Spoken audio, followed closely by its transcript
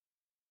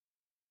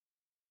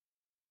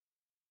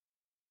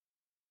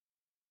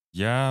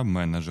Я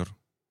менеджер.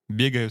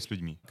 Бегаю с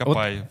людьми.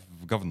 Копаю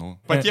в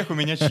говно. Потех у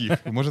меня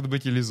чих. Может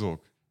быть и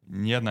лизок.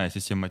 Ни одна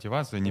система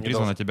мотивации не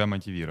призвана тебя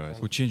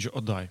мотивировать. Ученчу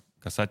отдай.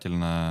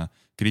 Касательно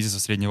кризиса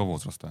среднего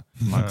возраста.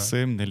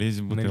 Максим, не лезь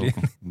в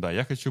бутылку. Да,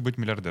 я хочу быть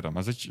миллиардером.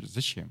 А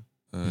зачем?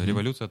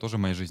 Революция тоже в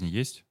моей жизни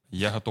есть.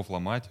 Я готов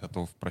ломать,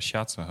 готов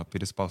прощаться,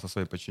 переспал со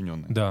своей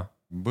подчиненной. Да.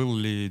 Был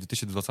ли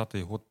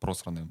 2020 год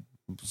просранным?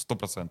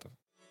 100%.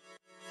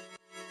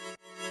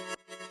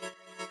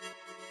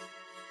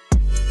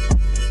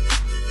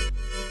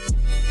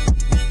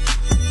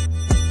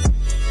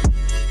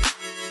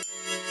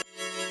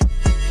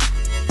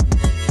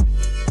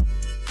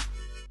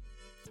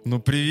 Ну,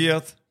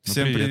 привет.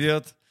 Всем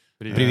привет.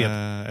 Привет.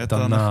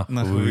 Это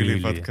на Хвили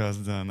Хвили.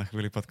 подкаст, да, на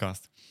Хвили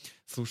подкаст.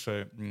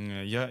 Слушай,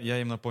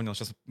 я именно понял,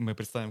 сейчас мы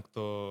представим,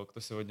 кто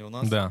сегодня у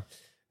нас. Да,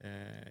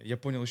 Я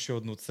понял еще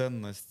одну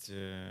ценность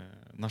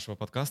нашего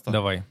подкаста.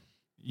 давай.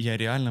 Я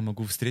реально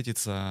могу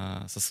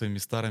встретиться со своими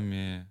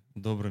старыми,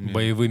 добрыми...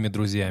 Боевыми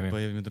друзьями.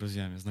 Боевыми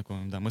друзьями,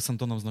 знакомыми. Да, мы с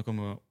Антоном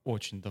знакомы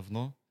очень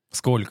давно.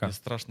 Сколько? Мне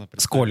страшно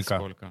представить, Сколько?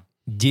 сколько.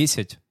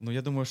 10? Ну,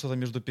 я думаю, что-то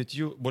между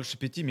 5, больше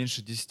 5,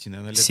 меньше 10,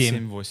 наверное, лет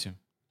 7. 7-8.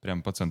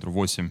 Прям по центру.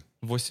 8.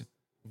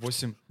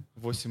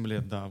 8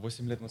 лет, да.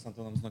 8 лет мы с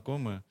Антоном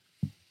знакомы.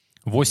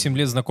 8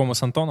 лет знакомы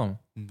с Антоном?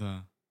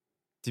 Да.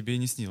 Тебе и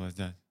не снилось,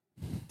 дядь.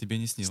 Тебе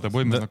не С снилось.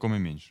 тобой мы Да. знакомы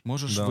меньше.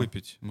 Можешь Да.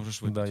 выпить.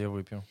 Да, я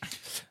выпью.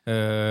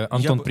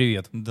 Антон, бы-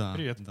 привет. Да,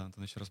 Привет. Да,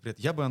 Антон, еще раз привет.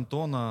 Я бы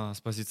Антона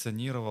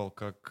спозиционировал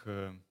как...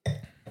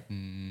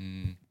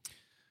 мы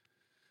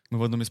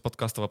в одном из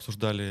подкастов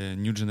обсуждали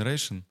New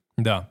Generation.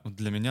 Да, Вот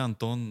для меня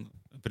Антон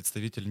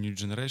представитель New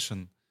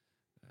Generation,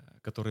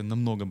 который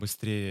намного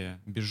быстрее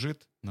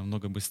бежит,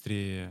 намного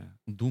быстрее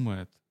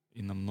думает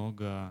и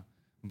намного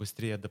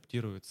быстрее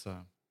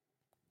адаптируется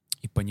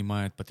и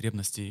понимает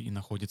потребности и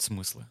находит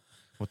смыслы.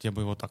 Вот я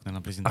бы его так,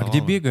 наверное, а презентовал. где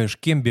бегаешь,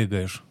 кем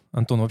бегаешь?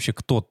 Антон, вообще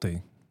кто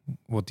ты?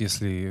 Вот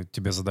если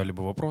тебе задали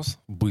бы вопрос,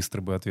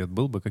 быстрый бы ответ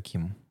был бы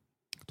каким?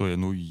 Кто я?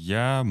 Ну,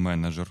 я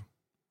менеджер.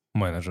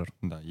 Менеджер.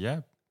 Да,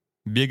 я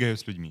бегаю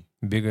с людьми.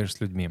 Бегаешь с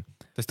людьми. То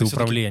есть Ты всё-таки-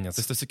 управленец. То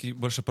есть ты все-таки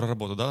больше про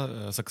работу,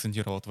 да,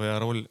 сакцентировал? Твоя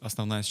роль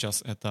основная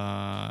сейчас —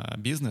 это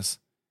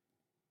бизнес?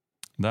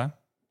 Да,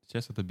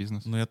 сейчас это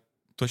бизнес. Но я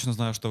точно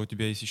знаю, что у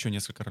тебя есть еще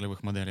несколько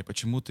ролевых моделей.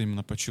 Почему ты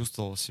именно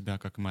почувствовал себя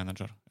как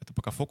менеджер? Это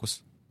пока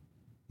фокус?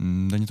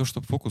 Да не то,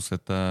 что фокус,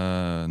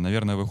 это,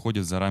 наверное,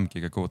 выходит за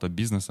рамки какого-то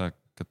бизнеса,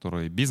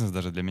 который... Бизнес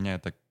даже для меня —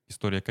 это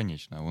история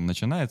конечная. Он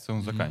начинается, он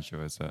Мгм.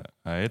 заканчивается.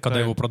 А это, Когда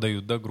его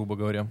продают, да, грубо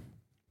говоря.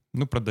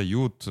 ну,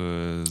 продают,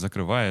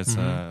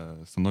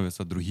 закрывается,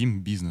 становится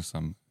другим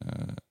бизнесом.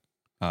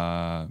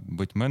 А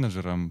быть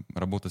менеджером,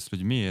 работать с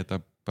людьми —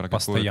 это про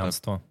какое-то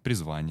Постоянство,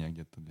 призвание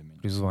где-то для меня.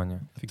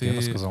 призвание.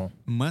 Офигенно сказал.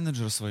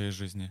 Менеджер своей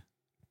жизни?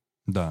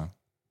 Да.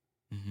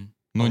 Мгм.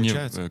 Ну, не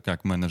Получается?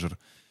 как менеджер.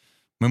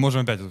 Мы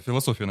можем опять в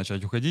философию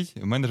начать уходить.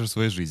 Менеджер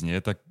своей жизни.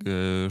 Это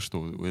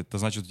что? Это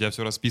значит, у тебя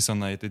все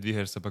расписано, и ты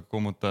двигаешься по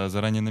какому-то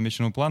заранее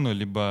намеченному плану,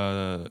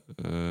 либо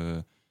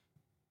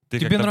ты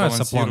Тебе как-то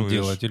нравится план балансируешь?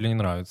 делать или не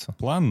нравится?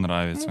 План Ну,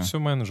 нравится. все,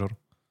 менеджер.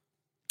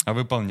 А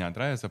выполнять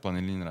нравится план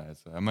или не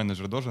нравится? А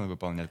менеджер должен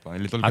выполнять план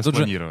или только А тут же-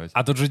 спланировать?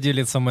 А тут же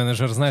делится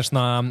менеджер, знаешь,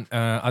 на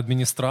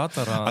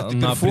администратора. А ты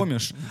на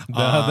перформишь?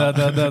 Да. А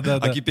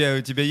KPI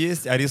у тебя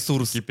есть, а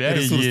ресурс? KPI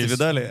Ресурс есть. тебе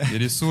дали? И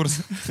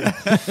ресурс.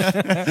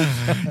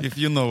 If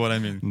you know what I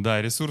mean. Да,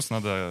 ресурс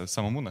надо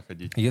самому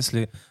находить.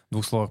 Если в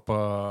двух словах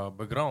по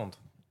бэкграунд,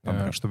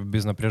 чтобы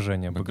без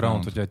напряжения.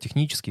 Бэкграунд у тебя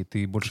технический,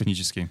 ты больше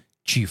Технически.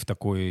 чиф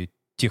такой,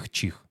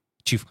 техчих.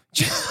 Чиф.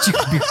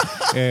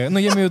 Ну,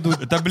 я имею в виду...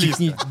 Это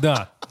близко.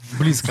 Да,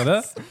 близко,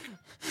 да?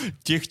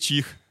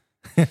 Тех-чих.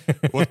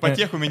 Вот по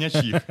тех у меня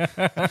чих.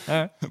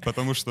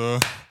 Потому что,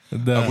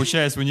 Да.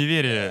 обучаясь в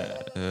универе,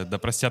 да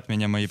простят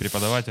меня мои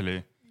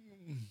преподаватели,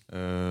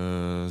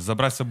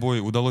 забрать с собой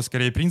удалось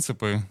скорее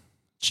принципы,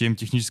 чем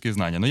технические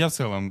знания. Но я в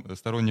целом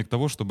сторонник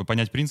того, чтобы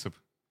понять принцип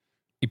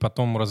И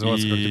потом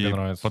развиваться, как тебе и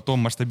нравится. потом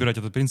масштабировать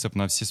этот принцип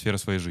на все сферы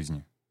своей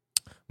жизни.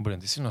 Блин,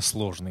 ты сильно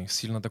сложный,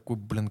 сильно такой,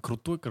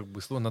 крутой, как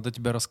бы, слово. Надо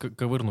тебя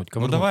расковырнуть.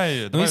 Ну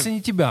давай, Но если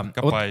не тебя. Вот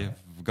копай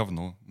в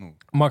говно. Ну,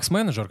 Макс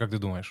менеджер, как ты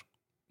думаешь?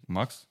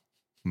 Макс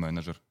 —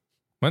 менеджер.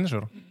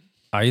 Менеджер?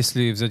 А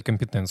если взять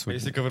компетенцию?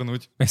 Если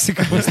ковырнуть. Если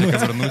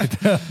ковырнуть.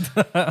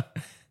 Да.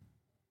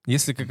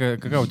 Если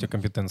какая у тебя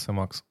компетенция,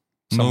 Макс?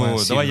 Самая Ну,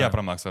 давай сильная. я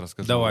про Макса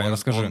расскажу. Давай,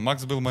 расскажи.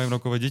 Макс был моим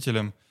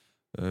руководителем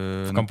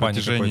В на компании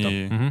протяжении...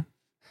 какой-то. Мгм.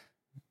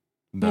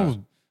 Да,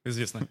 Ну,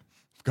 Известно.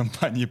 в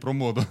компании про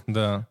моду.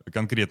 да.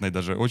 Конкретной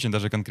даже, очень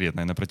даже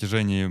конкретной, на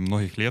протяжении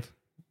многих лет.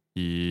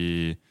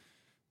 И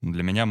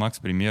для меня Макс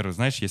пример,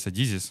 знаешь, есть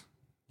Адизис,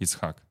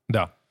 Исхак.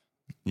 Да.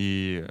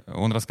 И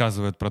он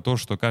рассказывает про то,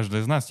 что каждый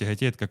из нас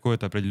тяготеет к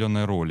какой-то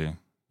определенной роли.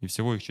 И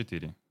всего их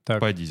 4 Так.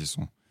 по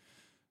Адизису.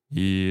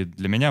 И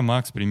для меня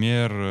Макс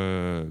пример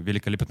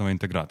великолепного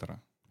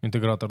интегратора.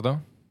 Интегратор,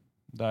 да?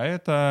 Да,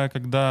 это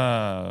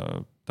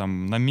когда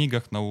там на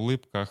мигах, на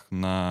улыбках,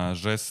 на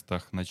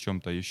жестах, на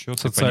чем-то еще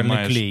ты Социальный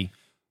понимаешь клей.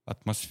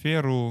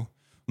 атмосферу.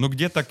 Ну,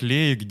 где-то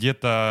клей,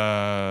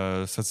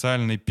 где-то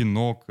социальный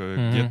пинок,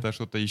 где-то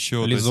что-то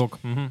еще. Лизок.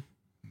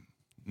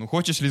 Ну,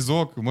 хочешь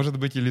лизок, может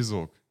быть и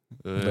лизок.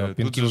 Да, Тут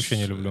пинки же вообще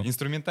не люблю.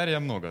 Инструментария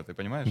много, ты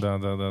понимаешь?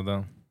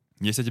 Да.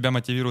 Если тебя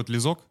мотивирует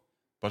лизок,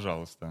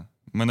 пожалуйста.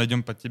 Мы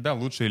найдем под тебя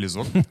лучший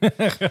лизок.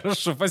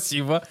 Хорошо,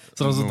 спасибо.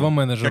 Сразу Ну, два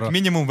менеджера. Как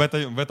минимум в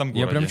этом городе.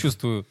 Я прям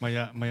чувствую.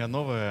 Моя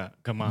новая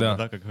команда,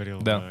 Да. как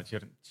говорил Да.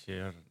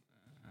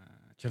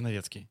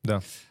 Черновецкий.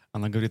 Да.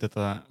 Она говорит,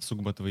 это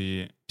сугубо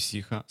твои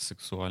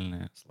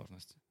психосексуальные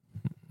сложности.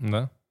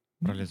 Да?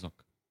 Про лизок.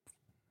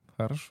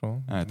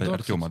 Хорошо. Это Да,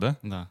 Артема, да?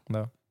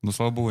 Да. Ну,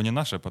 слава богу, не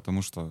наше,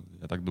 потому что,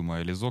 я так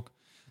думаю, лизок.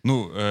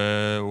 Ну,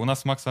 у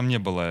нас с Максом не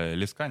было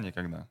лизка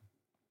никогда.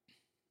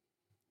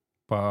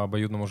 По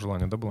обоюдному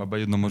желанию, да, По было?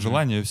 обоюдному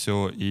желанию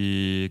все.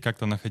 И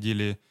как-то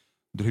находили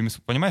другими...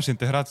 Понимаешь,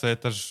 интеграция —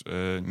 это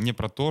же не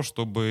про то,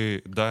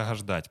 чтобы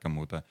догождать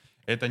кому-то.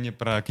 Это не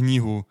про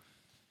книгу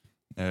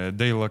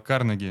Дейла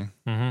Карнеги.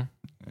 Мгм.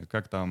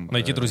 Как там...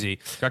 Найти друзей.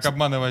 Как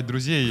обманывать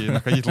друзей и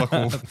находить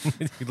лохов.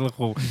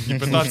 Лохов. И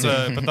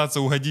пытаться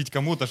угодить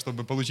кому-то,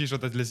 чтобы получить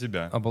что-то для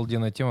себя.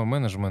 Обалденная тема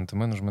менеджмент.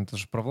 Менеджмент — это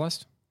же про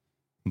власть.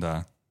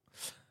 Да.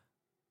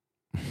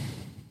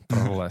 Про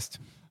власть.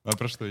 А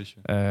про что еще?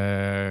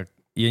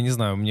 Я не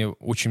знаю, мне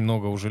очень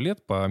много уже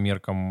лет по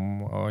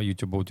меркам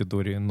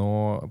YouTube-аудитории,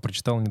 но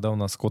прочитал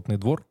недавно «Скотный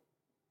двор»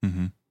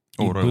 Мгм.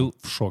 и Орел. был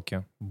в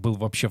шоке. Был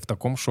вообще в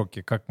таком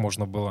шоке, как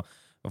можно было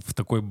в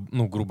такой,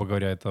 ну, грубо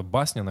говоря, это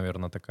басня,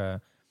 наверное,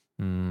 такая,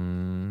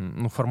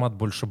 ну, формат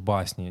больше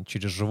басни,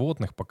 через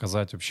животных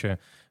показать вообще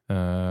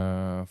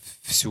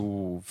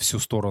всю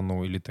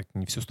сторону, или так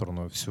не всю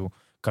сторону, а всю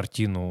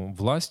картину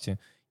власти,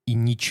 и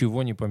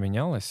ничего не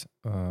поменялось.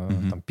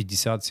 Там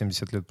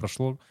 50-70 лет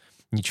прошло,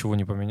 ничего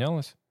не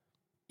поменялось.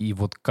 И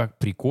вот как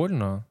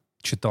прикольно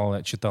читал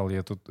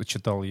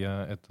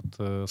я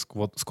этот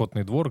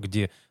 «Скотный двор»,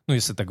 где, ну,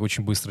 если так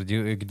очень быстро,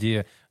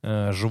 где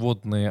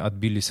животные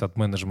отбились от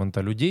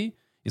менеджмента людей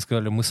и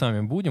сказали, мы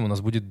сами будем, у нас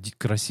будет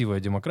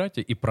красивая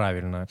демократия и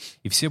правильная,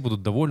 и все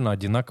будут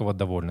одинаково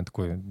довольны.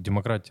 Такое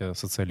демократия,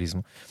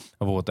 социализм.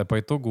 Вот. А по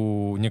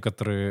итогу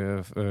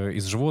некоторые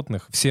из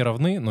животных, все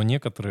равны, но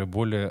некоторые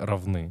более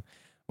равны.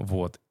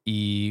 Вот.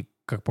 И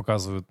как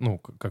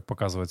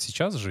показывает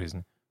сейчас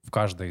жизнь, в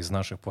каждой из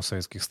наших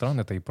постсоветских стран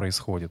это и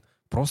происходит.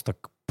 Просто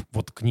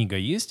вот книга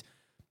есть,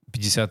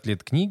 50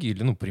 лет книги,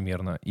 или, ну,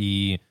 примерно,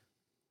 и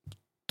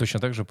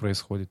точно так же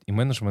происходит. И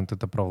менеджмент —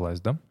 это про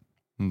власть, да?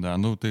 Да,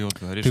 ну ты вот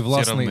говоришь, Ты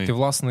все равны. ты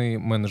властный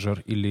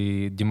менеджер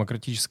или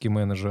демократический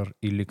менеджер,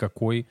 или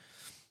какой?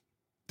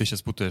 Ты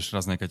сейчас путаешь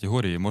разные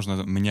категории.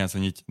 Можно меня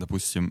оценить,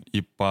 допустим,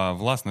 и по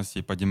властности,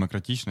 и по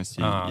демократичности,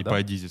 и да? по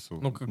Адизису.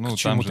 Ну, к там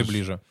чему же ты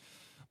ближе?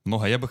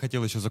 Много. Я бы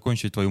хотел еще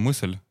закончить твою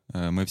мысль.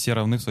 Мы все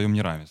равны в своем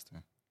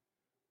неравенстве.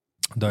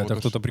 Да, Вот это уж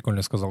кто-то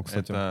прикольно сказал,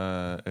 кстати.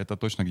 Это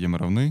точно, где мы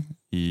равны.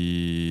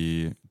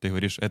 И ты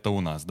говоришь, это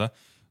у нас, да?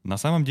 На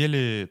самом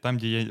деле, там,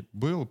 где я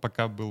был,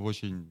 пока был в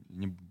очень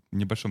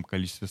небольшом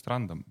количестве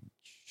стран, там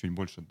чуть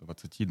больше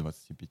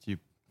 20-25,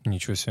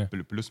 Ничего себе.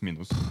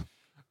 плюс-минус.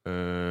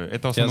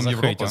 Это в Тебя основном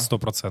Европа.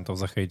 захейтят, 100%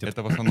 захейтят.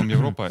 Это в основном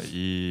Европа,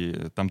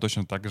 и там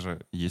точно так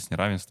же есть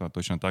неравенство,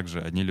 точно так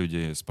же одни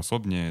люди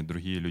способнее,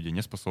 другие люди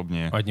не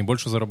способнее. Одни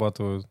больше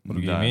зарабатывают,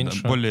 другие Да,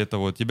 меньше. более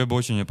того, тебе бы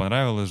очень не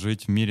понравилось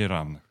жить в мире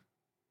равных.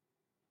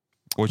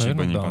 Очень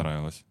Наверное, бы не да.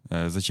 понравилось.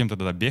 Зачем ты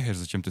тогда бегаешь,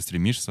 зачем ты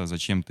стремишься,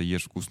 зачем ты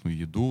ешь вкусную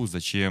еду,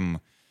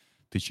 зачем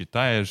ты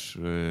читаешь,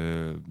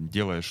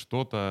 делаешь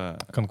что-то.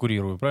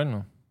 Конкурирую,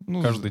 правильно?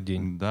 Ну, Каждый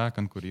день. Да,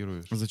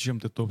 конкурируешь. Зачем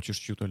ты топчешь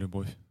чью-то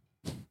любовь?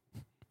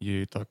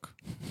 Ей и так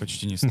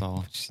почти не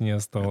стало. Почти не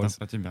осталось. Это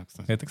про тебя,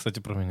 кстати. Это, кстати,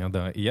 про меня,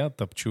 да. И я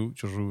топчу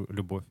чужую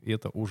любовь, и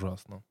это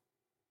ужасно.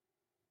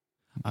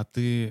 А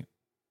ты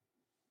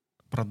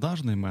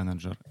продажный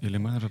менеджер или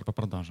менеджер по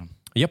продажам?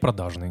 Я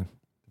продажный.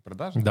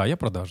 Продажа? Да, я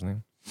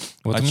продажный.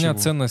 Вот А у меня чего?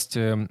 ценность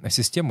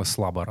системы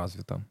слабо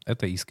развита.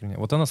 Это искренне.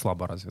 Вот она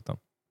слабо развита.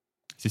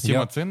 Система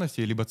Я-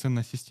 ценностей, либо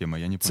ценность системы,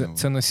 я не понял.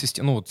 Ценность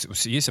системы, ну вот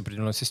есть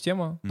определенная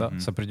система, да, Мгм.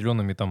 с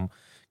определенными там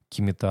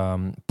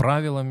какими-то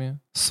правилами,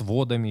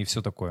 сводами и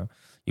все такое.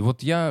 И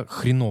вот я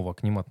хреново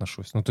к ним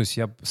отношусь. Ну то есть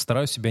я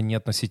стараюсь себя не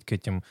относить к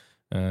этим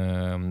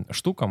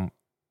штукам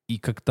и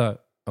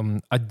как-то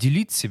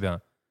отделить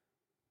себя,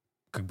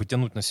 как бы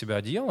тянуть на себя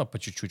одеяло по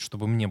чуть-чуть,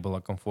 чтобы мне было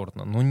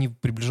комфортно, но не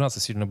приближаться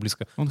сильно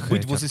близко. Он Быть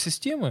хейтер. возле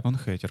системы? Он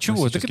хейтер.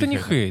 Чего? Так это не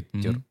классический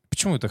хейтер. Мгм.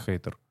 Почему это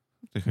хейтер?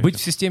 Ты хейтер. Быть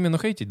в системе, но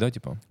хейтить, да,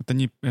 типа? Это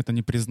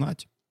не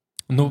признать.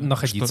 Ну, что-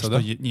 находиться, что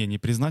да? не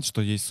признать,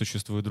 что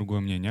существует другое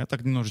мнение. Это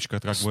немножечко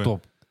как бы...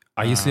 Стоп.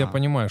 А если я А.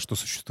 понимаю, что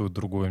существует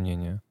другое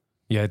мнение?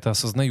 Я это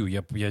осознаю,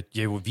 я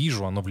его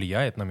вижу, оно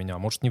влияет на меня, а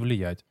может не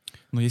влиять.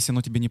 Но если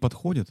оно тебе не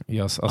подходит,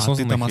 Я а ты,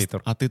 осознанный там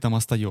хейтер. а ты там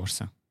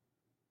остаешься,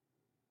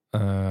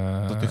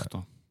 то ты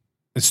кто?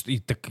 И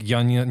так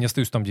я не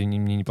остаюсь там, где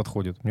мне не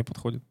подходит. Мне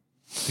подходит.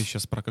 Ты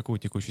сейчас про какую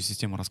текущую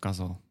систему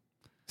рассказывал?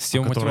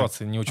 Система которой-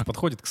 мотивации не очень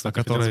подходит, кстати,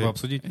 которой- хотелось бы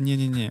обсудить.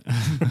 Не-не-не.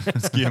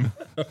 С кем?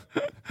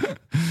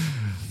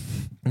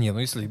 Не, ну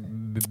если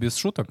без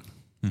шуток,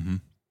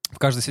 Мгм. в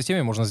каждой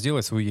системе можно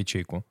сделать свою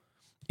ячейку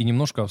и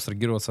немножко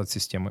абстрагироваться от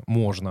системы.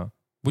 Можно.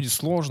 Будет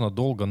сложно,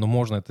 долго, но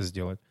можно это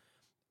сделать.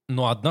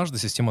 Но однажды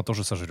система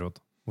тоже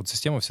сожрет. Вот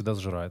система всегда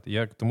сжирает.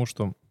 Я к тому,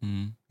 что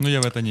Ну,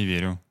 я в это не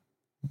верю.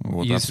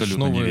 Вот, есть же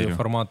абсолютно не новые верю.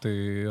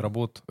 форматы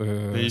работ, Ты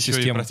еще и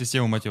систем. про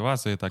систему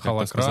мотивации, так как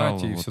ты сказал.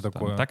 Холократии и всё там,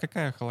 такое. Да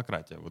какая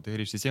холократия? Вот ты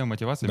говоришь, система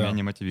мотивации Да. меня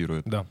не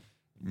мотивирует. Да.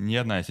 Ни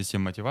одна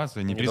система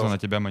мотивации не Не призвана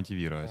должна. тебя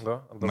мотивировать.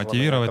 Да,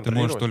 Мотивировать ты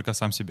можешь только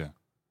сам себя.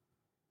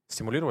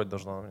 Стимулировать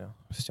должна меня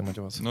система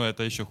мотивации. Но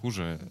это еще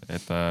хуже.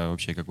 Это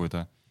вообще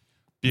какой-то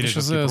Вы пережитки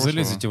же прошлого.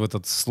 залезете в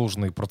этот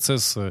сложный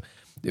процесс.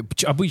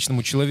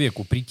 Обычному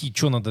человеку прийти,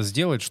 что надо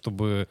сделать,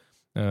 чтобы...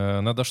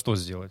 надо что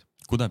сделать?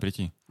 Куда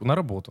прийти? На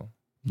работу.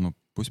 Ну,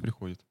 пусть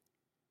приходит.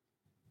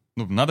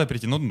 Ну, надо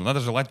прийти, ну, надо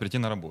желать прийти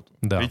на работу.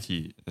 Да.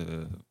 Прийти.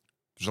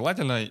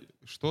 Желательно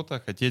что-то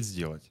хотеть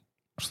сделать.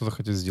 Что ты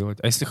хотел сделать?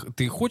 А если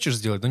ты хочешь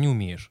сделать, но не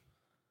умеешь?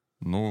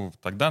 Ну,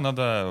 тогда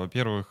надо,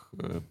 во-первых,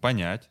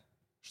 понять,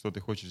 что ты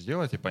хочешь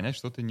сделать, и понять,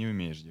 что ты не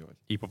умеешь делать.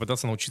 И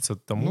попытаться научиться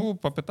тому? Ну,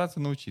 попытаться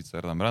научиться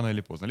там, рано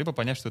или поздно. Либо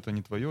понять, что это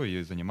не твое,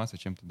 и заниматься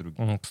чем-то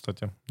другим.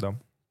 Кстати, да.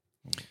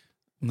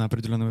 На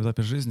определенном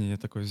этапе жизни я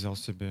такой взял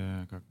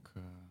себе как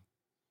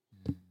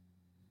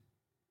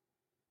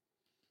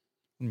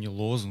не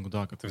лозунг,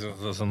 да, как Ты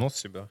взял занос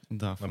себя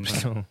да, на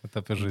определенном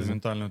этапе жизни.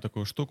 фундаментальную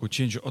такую штуку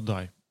change or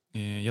die.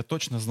 И я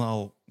точно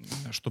знал,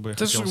 что бы я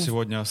Ты хотел же-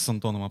 сегодня с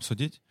Антоном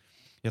обсудить.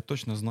 Я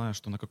точно знаю,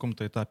 что на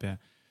каком-то этапе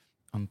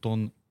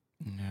Антон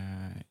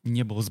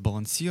не был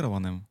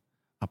сбалансированным,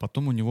 а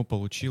потом у него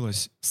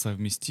получилось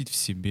совместить в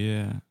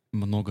себе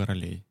много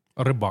ролей.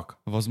 Рыбак.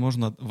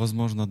 Возможно,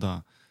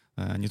 да.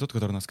 Не тот,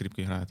 который на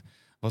скрипке играет.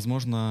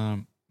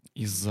 Возможно,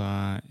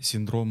 из-за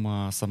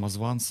синдрома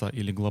самозванца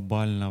или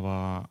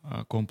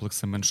глобального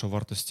комплекса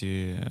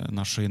меншовартости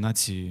нашей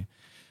нации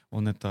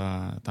он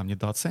это там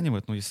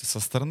недооценивает. Но если со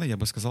стороны, я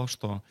бы сказал,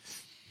 что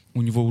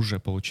у него уже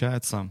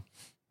получается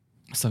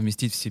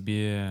совместить в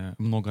себе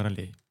много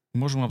ролей.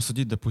 Можем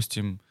обсудить,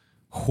 допустим,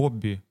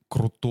 хобби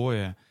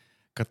крутое,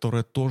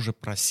 которое тоже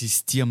про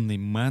системный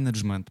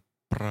менеджмент,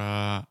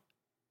 про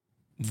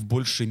в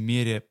большей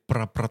мере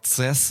про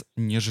процесс,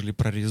 нежели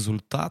про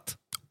результат.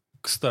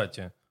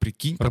 Кстати,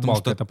 Прикинь, потому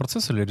рыбалка — что это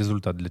процесс или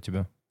результат для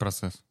тебя?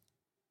 Процесс.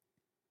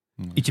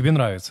 Ну, И тебе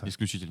нравится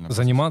исключительно.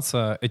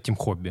 заниматься этим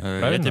хобби, Я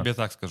правильно? тебе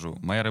так скажу.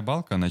 Моя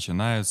рыбалка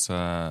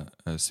начинается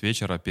с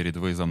вечера перед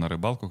выездом на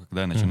рыбалку,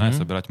 когда я начинаю Мгм.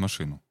 собирать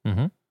машину.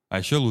 Мгм. А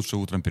еще лучше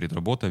утром перед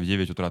работой. В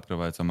 9 утра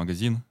открывается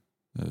магазин,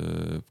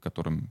 в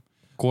котором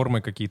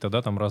Кормы какие-то,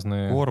 да, там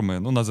разные... кормы,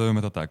 ну, назовем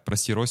это так.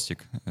 Прости,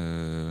 Ростик,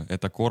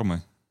 это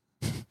кормы.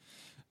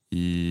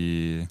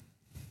 И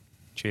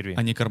Черви.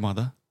 а не корма,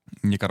 да?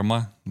 не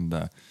корма,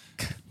 да.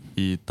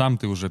 И там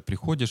ты уже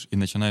приходишь и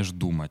начинаешь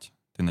думать.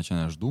 Ты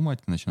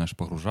начинаешь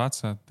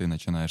погружаться, ты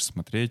начинаешь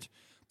смотреть.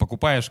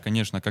 Покупаешь,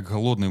 конечно, как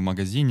голодный в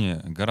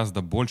магазине,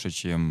 гораздо больше,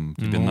 чем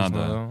тебе Нужно, надо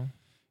да.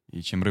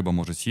 и чем рыба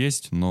может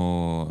съесть,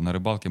 но на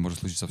рыбалке может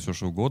случиться все,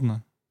 что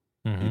угодно.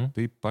 Мгм. И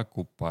ты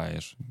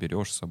покупаешь,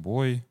 берешь с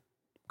собой,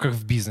 Как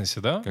в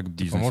бизнесе, да? как в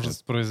Типа бизнесе.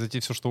 может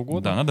произойти все, что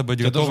угодно? Да, надо быть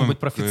У тебя должен готовым быть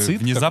профицит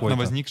к внезапно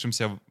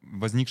какой-то?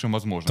 возникшим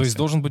возможностям. То есть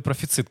должен быть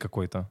профицит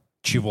какой-то?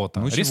 Чего-то?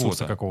 Ну, Ресурса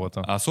чего-то.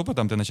 какого-то? А с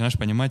опытом ты начинаешь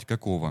понимать,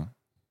 какого.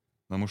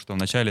 Потому что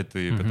вначале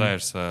ты Мгм.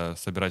 пытаешься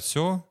собирать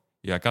все,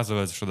 и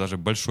оказывается, что даже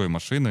большой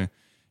машины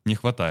не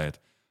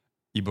хватает.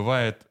 И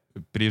бывает,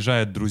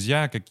 приезжают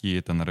друзья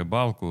какие-то на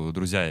рыбалку,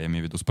 друзья, я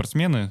имею в виду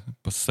спортсмены,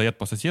 стоят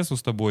по соседству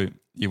с тобой,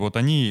 и вот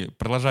они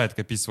продолжают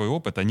копить свой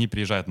опыт, они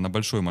приезжают на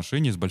большой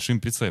машине с большим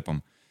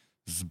прицепом,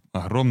 с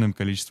огромным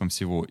количеством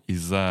всего. И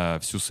за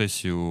всю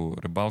сессию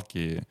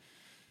рыбалки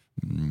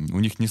у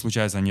них не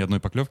случается ни одной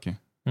поклевки,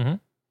 Мгм.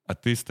 а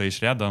ты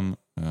стоишь рядом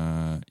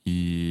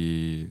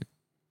и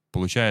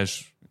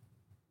получаешь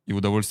и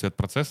удовольствие от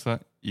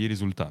процесса, и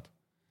результат.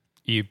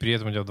 И при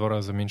этом у тебя в 2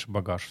 раза меньше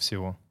багаж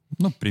всего,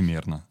 Ну,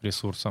 примерно.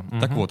 ресурса.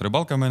 Так Мгм. вот,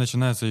 рыбалка моя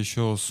начинается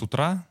еще с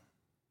утра.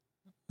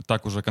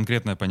 Так уже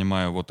конкретно я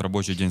понимаю, вот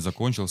рабочий день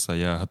закончился,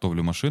 я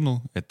готовлю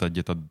машину. Это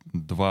где-то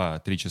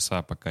 2-3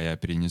 часа, пока я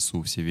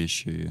перенесу все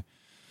вещи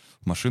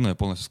в машину. Я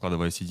полностью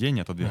складываю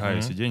сиденье, отодвигаю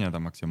Мгм. сиденье,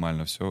 там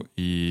максимально все.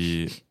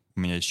 И у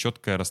меня есть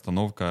четкая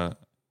расстановка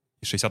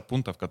и 60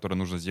 пунктов, которые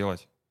нужно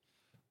сделать.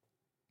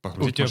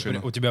 Погрузить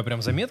машину. У тебя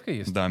прям заметка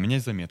есть? Да, у меня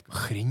есть заметка.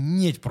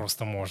 Охренеть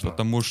просто можно.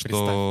 Потому что...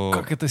 Представь,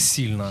 как это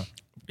сильно.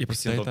 И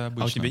прости, Да, Антон, это а у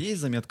обычно. тебя есть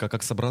заметка,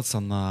 как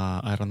собраться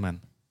на Ironman?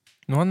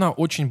 Ну, она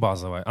очень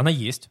базовая. Она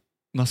есть.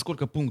 На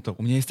сколько пунктов?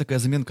 У меня есть такая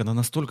заметка, она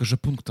настолько же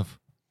пунктов.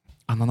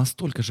 Она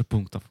настолько же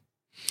пунктов.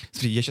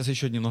 Смотри, я сейчас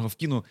еще немного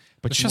вкину.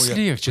 Почему Сейчас я,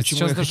 легче. почему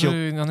Сейчас я даже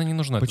хотел, она не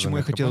нужна. эта почему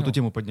я заметка, хотел эту понял?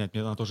 тему поднять?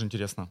 Мне она тоже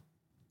интересна.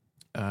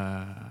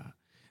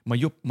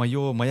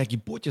 Моя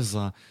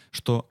гипотеза,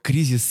 что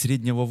кризис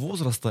среднего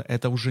возраста —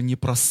 это уже не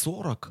про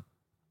 40,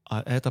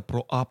 а это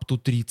про up to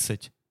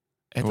 30.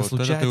 Это Вот это ты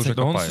случается уже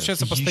Да он копаешь.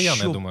 случается постоянно,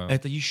 я еще- думаю.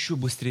 Это еще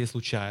быстрее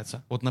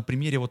случается. Вот на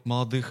примере вот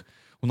молодых...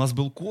 У нас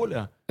был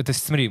Коля, Это,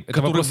 смотри, это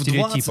который вопрос в 20,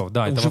 стереотипов.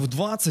 Да, это уже вот в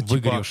 20,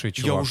 выгоревший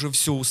я чувак. уже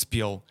все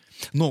успел.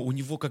 Но у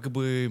него как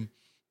бы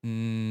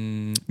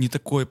не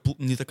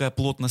такая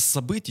плотность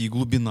событий и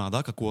глубина,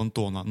 да, как у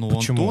Антона. Но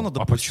Почему? у Антона,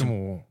 допустим...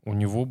 почему? У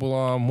него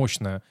была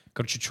мощная...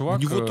 Короче, чувак...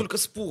 У него только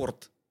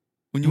спорт.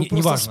 У него просто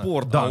неважно.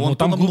 спорт, да, а у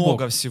Антона там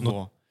много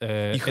всего. И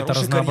это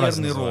хороший разнообразие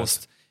карьерный называется.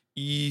 рост,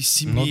 и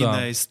семейная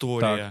да.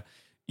 история,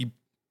 и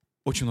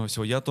очень много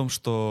всего. Я о том,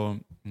 что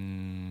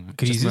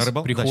Кризис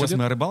сейчас приходит.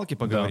 мы о рыбалке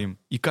поговорим,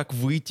 и как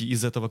выйти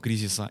из этого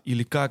кризиса,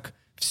 или как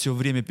все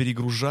время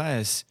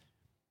перегружаясь,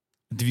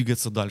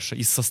 двигаться дальше,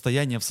 из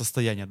состояния в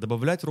состояние,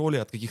 добавлять роли,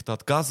 от каких-то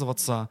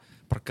отказываться,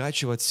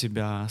 прокачивать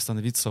себя,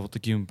 становиться вот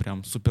таким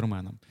прям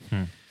суперменом.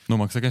 Ну,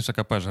 Макс, ты, конечно,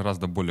 копаешь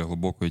гораздо более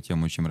глубокую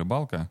тему, чем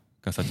рыбалка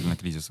касательно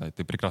кризиса. И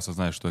ты прекрасно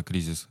знаешь, что я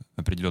кризис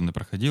определенный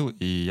проходил,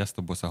 и я с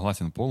тобой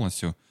согласен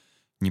полностью.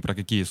 Ни про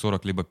какие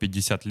 40 либо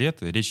 50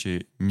 лет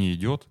речи не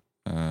идет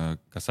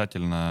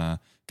касательно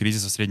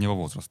кризиса среднего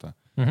возраста.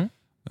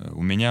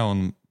 У меня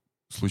он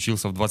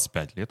случился в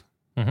 25 лет.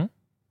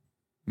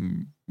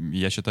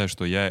 Я считаю,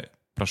 что я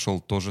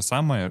прошел то же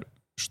самое,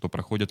 что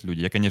проходят люди.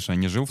 Я, конечно,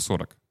 не жил в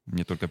 40,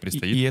 мне только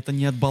предстоит. И это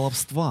не от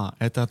баловства,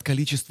 это от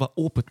количества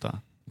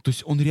опыта. То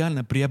есть он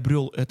реально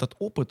приобрел этот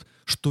опыт,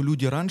 что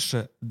люди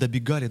раньше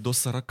добегали до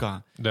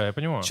 40. Да, я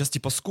понимаю. Сейчас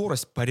типа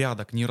скорость,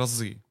 порядок, не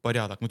разы,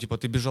 порядок. Ну типа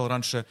ты бежал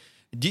раньше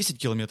 10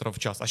 километров в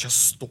час, а сейчас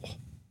 100.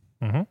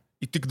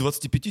 И ты к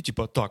 25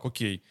 типа, так,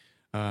 окей,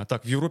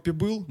 так, в Европе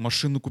был,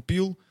 машину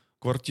купил,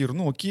 квартиру,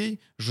 ну окей,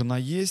 жена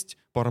есть,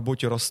 по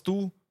работе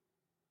расту.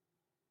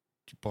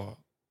 Типа,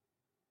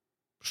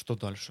 что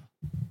дальше?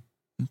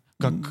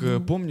 Как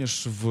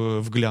помнишь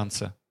в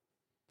 «Глянце»?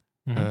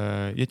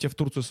 Я тебя в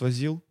Турцию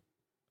свозил,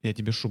 я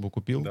тебе шубу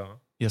купил. Да.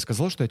 Я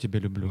сказал, что я тебя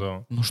люблю.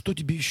 Да. Но что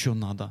тебе еще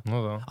надо?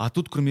 Ну да. А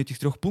тут, кроме этих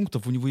 3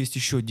 пунктов, у него есть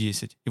еще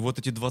 10. И вот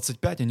эти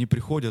 25, они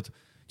приходят,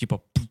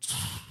 типа...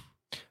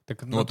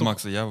 Так, Ну, вот,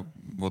 Макс, я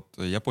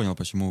понял,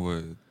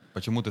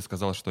 почему ты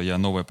сказал, что я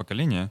новое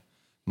поколение.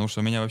 Потому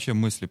что у меня вообще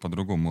мысли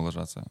по-другому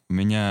ложатся. У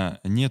меня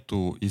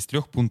нету из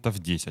 3 пунктов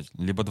 10,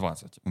 либо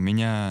 20. У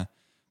меня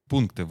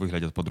пункты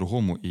выглядят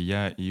по-другому, и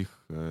я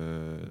их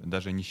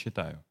даже не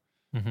считаю.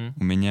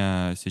 У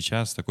меня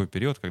сейчас такой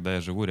период, когда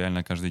я живу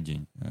реально каждый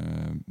день.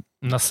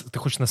 Ты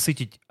хочешь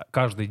насытить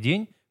каждый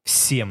день,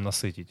 всем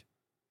насытить?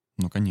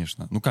 Ну,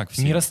 конечно. Ну, как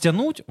всем? Не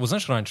растянуть, вот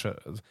знаешь, раньше,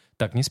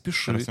 так, не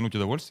спеши. Растянуть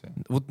удовольствие?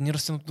 Вот не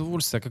растянуть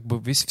удовольствие, а как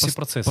бы все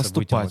процессы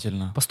Поступательно.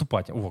 вытянуть.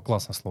 Поступательно. О,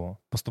 классное слово.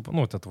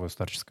 Ну, это твое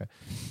старческое.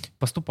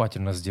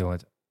 Поступательно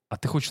сделать. А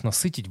ты хочешь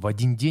насытить в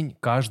один день,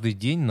 каждый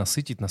день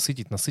насытить.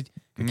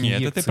 Какие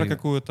Нет, это цели?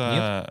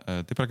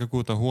 ты про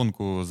какую-то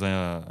гонку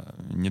за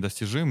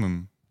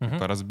недостижимым,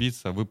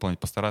 разбиться, выполнить,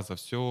 постараться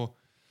все.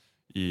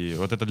 И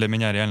вот это для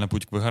меня реально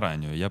путь к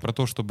выгоранию. Я про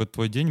то, чтобы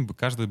твой день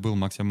каждый был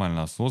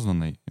максимально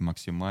осознанный и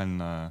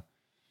максимально...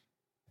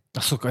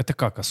 Это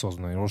как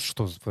осознанный? Вот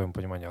что в твоем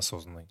понимании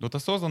осознанный? Вот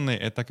осознанный —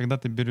 это когда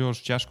ты берешь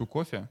чашку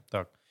кофе,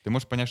 Так. ты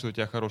можешь понять, что у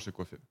тебя хороший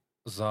кофе.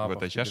 Запах. В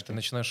этой чашке. Ты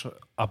начинаешь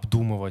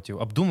обдумывать его.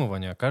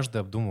 Обдумывание, каждое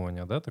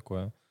обдумывание, да,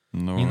 такое?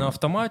 Но... Не на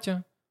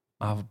автомате,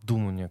 а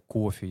обдумывание,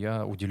 кофе.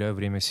 Я уделяю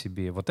время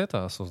себе. Вот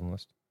это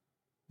осознанность?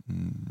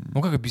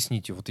 Ну, как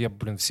объяснить? Вот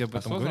все об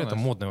этом говорят. Это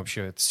модное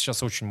вообще. Это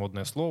сейчас очень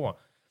модное слово.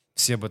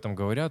 Все об этом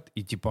говорят.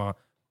 И типа,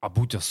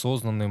 будь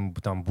осознанным,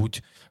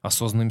 будь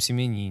осознанным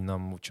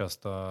семьянином,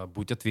 часто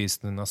будь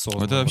ответственным,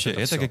 осознанным. Это вообще,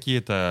 это это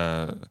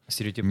какие-то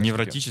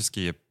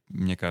невротические,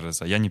 мне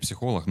кажется. Я не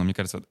психолог, но мне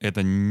кажется,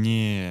 это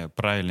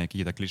неправильные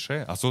какие-то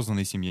клише.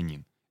 Осознанный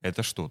семьянин.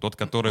 Это что? Тот,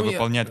 который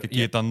выполняет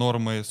какие-то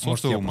нормы социума?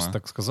 Может, я просто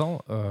так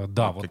сказал?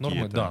 Да, вот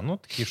нормы, да,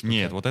 такие штуки.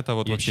 Нет, вот это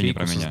вот вообще не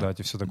про меня. Создать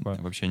и все такое.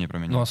 Вообще не про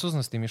меня. Но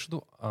осознанность ты имеешь в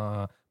виду,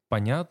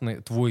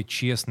 понятный твой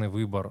честный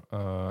выбор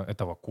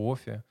этого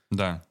кофе.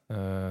 Да.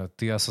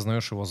 Ты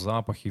осознаешь его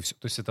запахи, и все.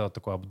 То есть это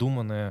такое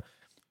обдуманное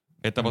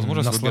это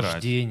возможность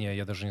наслаждение, выбирать.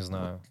 Я даже не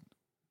знаю.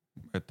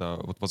 Это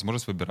вот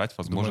возможность выбирать,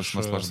 возможность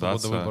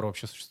наслаждаться. Свобода выбора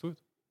вообще существует?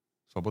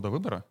 Свобода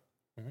выбора?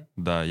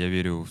 Да, я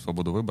верю в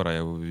свободу выбора,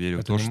 я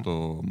верю в то,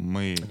 что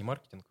мы... Это не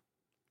маркетинг?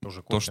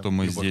 Тоже кофе, то, что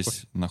мы здесь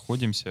кофе.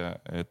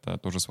 находимся, это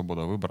тоже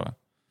свобода выбора.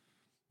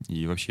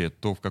 И вообще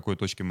то, в какой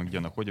точке мы где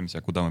находимся,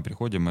 куда мы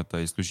приходим,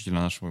 это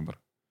исключительно наш выбор.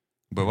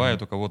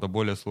 Бывают у кого-то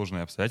более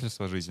сложные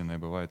обстоятельства жизненные,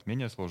 бывают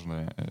менее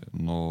сложные,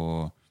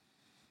 но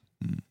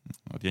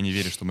вот я не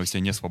верю, что мы все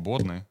не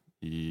свободны,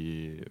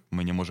 и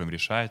мы не можем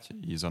решать,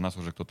 и за нас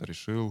уже кто-то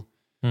решил.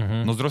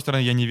 Но, с другой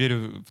стороны, я не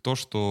верю в то,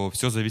 что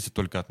все зависит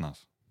только от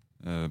нас.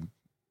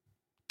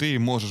 Ты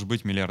можешь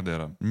быть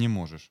миллиардером, не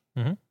можешь.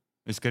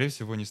 И, скорее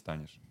всего, не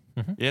станешь.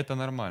 И это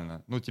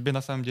нормально. Ну, тебе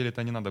на самом деле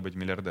это не надо быть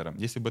миллиардером.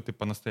 Если бы ты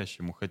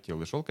по-настоящему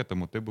хотел и шел к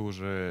этому, ты бы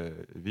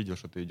уже видел,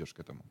 что ты идешь к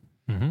этому.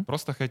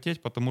 Просто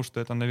хотеть, потому что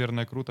это,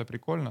 наверное, круто,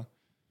 прикольно.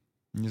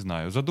 Не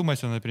знаю.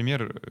 Задумайся,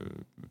 например,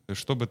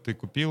 что бы ты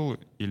купил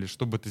или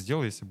что бы ты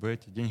сделал, если бы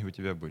эти деньги у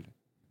тебя были.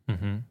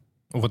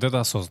 Вот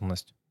это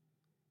осознанность.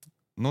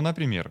 Ну,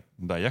 например,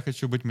 да, я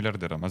хочу быть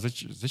миллиардером. А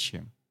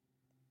зачем?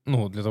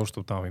 Ну, для того,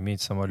 чтобы там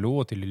иметь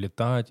самолет или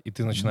летать, и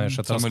ты начинаешь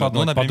это самолет.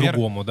 раскладывать например,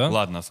 по-другому, да?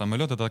 Ладно,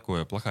 самолет — это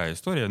такое, плохая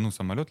история. Ну,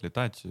 самолет,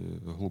 летать,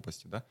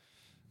 глупости, да?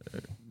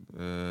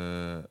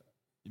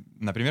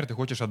 Например, ты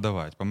хочешь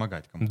отдавать,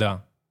 помогать кому-то.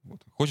 Да.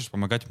 Вот. хочешь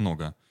помогать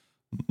много.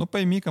 Ну,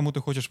 пойми, кому ты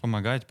хочешь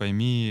помогать,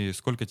 пойми,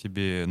 сколько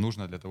тебе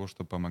нужно для того,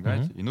 чтобы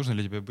помогать, и нужно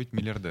ли тебе быть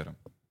миллиардером.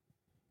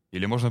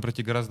 Или можно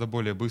пройти гораздо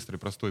более быстрый,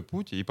 простой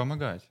путь и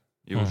помогать.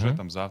 И уже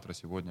там завтра,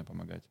 сегодня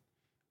помогать.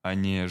 А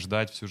не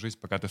ждать всю жизнь,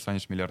 пока ты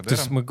станешь миллиардером. То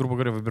есть мы, грубо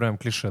говоря, выбираем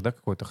клише, да,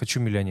 какое-то? Хочу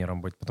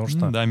миллионером быть, потому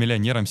что... Да,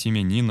 миллионером,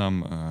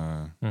 семьянином,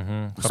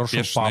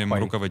 хорошим успешным папой,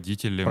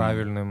 руководителем,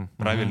 правильным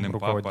папой,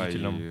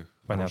 руководителем, и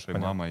хорошей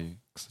мамой.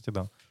 Кстати,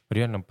 да.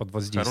 Реально под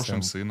воздействием.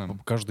 Хорошим сыном.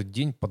 Каждый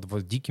день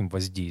под диким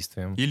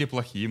воздействием. Или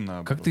плохим,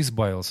 наоборот. Как ты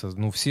избавился?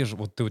 Ну, все же...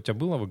 Вот у тебя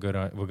было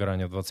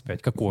выгорание в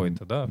 25?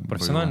 Какое-то, да?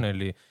 Профессиональное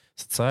или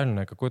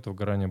социальное? Какое-то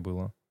выгорание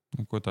было?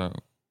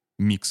 Какой-то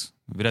микс.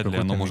 Вряд ли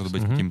оно может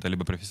быть каким-то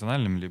либо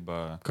профессиональным,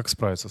 либо... Как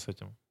справиться с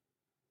этим?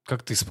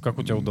 Как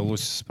у тебя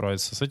удалось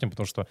справиться с этим?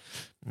 Потому что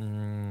у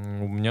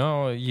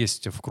меня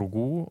есть в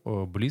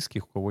кругу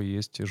близких, у кого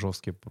есть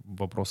жесткие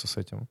вопросы с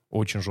этим.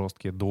 Очень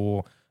жесткие.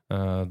 До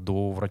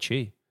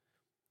врачей,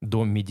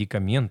 до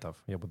медикаментов,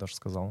 я бы даже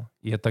сказал.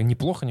 И это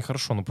неплохо, не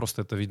хорошо, но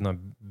просто это, видно,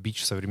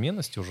 бич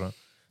современности уже.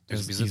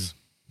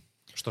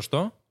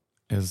 Что-что?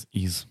 As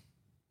is.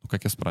 Ну,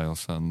 как я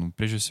справился? Ну,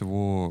 прежде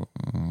всего,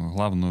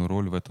 главную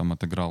роль в этом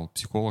отыграл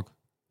психолог.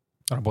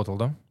 Работал,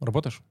 да?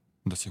 Работаешь?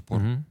 До сих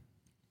пор.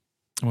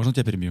 Можно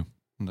тебя перебью?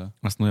 Да.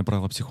 Основное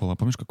правило психолога,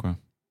 помнишь какое?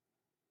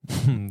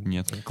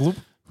 Нет. Клуб?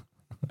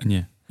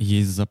 Не.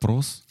 Есть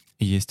запрос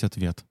и есть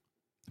ответ.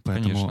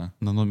 Поэтому Конечно.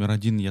 на номер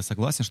 1 я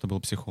согласен, что был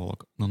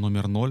психолог, но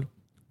номер 0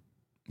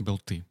 был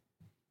ты.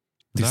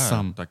 Ты Да,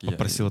 сам так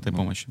попросил этой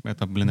помощи.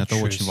 Это, это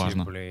Ничего очень себе,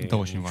 важно. блин, Это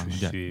очень ничего важно.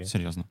 себе.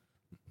 Серьезно.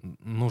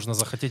 Нужно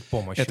захотеть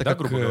помощи, Это да, как,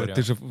 грубо говоря?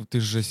 ты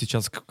же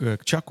сейчас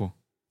к Чаку.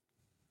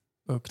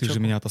 Ты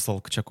же меня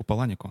отослал к Чаку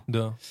Паланику.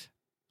 Да.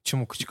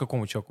 К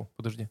какому Чаку?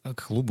 Подожди.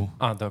 К клубу.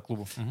 Да, к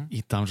клубу.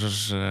 И там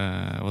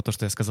же вот то,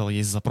 что я сказал,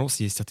 есть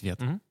запрос, есть ответ.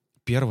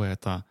 Первое —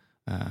 это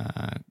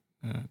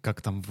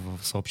как там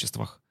в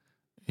сообществах.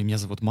 И меня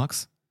зовут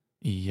Макс,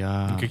 и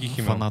я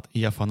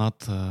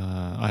фанат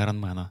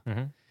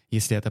Айронмена.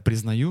 Если я это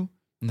признаю,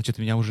 значит,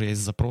 у меня уже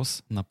есть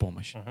запрос на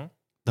помощь.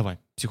 Давай,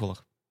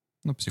 психолог.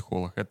 Ну,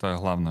 психолог — это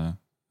главная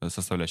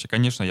составляющая.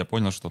 Конечно, я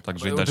понял, что так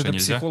жить дальше это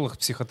нельзя. Психолог,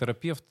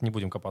 психотерапевт, не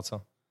будем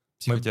копаться.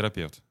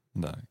 Психотерапевт,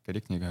 да,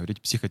 корректнее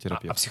говорить,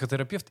 психотерапевт. А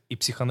психотерапевт и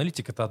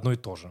психоаналитик — это одно и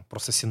то же,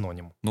 просто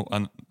синоним. Ну,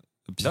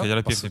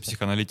 психотерапевт и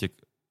психоаналитик,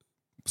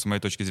 с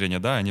моей точки зрения,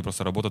 да, они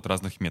просто работают в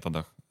разных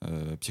методах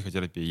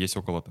психотерапии. Есть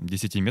около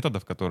 10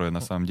 методов, которые на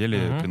самом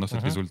деле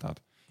приносят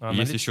результат. И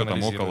есть еще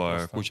там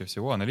около куча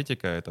всего.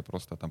 Аналитика — это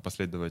просто там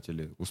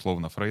последователи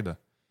условно Фрейда.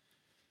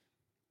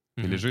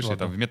 Ты лежишь, и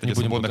там в методе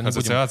свободных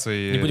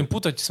ассоциаций... Не будем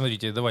путать,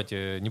 смотрите,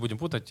 давайте не будем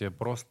путать,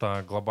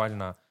 просто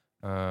глобально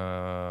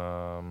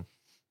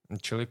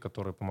человек,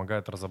 который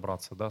помогает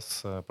разобраться, да,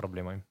 с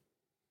проблемой.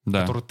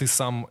 Да. Которую ты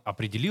сам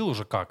определил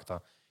уже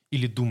как-то,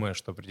 или думаешь,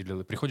 что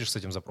определил, и приходишь с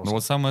этим запросом. Ну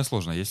вот самое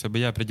сложное. Если бы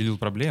я определил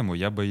проблему,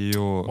 я бы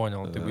ее,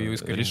 ты бы ее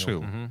искоренил.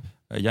 решил.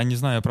 Я не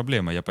знаю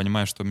проблемы, я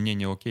понимаю, что мне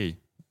не окей.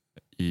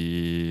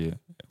 И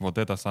вот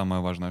это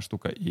самая важная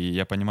штука. И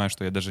я понимаю,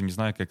 что я даже не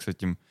знаю, как с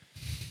этим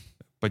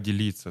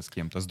поделиться с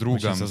кем-то, с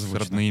другом, с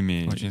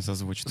родными. Очень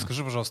созвучно.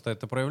 Скажи, пожалуйста,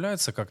 это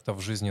проявляется как-то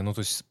в жизни? Ну, то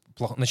есть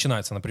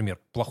начинается, например,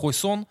 плохой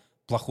сон,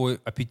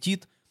 плохой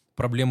аппетит,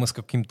 проблемы с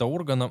каким-то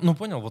органом. Ну,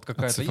 понял, вот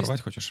какая-то есть.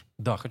 Оцифровать хочешь?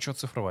 Да, хочу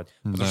оцифровать.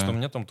 Потому что у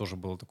меня там тоже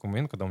был такой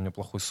момент, когда у меня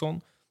плохой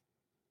сон,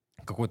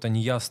 какое-то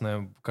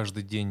неясное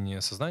каждый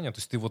день сознание. То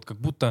есть ты вот как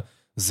будто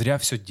зря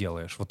все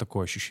делаешь. Вот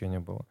такое ощущение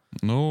было.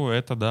 Ну,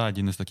 это, да,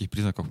 один из таких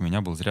признаков у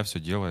меня был. Зря все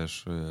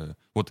делаешь.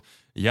 Вот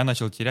я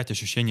начал терять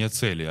ощущение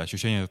цели,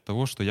 ощущение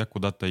того, что я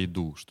куда-то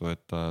иду, что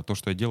это то,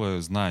 что я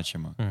делаю,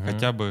 значимо.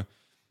 Хотя бы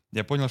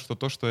я понял, что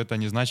то, что это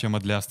незначимо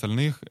для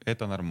остальных,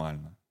 это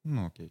нормально.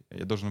 Ну, окей.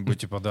 Я должен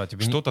быть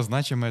что-то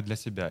значимое для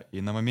себя.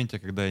 И на моменте,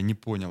 когда я не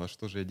понял,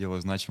 что же я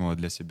делаю значимого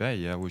для себя,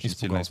 я очень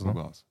сильно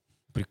испугался.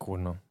 Да?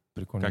 Прикольно.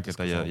 Как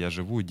это я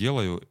живу,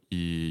 делаю,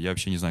 и я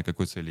вообще не знаю, к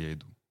какой цели я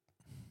иду.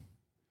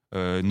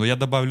 Но я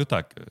добавлю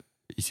так.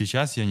 И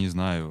сейчас я не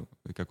знаю,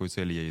 к какой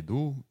цели я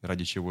иду,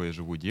 ради чего я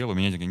живу, делаю. У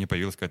меня не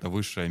появилась какая-то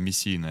высшая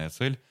миссийная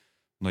цель,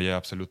 но я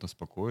абсолютно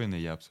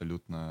спокойный, я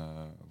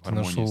абсолютно в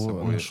гармонии с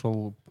собой.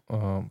 Нашел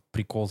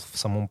прикол в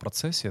самом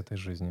процессе этой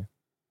жизни?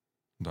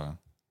 Да.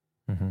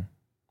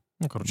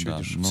 Ну, короче, да.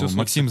 видишь. Все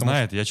Максим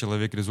знает, я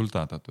человек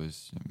результата. То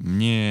есть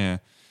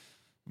мне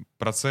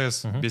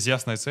процесс без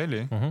ясной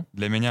цели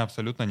для меня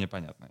абсолютно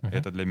непонятный.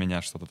 Это для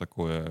меня что-то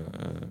такое...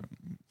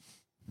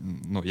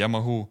 Ну, я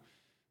могу...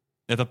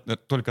 Это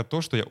только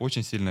то, что я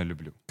очень сильно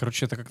люблю.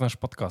 Короче, это как наш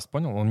подкаст,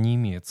 понял? Он не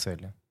имеет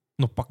цели.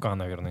 Ну, пока,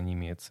 наверное, не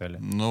имеет цели.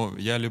 Но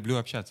я люблю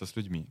общаться с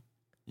людьми.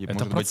 И, это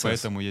может процесс. быть,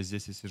 поэтому я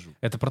здесь и сижу.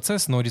 Это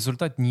процесс, но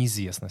результат —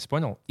 неизвестность,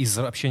 понял? Из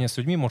общения с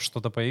людьми может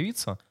что-то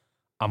появиться,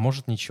 а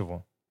может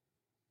ничего.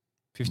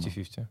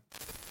 50-50.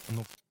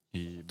 Ну,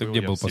 и ты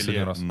где был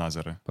последний раз?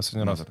 Назары.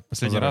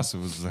 Последний раз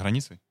за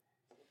границей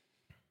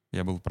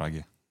я был в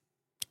Праге.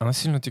 Она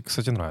сильно тебе,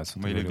 кстати, нравится.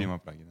 Моя любимая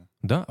Прага, да.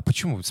 Да? А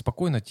почему?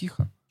 Спокойно,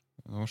 тихо?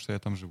 Потому что я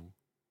там живу.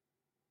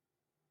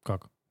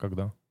 Как?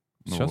 Когда?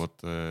 Ну сейчас?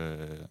 вот...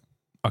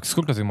 А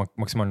сколько ты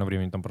максимально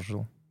времени там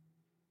прожил?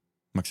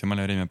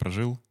 Максимальное время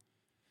прожил.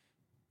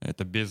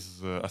 Это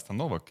без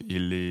остановок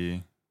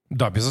или...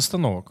 Да, без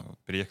остановок.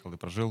 Приехал и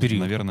прожил,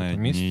 Период наверное,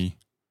 какой-то, месяц? дней...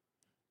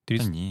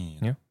 30? Да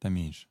нет, Не? да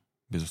меньше.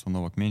 Без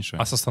остановок меньше.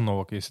 А с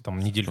остановок, если там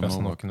неделька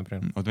остановок. остановки,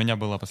 например? Вот у меня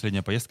была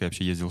последняя поездка, я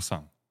вообще ездил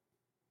сам.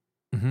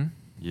 Мгм.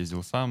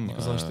 Ездил сам... Мне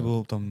казалось, что ты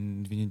был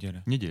там 2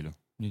 недели. Неделю.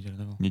 Неделю,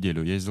 да, был.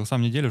 Неделю. Я ездил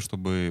сам неделю,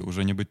 чтобы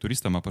уже не быть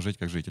туристом, а пожить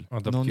как житель. Но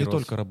он не Адаптироваться.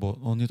 только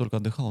работал, он не только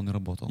отдыхал, он и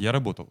работал. Я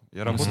работал.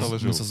 Я работал и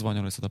жил. Мы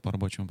созванивались это по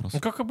рабочему вопросу.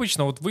 Ну, как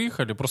обычно, вот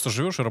выехали, просто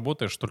живешь и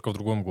работаешь только в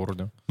другом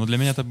городе. Но для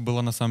меня это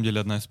была на самом деле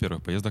одна из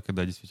первых поездок,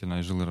 когда я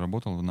действительно жил и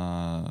работал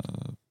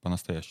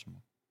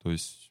по-настоящему. То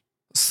есть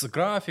С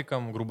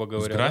графиком, грубо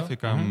говоря. с да?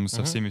 графиком, Мгм, со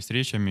мгм. всеми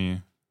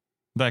встречами.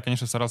 Да, я,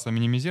 конечно, старался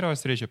минимизировать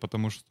встречи,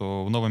 потому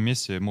что в новом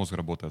месте мозг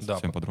работает Да,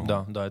 совсем по-другому.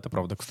 да, да, это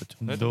правда, кстати.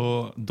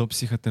 До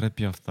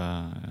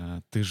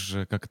психотерапевта ты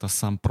же как-то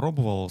сам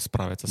пробовал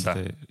справиться с Да.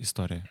 этой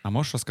историей? А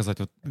можешь рассказать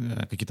вот,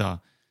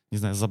 какие-то, не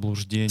знаю,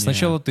 заблуждения?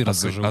 Сначала ты Азы,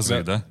 расскажи. у азы,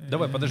 тебя- да?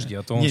 Давай, подожди,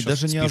 а то он Не, щас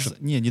даже не спишет.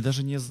 азы,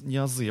 даже не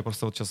азы. Я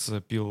просто вот сейчас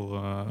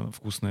пил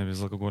вкусное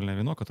безалкогольное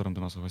вино, которым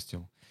ты нас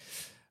угостил.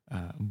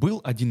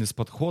 Был один из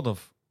подходов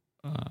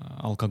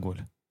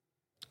алкоголь.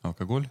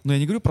 Алкоголь? Но я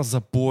не говорю про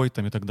запой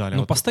там и так далее.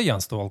 Ну, Вот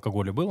постоянство в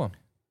алкоголе было?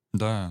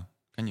 Да,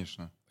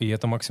 конечно. И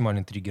это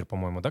максимальный триггер,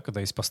 по-моему, да, когда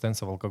есть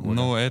постоянство в алкоголе?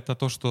 Но это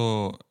то,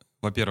 что,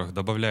 во-первых,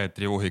 добавляет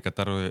тревоги,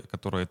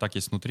 которые так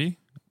есть внутри,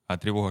 а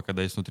тревога,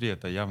 когда есть внутри,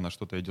 это явно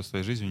что-то идет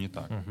своей жизнью не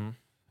так. Мгм.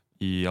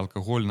 И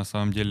алкоголь, на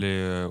самом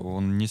деле,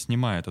 он не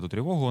снимает эту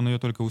тревогу, он ее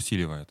только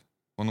усиливает.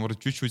 Он может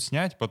чуть-чуть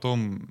снять,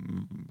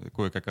 потом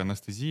такое, как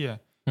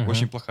анестезия, Мгм.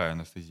 очень плохая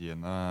анестезия.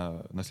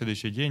 На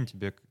следующий день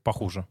тебе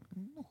Похуже.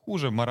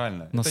 хуже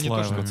морально. Это не то, что...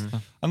 наслаивается.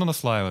 да? Оно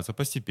наслаивается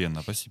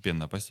постепенно.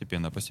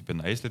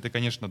 А если ты,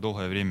 конечно,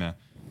 долгое время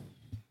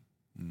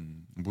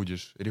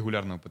будешь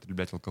регулярно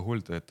употреблять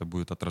алкоголь, то это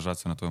будет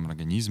отражаться на твоем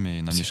организме.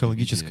 И на внешнем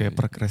Психологическая виде.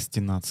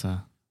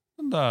 прокрастинация.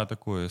 Ну да,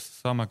 такое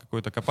самое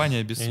какое-то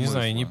копание без Я не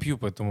знаю, я не смысла. пью,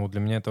 поэтому для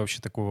меня это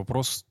вообще такой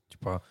вопрос,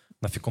 типа,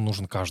 нафиг он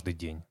нужен каждый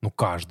день? Ну,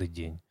 каждый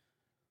день.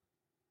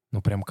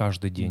 Ну, прям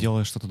каждый день.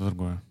 Делаешь что-то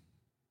другое.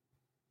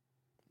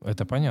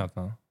 Это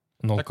понятно.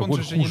 Но Так он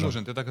алкоголь же не хуже.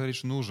 нужен. Ты так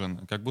говоришь,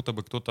 нужен. Как будто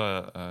бы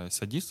кто-то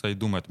садится и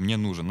думает, мне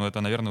нужен. Но это,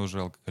 наверное,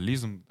 уже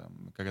алкоголизм,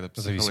 там,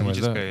 какая-то Зависимость,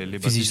 психологическая, да?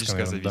 либо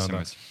Физическая, физическая да, да.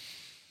 зависимость.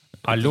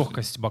 А Это-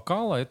 легкость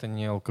бокала — это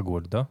не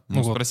алкоголь, да?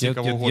 Ну, вот спроси я-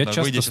 кого я угодно.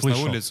 часто Выйди сейчас на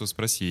слышу. улицу,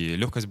 спроси.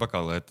 Легкость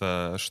бокала —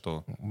 это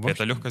что? Вообще-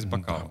 Это легкость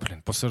бокала. Да,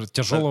 блин, после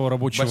тяжелого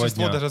рабочего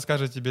Большинство дня. даже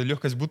скажет тебе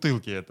легкость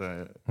бутылки.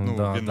 Это, ну,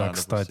 да, вина, да,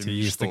 кстати, допустим,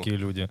 есть что? такие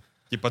люди.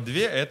 Типа 2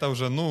 — это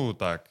уже, ну,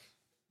 так.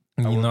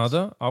 Не вот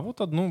надо, а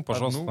вот одну,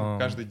 пожалуйста. Одну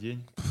каждый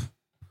день.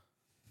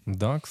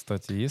 Да,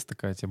 кстати, есть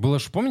такая тема. Было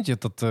же, помните,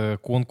 этот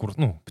конкурс,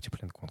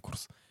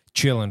 конкурс,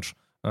 челлендж,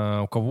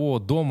 у кого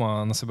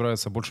дома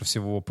насобирается больше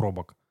всего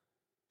пробок?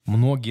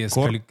 Многие...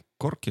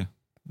 Корки?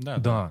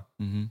 Да,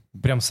 Мгм.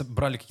 прям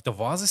брали какие-то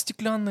вазы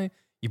стеклянные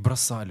и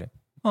бросали.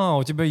 А,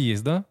 у тебя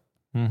есть, да?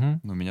 Мгм.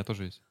 Ну, у меня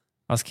тоже есть.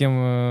 А с кем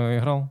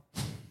играл?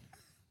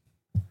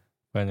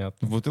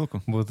 Понятно. В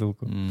бутылку?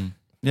 Бутылку.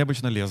 Я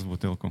обычно лез в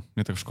бутылку.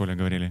 Мне так в школе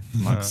говорили.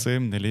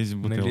 Максим, не лезь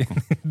в Нали- бутылку.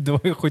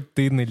 Давай хоть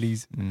ты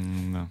налезь.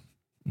 Да.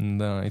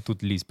 Да, и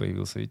тут лись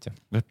появился, видите.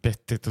 Опять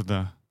ты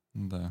туда.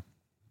 Да.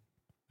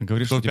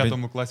 Говоришь, Хто что в у тебя...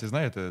 5 класі,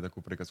 знаєте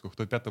таку приказку?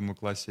 Хто в 5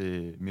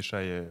 класі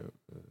мішає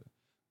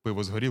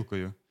пиво з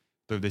горілкою,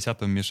 той в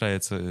 10 мішає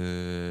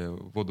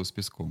воду з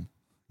піском.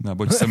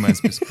 Або цемент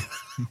з піском.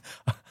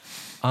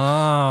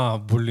 А,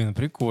 блин,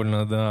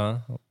 прикольно,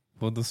 да.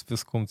 Воду с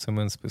песком,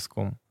 цемент с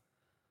песком.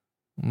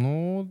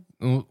 Ну,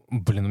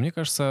 блин, мне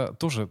кажется,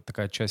 тоже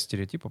такая часть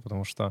стереотипа,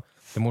 потому что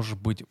ты можешь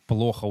быть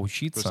плохо То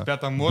учиться. есть в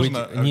 5 можна,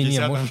 быть- а в не,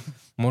 10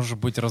 можешь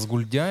быть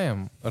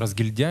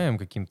разгильдяем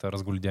каким-то,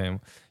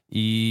 разгильдяем,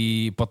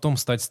 и потом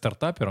стать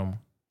стартапером.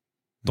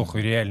 Только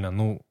реально,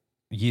 ну,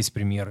 есть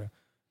примеры.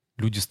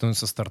 Люди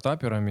становятся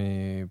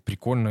стартаперами,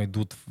 прикольно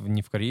идут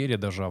не в карьере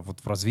даже, а вот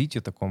в развитии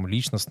таком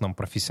личностном,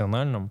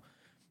 профессиональном,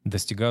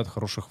 достигают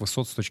хороших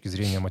высот с точки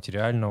зрения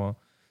материального.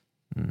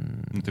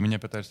 Ну, ты меня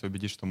пытаешься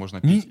убедить, что можно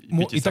Не- пить,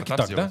 мо- пить и так, и стартап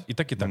так, сделать? да? И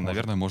так, и так Ну, можно.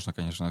 наверное, можно,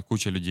 конечно.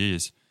 Куча людей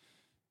есть.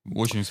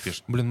 Очень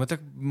успешно. Блин,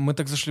 мы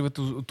так зашли в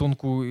эту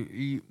тонкую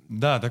и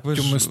Да, так вы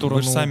темную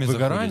сторону же сами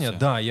выгорания. заходите.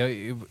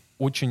 Да,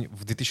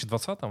 в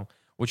 2020-м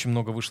очень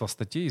много вышло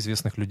статей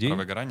известных людей. Про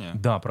выгорание?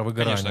 Да, про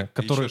выгорание, Конечно,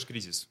 которые, еще ж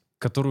кризис.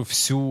 которые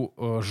всю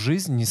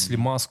жизнь несли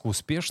маску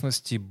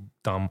успешности,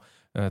 там,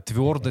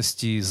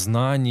 твердости,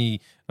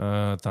 знаний,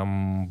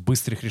 там,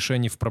 быстрых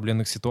решений в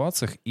проблемных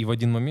ситуациях. И в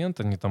один момент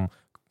они там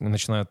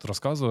начинают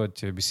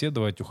рассказывать,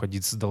 беседовать,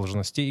 уходить с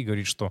должностей и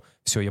говорить, что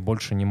все, я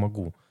больше не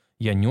могу.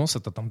 Я нес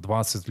это там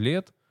 20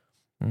 лет,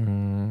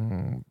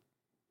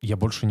 я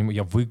больше не могу,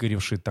 я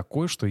выгоревший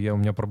такой, что у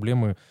меня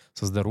проблемы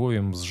со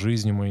здоровьем, с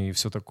жизнью моей и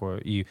все такое.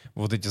 И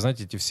вот эти,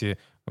 знаете, эти все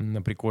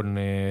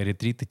прикольные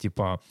ретриты,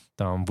 типа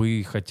там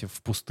выехать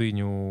в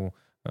пустыню,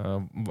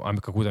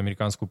 какую-то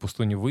американскую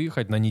пустыню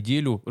выехать на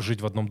неделю,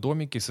 жить в одном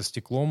домике со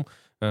стеклом,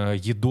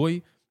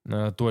 едой,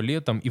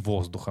 туалетом и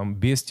воздухом,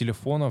 без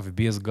телефонов,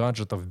 без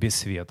гаджетов, без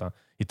света.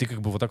 И ты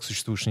как бы вот так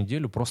существуешь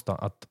неделю, просто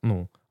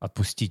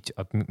отпустить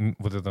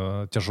вот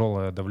это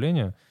тяжелое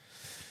давление.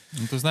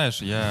 Ну, ты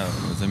знаешь, я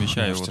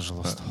замечаю, Мне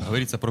тяжело стало.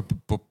 говорится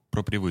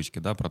про привычки,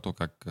 да, про то,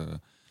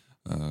 как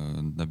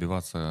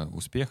добиваться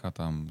успеха,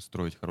 там,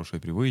 строить хорошие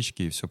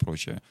привычки и все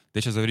прочее.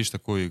 Ты сейчас говоришь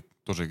такой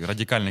тоже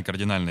радикальный,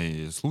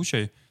 кардинальный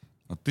случай.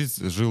 Вот ты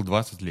жил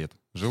 20 лет,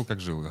 жил как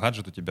жил.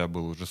 Гаджет у тебя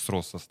был уже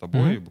сросся с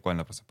тобой,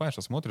 буквально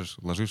просыпаешься, смотришь,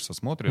 ложишься,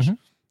 смотришь,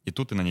 и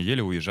тут ты на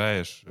неделю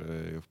уезжаешь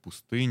в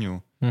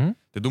пустыню.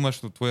 Ты думаешь,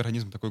 что твой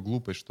организм такой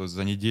глупый, что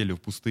за неделю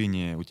в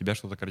пустыне у тебя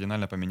что-то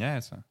кардинально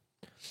поменяется?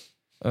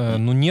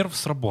 Ну, нерв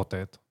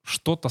сработает.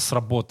 Что-то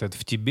сработает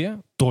в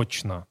тебе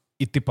точно,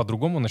 и ты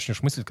по-другому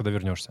начнешь мыслить, когда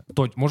вернешься.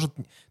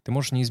 Ты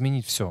можешь не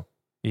изменить все.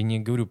 Я не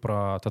говорю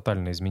про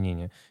тотальное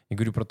изменение. Я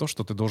говорю про то,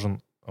 что ты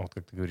должен, вот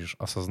как ты говоришь,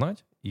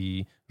 осознать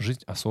и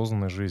жить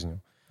осознанной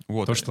жизнью.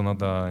 Вот. То, что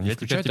надо не я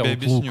включать тебе Outlook,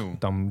 объясню.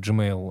 там,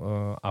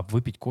 Gmail, а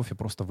выпить кофе,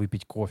 просто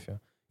выпить кофе.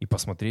 И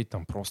посмотреть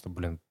там просто,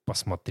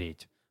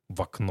 посмотреть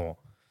в окно.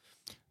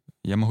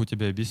 Я могу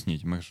тебе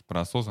объяснить. Мы же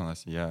про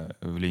осознанность, я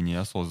в линии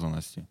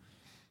осознанности.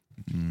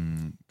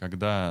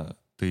 Когда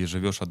ты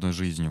живешь одной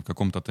жизнью, в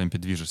каком-то темпе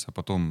движешься, а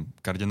потом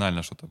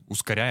кардинально что-то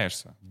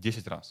ускоряешься в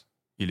 10 раз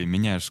или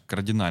меняешь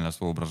кардинально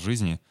свой образ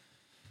жизни,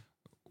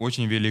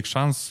 очень велик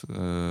шанс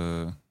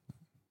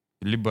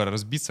либо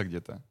разбиться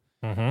где-то,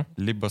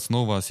 либо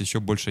снова с еще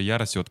большей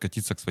яростью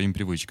откатиться к своим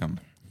привычкам.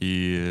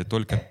 И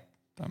только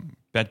там,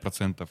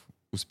 5%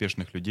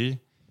 успешных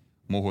людей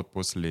могут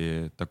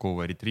после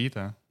такого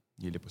ретрита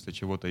или после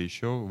чего-то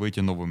еще выйти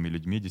новыми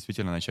людьми,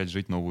 действительно начать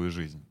жить новую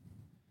жизнь.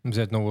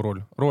 Взять новую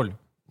роль. Роль.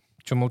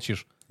 Че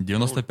молчишь?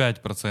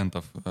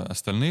 95%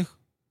 остальных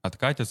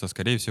откатятся,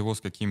 скорее всего,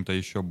 с каким-то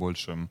еще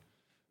большим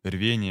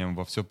рвением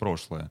во все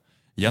прошлое.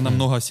 Я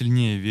намного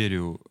сильнее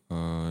верю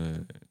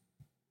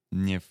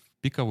не в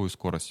пиковую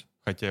скорость,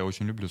 хотя я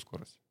очень люблю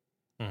скорость.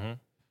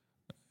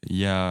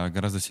 Я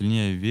гораздо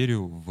сильнее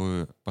верю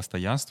в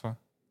постоянство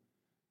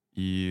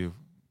и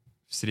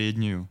в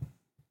среднюю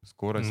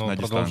скорость на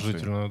дистанции.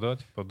 Продолжительную, да?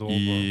 Типа долго.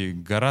 И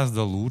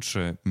гораздо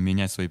лучше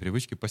менять свои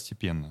привычки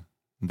постепенно,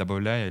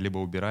 добавляя либо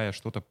убирая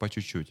что-то по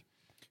чуть-чуть.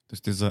 То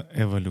есть ты за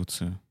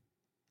эволюцию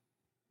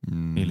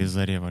или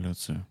за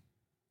революцию?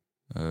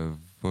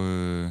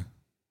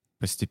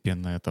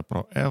 Постепенно это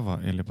про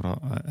эво или про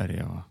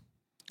рево?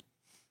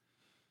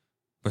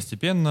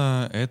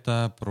 Постепенно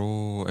это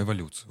про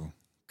эволюцию,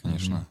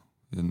 конечно.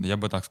 Я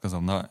бы так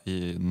сказал, на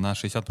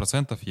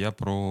 60% я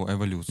про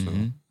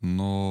эволюцию.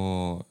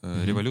 Но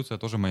революция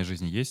тоже в моей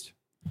жизни есть.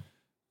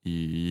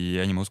 И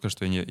я не могу сказать,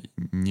 что я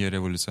не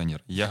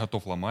революционер. Я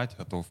готов ломать,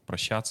 готов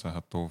прощаться,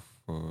 готов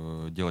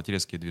делать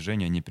резкие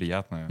движения,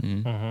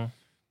 неприятные.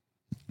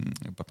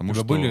 Потому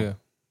что... были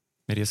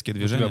резкие У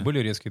движения? тебя были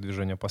резкие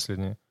движения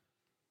последние?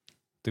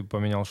 Ты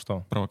поменял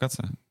что?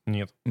 Провокация?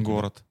 Нет.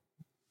 Город.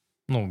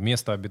 Ну,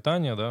 место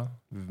обитания, да?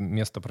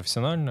 Место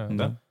профессиональное,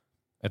 да?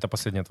 Это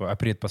последнее твое. А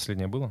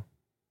предпоследнее было?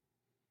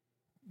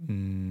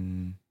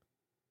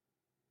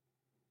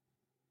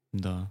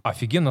 Да.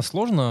 Офигенно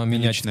сложно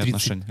менять Личные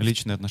отношения.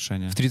 Личные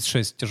отношения. В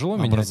 36 тяжело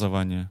менять?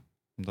 Образование.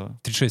 Да. В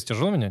 36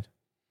 тяжело менять?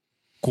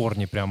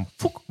 Корни прям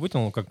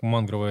вытянул, как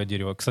мангровое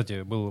дерево.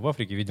 Кстати, был в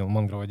Африке, видел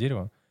мангровое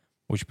дерево.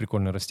 Очень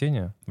прикольное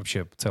растение.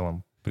 Вообще, в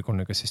целом,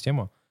 прикольная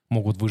экосистема.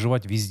 Могут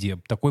выживать везде.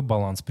 Такой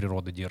баланс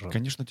природы держит.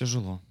 Конечно,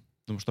 тяжело.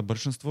 Потому что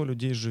большинство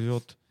людей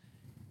живет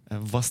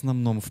в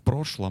основном в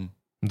прошлом.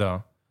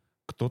 Да.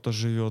 Кто-то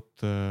живет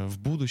в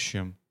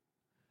будущем.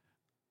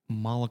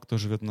 Мало кто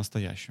живет в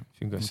настоящем.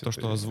 Фига себе. То,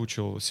 что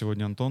озвучил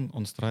сегодня Антон,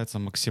 он старается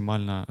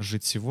максимально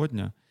жить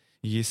сегодня.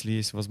 И если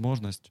есть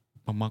возможность,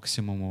 по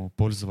максимуму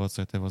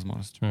пользоваться этой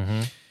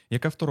возможностью. Я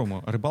ко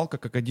второму. Рыбалка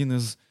как один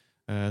из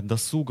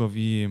досугов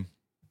и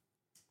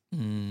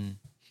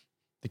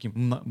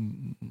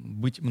таким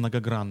быть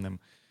многогранным.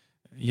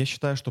 Я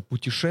считаю, что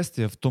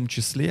путешествия в том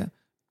числе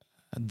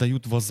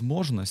дают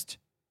возможность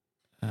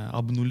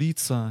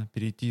обнулиться,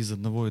 перейти из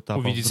одного этапа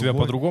в другой. Увидеть себя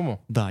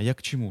по-другому? Да, я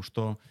к чему?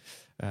 Что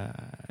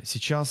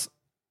сейчас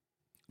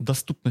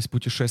доступность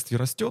путешествий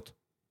растет,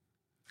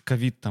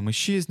 ковид там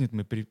исчезнет,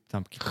 мы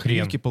там какие-то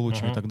прививки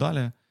получим и так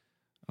далее.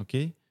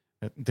 Окей?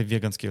 Это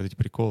веганские вот эти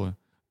приколы.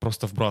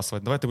 Просто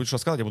вбрасывать. Давай ты будешь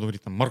рассказывать, я буду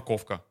говорить там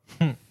морковка,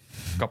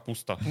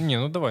 капуста. Не,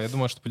 ну давай, я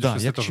думаю, что Да,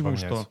 путешествие я к тоже чему,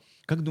 поменяется. что...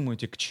 Как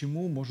думаете, к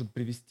чему может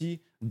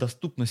привести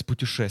доступность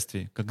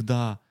путешествий,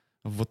 когда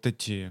вот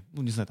эти,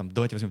 ну не знаю, там,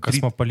 давайте возьмем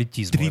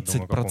Космополитизм,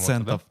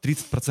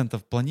 30%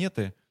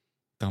 планеты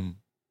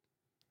там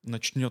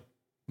начнет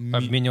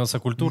обмениваться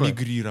культурой?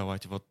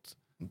 Мигрировать. Вот.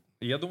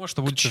 Я думаю,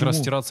 что будет как раз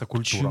стираться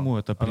культура. К чему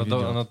это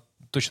приведет? Она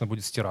точно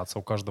будет стираться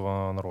у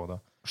каждого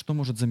народа. Что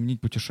может заменить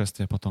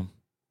путешествие потом?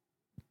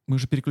 Мы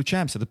же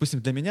переключаемся.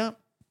 Допустим, для меня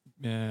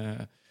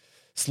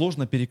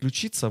сложно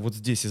переключиться вот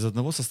здесь из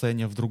одного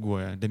состояния в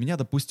другое. Для меня,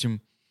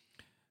 допустим,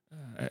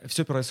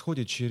 все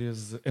происходит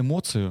через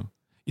эмоцию.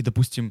 И,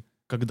 допустим,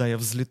 когда я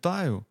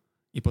взлетаю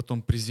и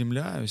потом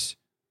приземляюсь,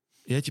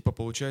 я типа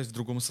получаюсь в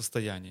другом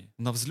состоянии.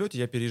 На взлете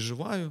я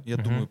переживаю, я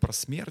думаю про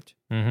смерть.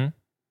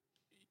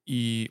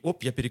 и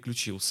оп, я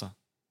переключился.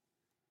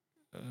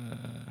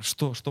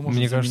 Что может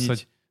Мне заменить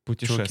кажется,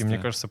 путешествие? Чуваки, мне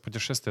кажется,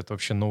 путешествие — это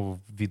вообще новый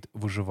вид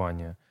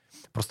выживания.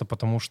 Просто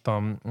потому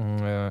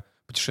что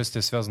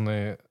путешествия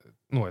связаны...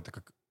 Ну, это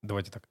как...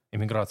 Давайте так.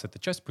 Эмиграция — это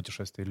часть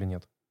путешествия или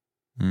нет?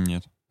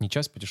 Нет. Не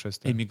часть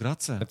путешествия?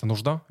 Эмиграция? Это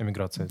нужда?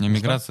 Эмиграция? Это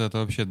Эмиграция — это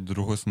вообще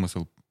другой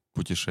смысл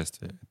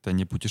путешествия. Это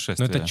не нужда?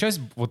 путешествие. Но это часть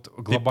вот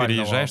Ты глобального...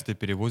 переезжаешь, ты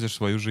перевозишь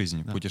свою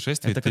жизнь. Да.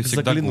 Путешествие — Это ты как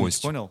всегда заглянуть,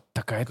 гость. понял?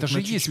 Так, а это Как же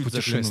на есть чуть-чуть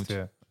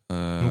путешествие.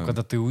 Ну,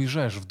 когда ты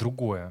уезжаешь в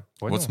другое.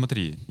 Понял? Вот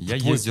смотри, я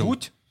Твой ездил...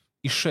 путь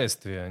и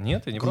шествие.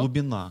 Нет? Я не прав?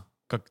 Глубина.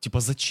 Как типа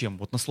зачем?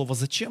 Вот на слово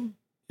зачем,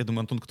 я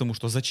думаю, Антон, к тому,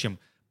 что зачем?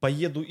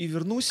 Поеду и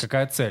вернусь?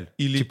 Какая цель?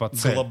 Или Типа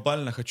цель.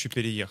 глобально хочу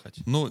переехать?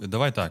 Ну,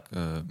 давай так.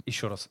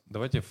 Еще раз,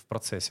 давайте в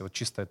процессе. Вот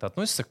чисто это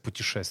относится к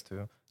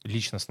путешествию,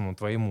 личностному,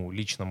 твоему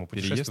личному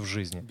путешествию Переезд? в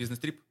жизни?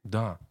 Бизнес-трип?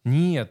 Да.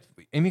 Нет,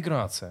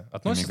 эмиграция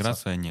относится?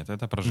 Эмиграция нет,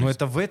 это про жизнь. Но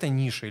это в этой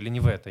нише или не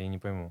в этой, я не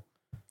пойму.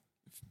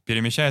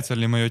 Перемещается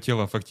ли мое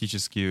тело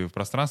фактически в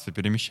пространстве?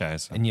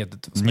 Перемещается. Нет,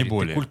 смотри,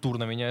 более. ты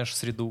культурно меняешь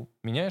среду.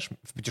 Меняешь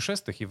в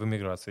путешествиях и в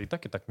эмиграции. И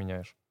так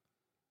меняешь.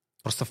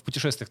 Просто в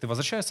путешествиях ты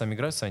возвращаешься, а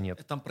эмиграция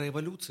нет. Там про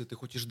эволюцию ты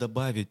хочешь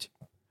добавить,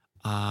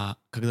 а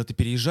когда ты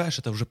переезжаешь,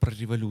 это уже про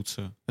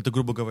революцию. Это,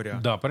 грубо говоря,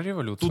 Да, про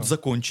революцию. тут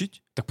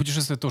закончить. Так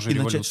путешествие тоже и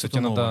начать революция. что-то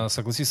Тебе надо новое.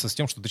 согласиться с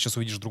тем, что ты сейчас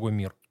увидишь другой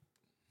мир.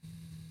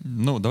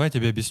 Ну, давай я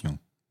тебе объясню.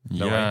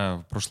 Давай.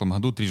 Я в прошлом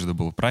году трижды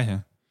был в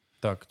Праге.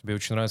 Так, тебе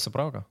очень нравится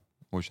Прага?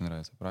 Очень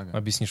нравится Прага.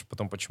 Объяснишь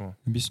потом, почему.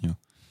 Объясню.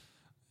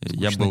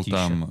 Я был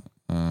там...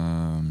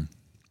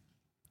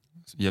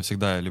 Я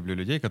всегда люблю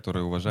людей,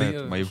 которые уважают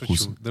я мои шучу.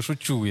 вкусы. Да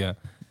шучу я.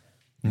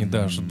 Не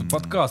даже.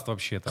 Подкаст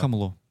вообще-то.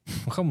 Хамло.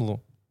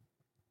 Хамло.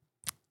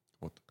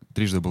 Вот.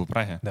 Трижды был в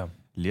Праге. Да.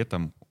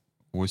 Летом,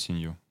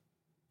 осенью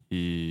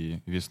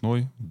и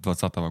весной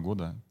 2020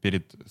 года.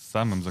 Перед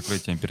самым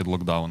закрытием, перед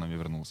локдауном я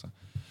вернулся.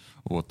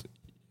 Вот.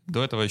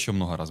 До этого еще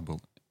много раз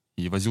был.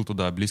 И возил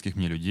туда близких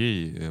мне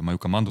людей, мою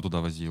команду туда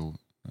возил,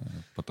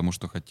 потому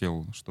что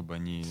хотел, чтобы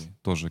они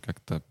тоже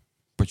как-то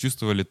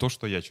почувствовали то,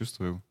 что я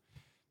чувствую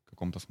в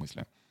каком-то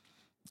смысле.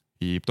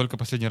 И только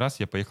последний раз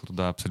я поехал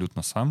туда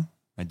абсолютно сам,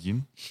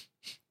 один,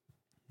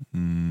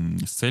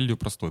 с целью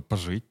простой —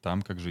 пожить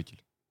там как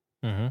житель.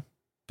 Угу.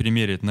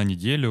 Примерить на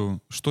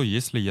неделю, что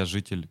если я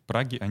житель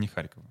Праги, а не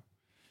Харькова.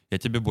 Я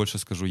тебе больше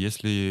скажу,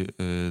 если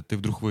ты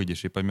вдруг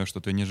выйдешь и поймешь, что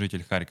ты не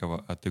житель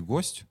Харькова, а ты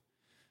гость,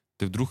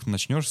 ты вдруг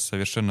начнешь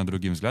совершенно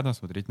другим взглядом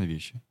смотреть на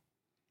вещи.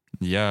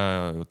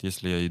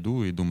 Если я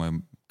иду и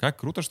думаю, как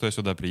круто, что я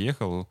сюда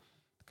приехал,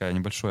 такой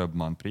небольшой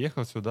обман,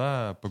 приехал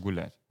сюда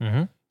погулять.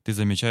 Угу. Ты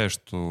замечаешь,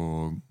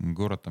 что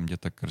город там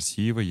где-то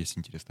красивый, есть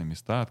интересные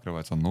места,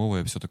 открывается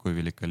новое, все такое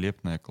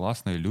великолепное,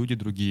 классное, люди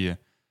другие.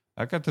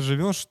 А когда ты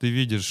живешь, ты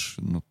видишь,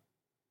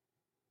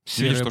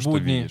 Серые видишь то, что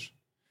будни. видишь.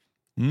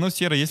 Ну,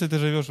 серый, если ты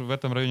живешь в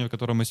этом районе, в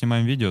котором мы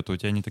снимаем видео, то у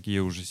тебя не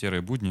такие уже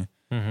серые будни.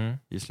 Угу.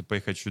 Если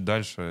поехать чуть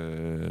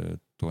дальше,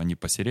 то они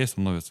посерее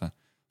становятся.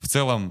 В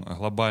целом,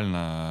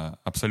 глобально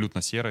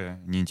абсолютно серые,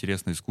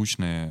 неинтересные,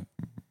 скучные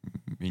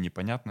и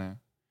непонятные.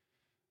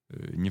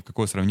 Ни в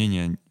какое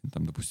сравнение,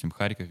 там, допустим,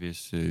 Харьков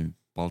весь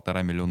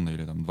 1,5-миллионный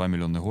или там,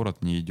 2-миллионный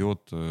город не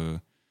идет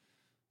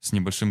с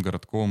небольшим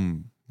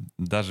городком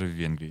даже в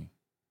Венгрии.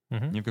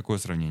 Угу. Ни в какое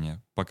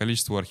сравнение. По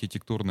количеству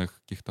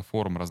архитектурных каких-то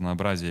форм,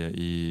 разнообразия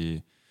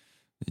и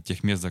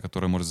тех мест, за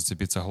которые может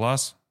зацепиться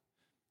глаз,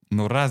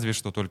 но разве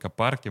что только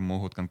парки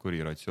могут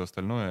конкурировать. Все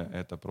остальное —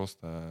 это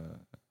просто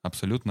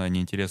абсолютно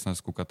неинтересная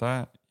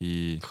скукота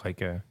и В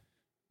Харькове.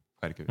 в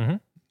Харькове. Угу.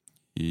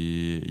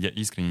 И я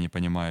искренне не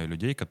понимаю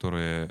людей,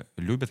 которые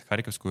любят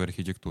харьковскую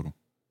архитектуру.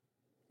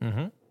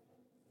 Угу.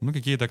 Ну,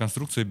 какие-то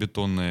конструкции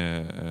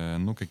бетонные,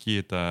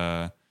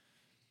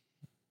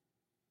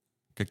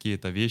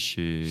 какие-то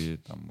вещи,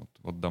 там,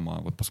 вот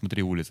дома. Вот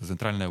посмотри, улица,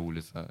 центральная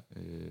улица.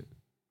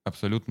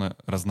 Абсолютно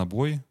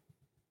разнобой.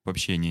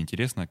 Вообще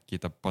неинтересно.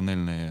 Какие-то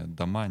панельные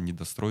дома,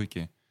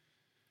 недостройки.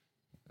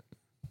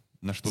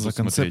 На что За тут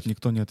концепт смотреть?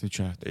 никто не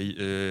отвечает.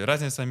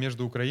 Разница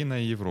между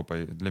Украиной и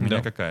Европой для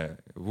меня какая?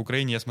 В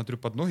Украине я смотрю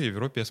под ноги, в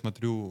Европе я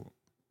смотрю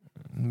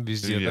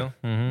Везде, вверх.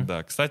 да? Угу.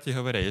 Да. Кстати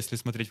говоря, если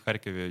смотреть в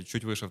Харькове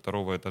чуть выше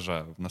 2-го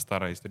этажа на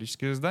старое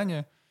историческое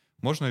здание,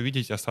 можно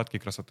увидеть остатки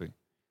красоты.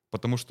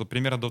 Потому что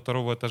примерно до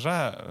 2-го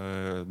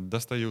этажа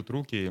достают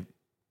руки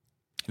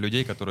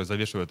людей, которые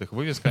завешивают их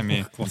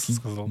вывесками, Классно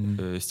сказал.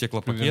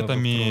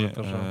 стеклопакетами,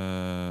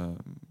 Примерно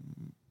до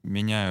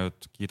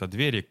меняют какие-то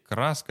двери,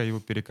 краской его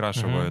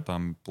перекрашивают,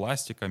 там,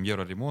 пластиком,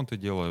 евроремонты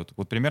делают.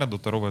 Вот примерно до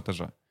 2-го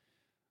этажа.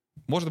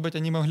 Может быть,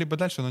 они могли бы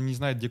дальше, но не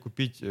знают, где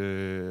купить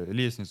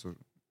лестницу,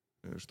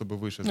 чтобы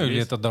выше Ну, или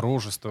залезть. это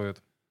дороже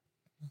стоит.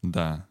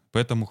 Да,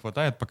 поэтому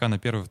хватает пока на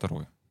 1-й и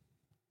 2-й.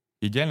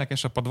 Идеально,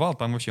 конечно, подвал,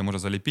 там вообще можно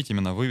залепить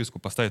именно вывеску,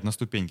 поставить на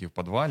ступеньки в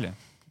подвале.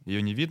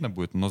 Ее не видно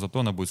будет, но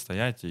зато она будет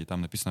стоять, и там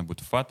написано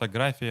будет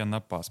 «фотография на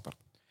паспорт».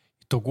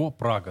 Итого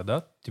Прага,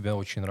 да? Тебе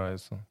очень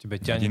нравится? Тебя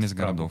тянет Один из в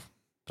Прагу. городов.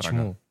 Прага.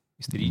 Почему?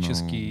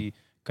 Исторический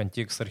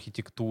контекст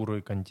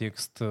архитектуры,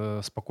 контекст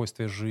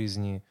спокойствия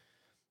жизни.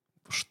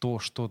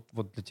 Что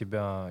вот для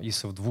тебя,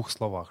 если в 2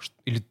 словах,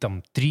 или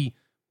там 3,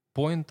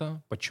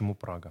 поинта, почему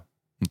Прага?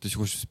 Ну, ты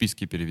хочешь в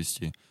списке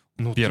перевести.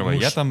 Ну, Первое,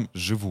 я там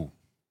живу.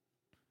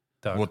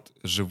 Так. Вот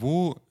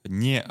живу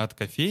не от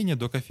кофейни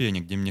до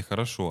кофейни, где мне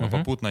хорошо, а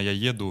попутно я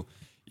еду,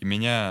 и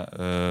меня,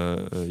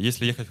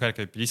 если ехать в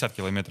Харькове 50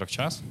 километров в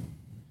час,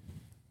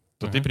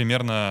 то ты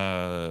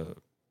примерно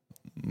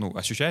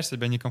ощущаешь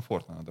себя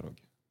некомфортно на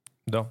дороге.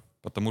 Да.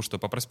 Потому что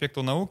по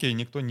проспекту Науки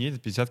никто не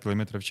едет 50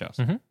 километров в час.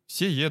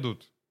 Все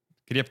едут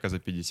крепко за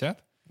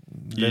 50,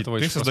 Для и этого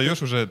ты еще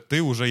создаешь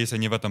уже, если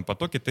не в этом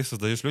потоке, ты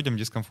создаешь людям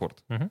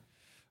дискомфорт.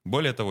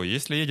 Более того,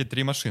 если едет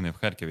 3 машины в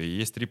Харькове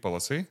и есть 3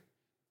 полосы,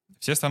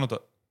 все станут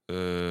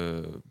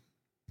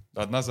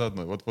одна за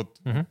одной. Вот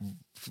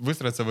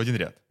выстроятся в один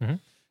ряд.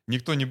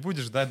 Никто не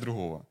будет ждать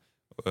другого.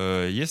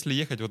 Если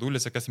ехать, вот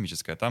улица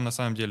Космическая, там на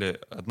самом деле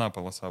одна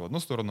полоса в одну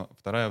сторону,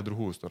 вторая в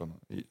другую сторону.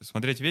 И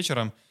смотреть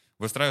вечером,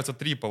 выстраиваются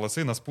 3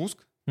 полосы на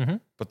спуск,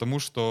 потому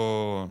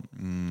что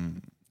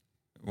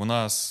у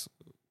нас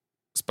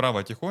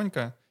справа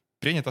тихонько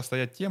принято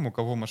стоять тем, у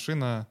кого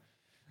машина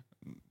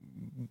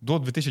до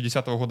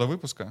 2010 года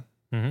выпуска,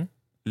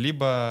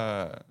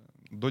 либо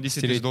до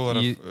 10 тысяч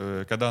долларов,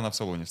 когда она в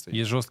салоне стоит.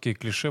 Есть жесткие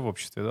клише в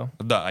обществе, да?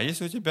 Да, а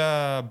если у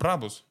тебя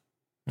Брабус,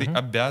 ты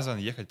обязан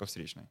ехать по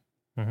встречной.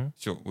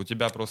 Все, у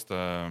тебя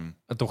просто...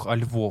 А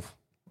Львов?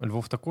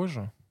 Львов такой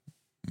же?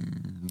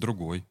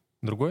 Другой.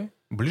 Другой?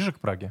 Ближе к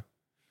Праге?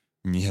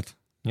 Нет.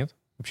 Нет?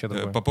 Вообще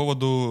другой? По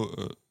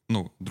поводу...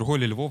 другой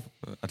ли Львов?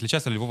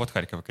 Отличается ли Львов от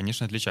Харькова?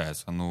 Конечно,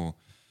 отличается.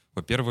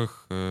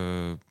 Во-первых,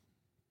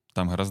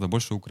 там гораздо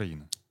больше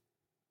Украины.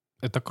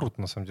 Это круто,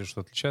 на самом деле,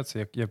 что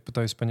отличается. Я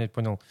пытаюсь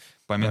понял.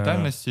 По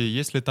ментальности,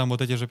 есть ли там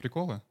вот эти же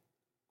приколы?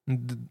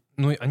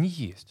 Ну, они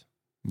есть.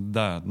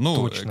 Да,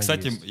 Точно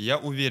кстати, есть. Я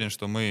уверен,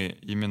 что мы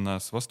именно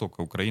с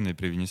востока Украины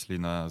привнесли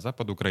на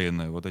запад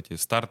Украины вот эти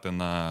старты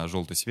на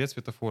желтый свет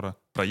светофора,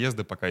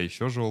 проезды пока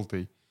еще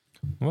желтый.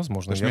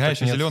 Возможно.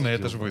 Мигающий зеленый —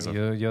 это же вызов.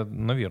 Я,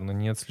 наверное,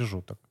 не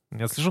отслежу так.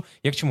 Не отслежу.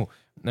 Я к чему?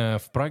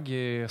 В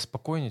Праге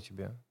спокойнее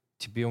тебе.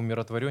 Тебе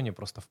умиротворение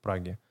просто в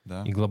Праге.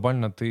 Да. И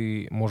глобально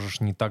ты можешь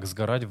не так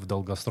сгорать в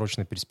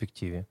долгосрочной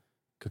перспективе,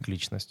 как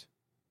личность.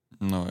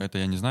 Но это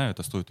я не знаю,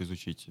 это стоит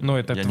изучить. Но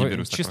это я не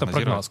берусь так чисто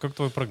прогноз. Как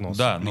твой прогноз?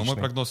 Да, личный? но мой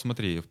прогноз,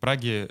 смотри, в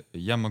Праге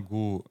я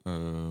могу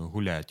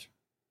гулять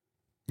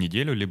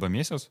неделю либо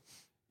месяц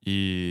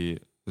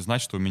и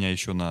знать, что у меня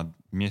еще на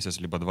месяц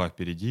либо 2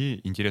 впереди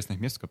интересных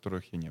мест, в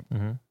которых я не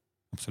был.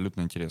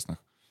 Абсолютно интересных.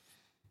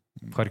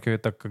 В Харькове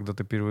так, когда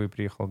ты впервые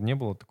приехал, не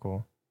было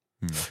такого?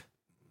 Нет.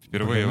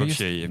 Впервые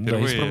вообще. Да,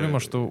 есть проблема,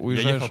 что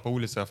уезжаешь... Я ехал по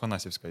улице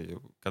Афанасьевской.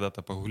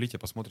 Когда-то погуглите,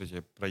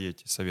 посмотрите,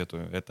 проедьте,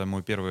 советую. Это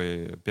мой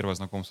первое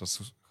знакомство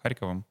с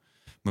Харьковом.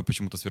 Мы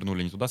почему-то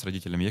свернули не туда, с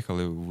родителями ехал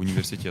в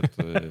университет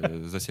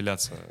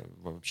заселяться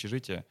в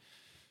общежитие.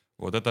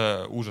 Вот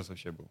это ужас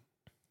вообще был.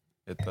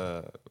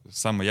 Это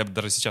самое... Я бы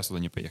даже сейчас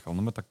туда не поехал.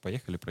 Но мы так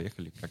проехали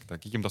как-то.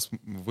 Каким-то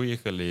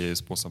выехали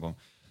способом.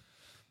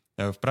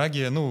 В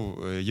Праге,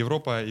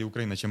 Европа и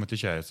Украина чем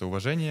отличаются?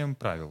 Уважением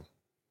правил.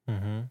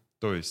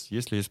 То есть,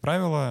 если есть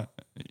правила...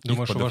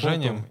 Думаешь,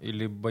 уважением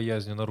или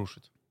боязнью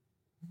нарушить?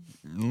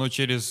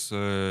 Через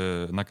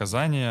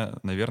наказание,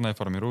 наверное,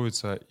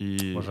 формируется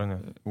и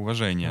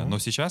уважение. Но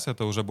сейчас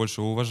это уже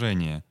больше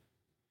уважение,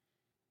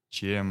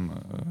 чем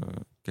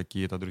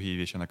какие-то другие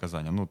вещи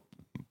наказания.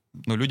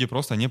 Люди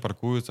просто не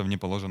паркуются в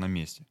неположенном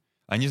месте.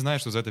 Они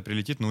знают, что за это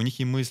прилетит, но у них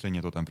и мысли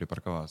нету там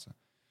припарковаться.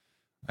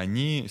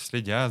 Они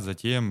следят за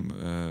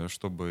тем,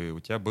 чтобы у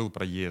тебя был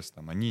проезд.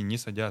 Они не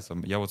садятся.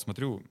 Я вот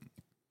смотрю...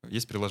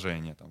 Есть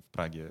приложение там в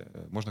Праге,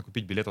 можно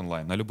купить билет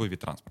онлайн на любой вид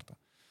транспорта.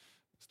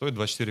 Стоит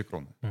 24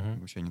 кроны.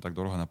 Вообще не так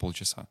дорого, на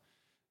полчаса.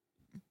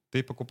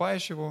 Ты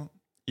покупаешь его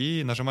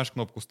и нажимаешь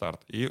кнопку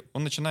 «Старт». И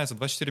он начинается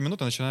 24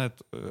 минуты,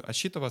 начинает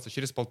отсчитываться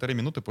через 1,5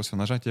 минуты после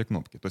нажатия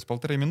кнопки. То есть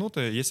 1,5 минуты,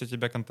 если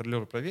тебя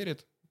контролер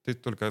проверит, ты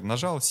только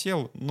нажал,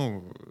 сел,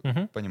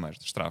 понимаешь,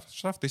 штраф.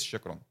 Штраф 1000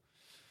 крон.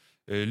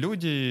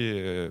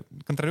 Люди,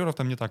 контролеров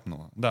там не так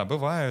много. Да,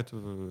 бывают,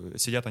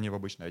 сидят они в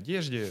обычной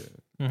одежде,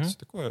 все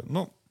такое,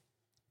 но...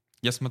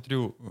 Я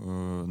смотрю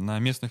на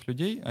местных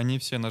людей, они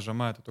все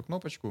нажимают эту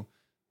кнопочку,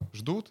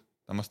 ждут,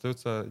 там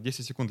остается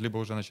 10 секунд, либо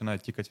уже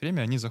начинает тикать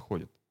время, они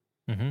заходят.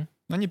 Но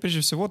они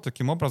прежде всего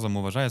таким образом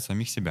уважают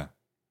самих себя.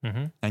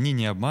 Они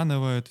не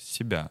обманывают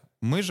себя.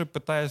 Мы же,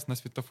 пытаясь на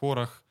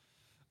светофорах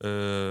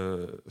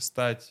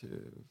стать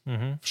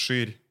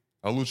вширь,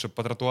 а лучше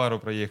по тротуару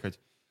проехать,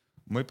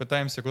 мы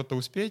пытаемся куда-то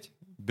успеть,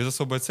 без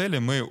особой цели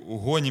мы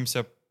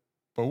гонимся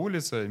по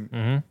улице,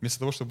 вместо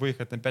того, чтобы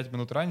выехать на 5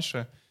 минут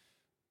раньше,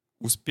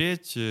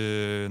 успеть,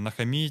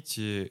 нахамить,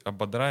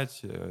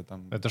 ободрать.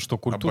 Это что,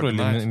 культура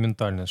обогнать. Или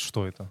ментальность?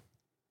 Что это?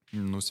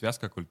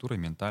 Связка культуры и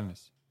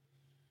ментальности.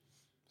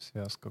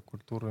 Связка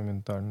культуры и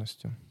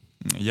ментальности.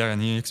 Я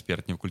не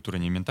эксперт ни в культуре,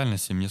 ни в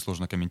ментальности, мне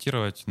сложно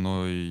комментировать,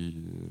 но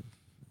и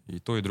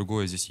то, и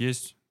другое здесь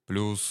есть.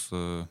 Плюс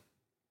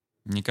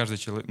не каждый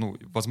человек...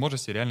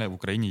 возможности реально в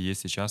Украине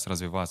есть сейчас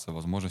развиваться,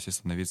 возможности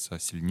становиться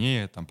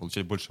сильнее,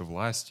 получать больше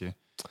власти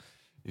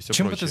и все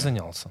Чем прочее. бы ты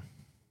занялся?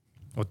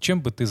 Вот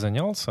чем бы ты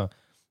занялся,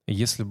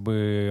 если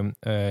бы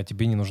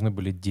тебе не нужны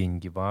были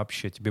деньги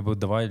вообще, тебе бы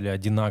давали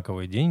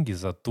одинаковые деньги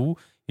за ту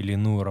или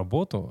иную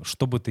работу,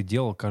 что бы ты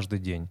делал каждый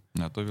день?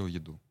 Готовил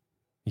еду.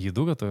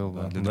 Еду готовил?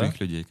 Да, для других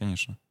людей,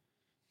 конечно.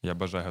 Я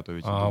обожаю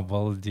готовить еду.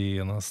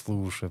 Обалденно,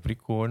 слушай,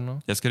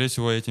 прикольно. Я, скорее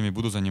всего, этим и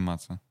буду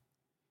заниматься.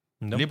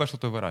 Да? Либо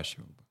что-то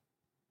выращивал бы.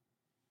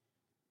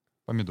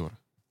 Помидоры.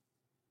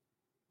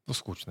 Ну,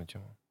 скучная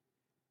тема.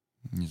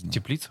 Не В знаю.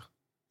 теплицах?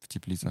 В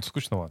теплицах.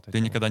 Скучновато. Ты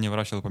никогда не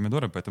выращивал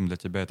помидоры, поэтому для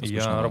тебя это скучно.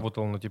 Я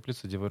работал на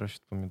теплице, где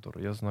выращивают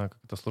помидоры. Я знаю, как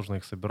это сложно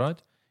их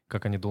собирать,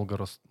 как они долго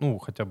растут. Ну,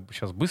 хотя бы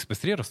сейчас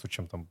быстрее растут,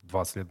 чем там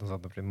 20 лет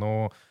назад, например.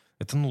 Но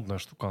это нудная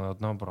штука, она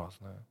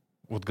однообразная.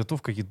 Вот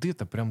готовка еды —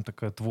 это прям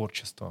такое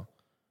творчество.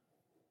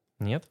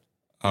 Нет?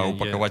 А Я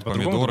упаковать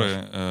по-другому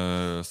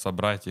помидоры,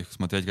 собрать их,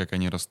 смотреть, как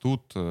они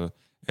растут,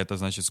 это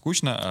значит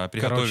скучно, а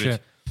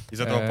приготовить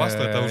из этого пасту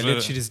это уже...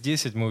 Лет через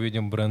 10 мы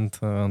увидим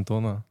бренд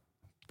Антона.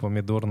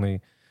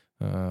 Помидорный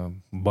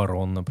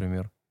барон,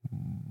 например.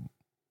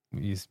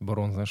 Есть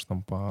барон, знаешь,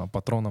 там по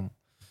патронам.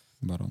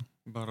 Барон.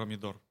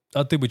 Баромидор.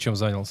 А ты бы чем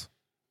занялся?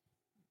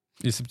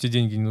 Если бы тебе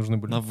деньги не нужны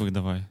были. На вы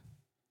давай.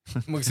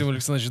 Максим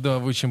Александрович, да,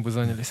 вы чем бы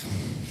занялись?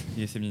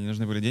 Если мне не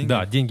нужны были деньги.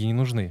 Да, деньги не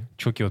нужны.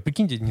 Чуваки, вот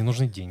прикиньте, не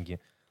нужны деньги.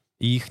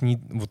 И их не...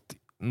 Вот,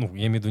 ну,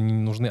 я имею в виду, не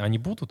нужны, они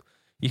будут.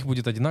 Их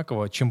будет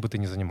одинаково, чем бы ты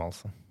ни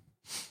занимался.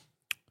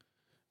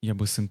 Я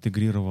бы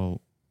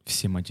синтегрировал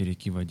все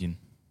материки в один.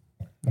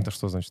 Это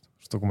что значит?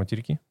 Что такое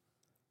материки?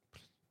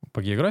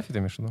 По географии ты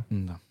имеешь в виду?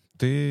 Да.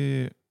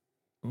 Ты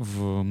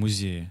в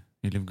музее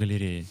или в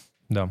галерее.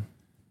 Да.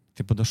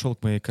 Ты подошел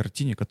к моей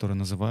картине, которая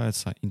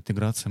называется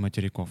 «Интеграция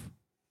материков».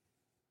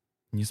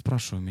 Не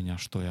спрашивай меня,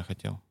 что я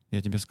хотел.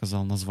 Я тебе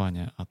сказал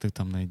название, а ты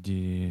там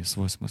найди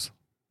свой смысл.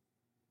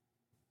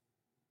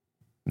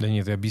 Да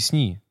нет, ты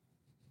объясни.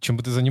 Чем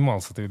бы ты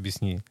занимался, ты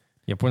объясни.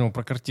 Я понял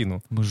про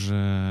картину. Мы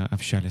же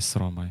общались с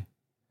Ромой.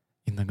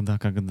 Иногда,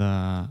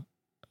 когда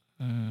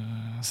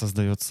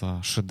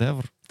создается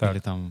шедевр Так. или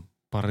там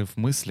порыв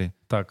мысли,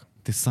 Так,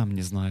 ты сам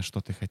не знаешь,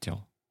 что ты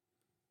хотел.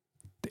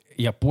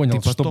 я понял,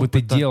 Ты что потом бы ты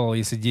пыта- делал,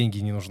 если деньги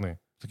не нужны.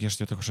 Так я же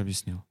тебе только что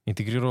объяснил.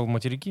 Интегрировал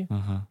материки?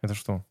 Ага. Это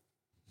что?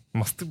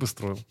 Мосты бы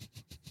строил?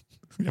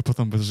 Я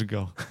потом бы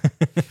сжигал.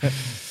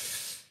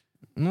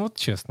 Ну вот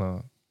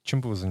честно,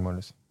 чем бы вы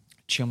занимались?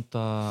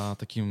 Чем-то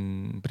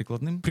таким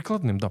прикладным?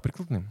 Прикладным, да,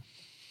 прикладным.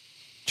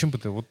 Чем бы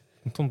ты, вот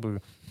Антон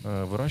бы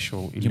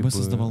выращивал или Я бы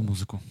создавал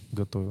музыку.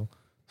 готовил?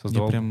 Я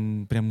Создавал...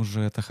 прям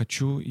уже это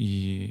хочу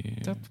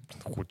и... Да,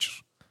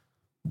 хочешь.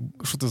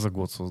 Что ты за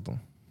год создал?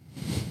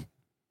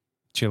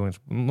 Челлендж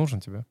нужен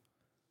тебе?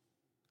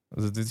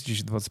 За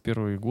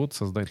 2021 год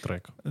создай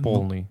трек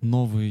полный.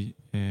 Новый,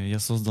 я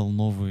создал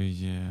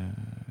новый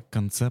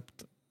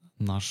концепт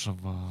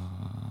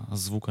нашего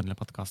звука для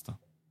подкаста,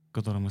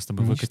 который мы с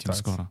тобой Не выкатим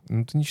считается. скоро.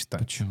 Ну, ты не считай.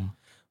 Почему?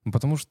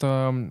 Потому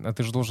что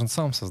ты же должен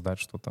сам создать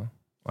что-то,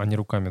 а не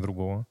руками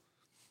другого.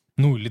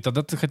 Ну, или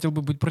тогда ты хотел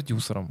бы быть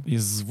продюсером.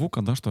 Из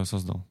звука, да, что я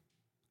создал?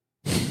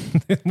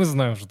 Мы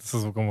знаем, что ты со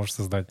звуком можешь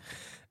создать.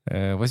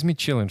 Возьми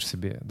челлендж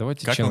себе.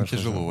 Давайте Как вам челлендж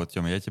тяжело, возьмем. вот,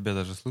 Тёма, я тебя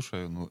даже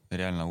слушаю, ну,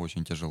 реально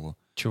очень тяжело.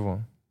 Чего?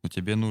 Но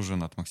тебе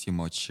нужен от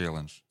Максима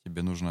челлендж,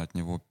 тебе нужно от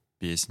него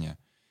песня,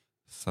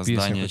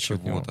 создание хочу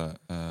от него. чего-то.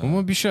 Он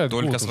обещает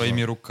Только год своими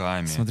уже.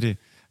 руками. Смотри,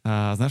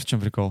 знаешь, в чем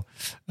прикол?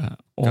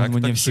 Он Как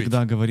мне так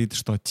всегда жить? говорит,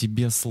 что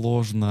тебе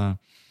сложно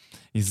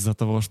из-за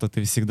того, что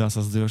ты всегда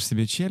создаешь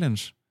себе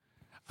челлендж,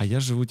 а я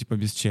живу типа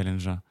без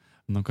челленджа.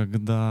 Но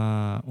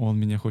когда он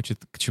меня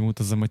хочет к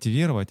чему-то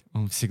замотивировать,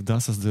 он всегда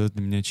создает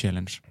для меня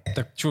челлендж.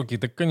 Так, чуваки,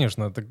 так,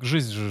 конечно, так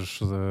жизнь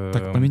же...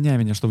 Так поменяй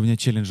меня, чтобы у меня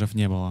челленджев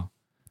не было.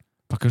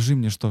 Покажи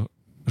мне, что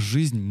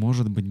жизнь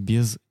может быть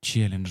без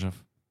челленджев.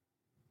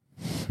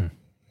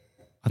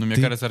 А Ну, мне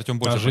ты кажется, Артем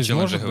больше про жизнь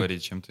челленджи может быть?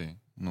 говорит, чем ты.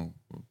 Ну,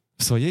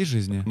 в своей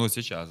жизни? ну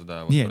сейчас,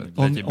 да. Вот Нет,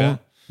 для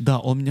тебя.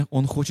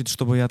 он хочет,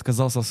 чтобы я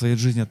отказался в своей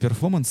жизни от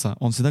перформанса.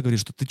 Он всегда говорит,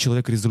 что ты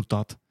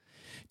человек-результат.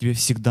 Тебе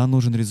всегда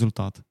нужен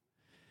результат.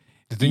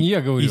 Это не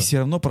я говорю. И все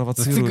равно Это ты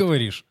провоцирует.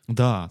 говоришь.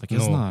 Да, так я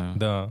Ну, знаю.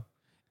 Да.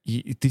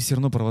 И ты все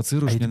равно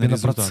провоцируешь А я меня тебе на на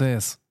результат.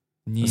 процесс.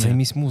 Нет.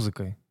 Займись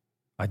музыкой.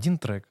 Один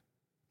трек.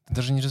 Это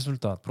даже не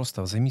результат.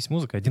 Просто займись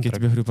музыкой, один Я трек.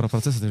 тебе говорю про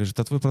процесс, а ты говоришь,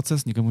 да твой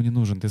процесс никому не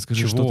нужен. Ты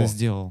скажи, Чего? что ты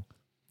сделал.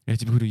 Я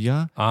тебе говорю,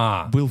 я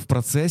А, был в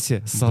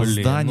процессе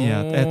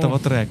создания ну, этого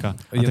трека.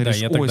 А ты говоришь,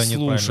 я ой, тогда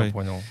неправильно слушай,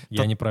 понял.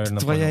 Я неправильно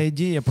твоя понял.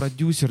 идея,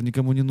 продюсер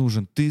никому не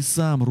нужен. Ты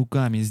сам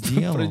руками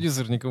сделал.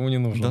 Продюсер никому не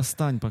нужен.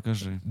 Достань,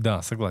 покажи.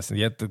 Да, согласен.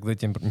 Я тогда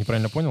тебя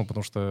неправильно понял,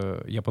 потому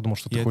что я подумал,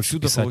 что ты И хочешь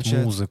отсюда писать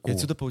получается, музыку. и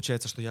отсюда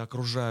получается, что я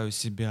окружаю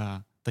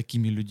себя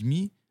такими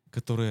людьми,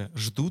 которые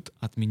ждут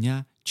от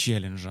меня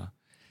челленджа.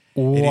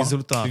 О,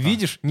 результата.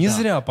 видишь, не Да,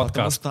 зря Потому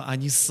подкаст. что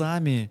они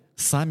сами,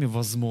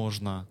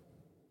 возможно,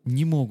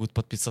 не могут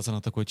подписаться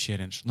на такой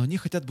челлендж, но они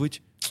хотят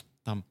быть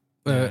там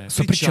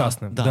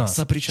сопричастным. Да, Да,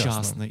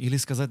 сопричастны. Или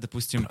сказать,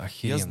 допустим,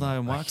 Охеренно, я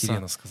знаю Макса,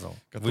 охеренно сказал.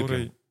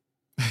 который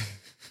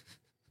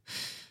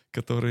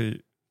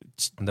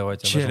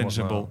Давайте.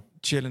 нажму на-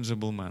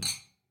 challengeable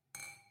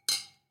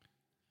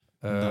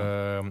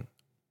man.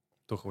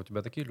 Тоха, у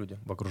тебя такие люди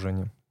в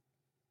окружении?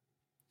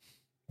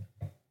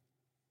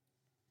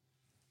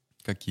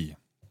 Какие?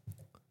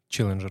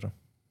 Челленджеры.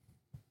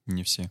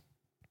 Не все.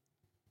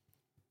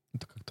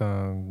 Ты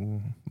как-то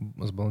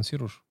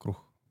сбалансируешь круг?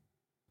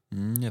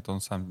 Нет, он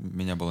сам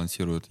меня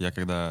балансирует. Я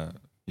когда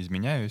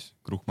изменяюсь,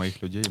 круг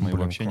моих людей,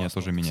 моего общения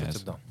классно. тоже меняется.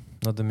 Кстати, да.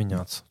 Надо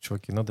меняться,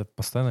 чуваки, надо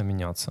постоянно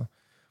меняться.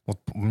 Вот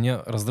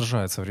меня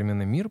раздражает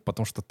современный мир,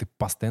 потому что ты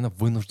постоянно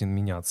вынужден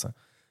меняться.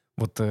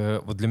 Вот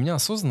для меня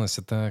осознанность —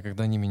 это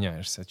когда не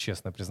меняешься,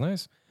 честно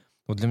признаюсь.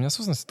 Вот для меня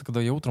осознанность — это когда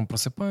я утром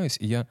просыпаюсь,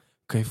 и я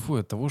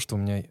кайфую от того, что у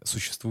меня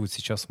существует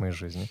сейчас в моей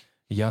жизни.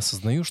 Я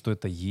осознаю, что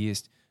это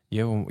есть,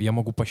 я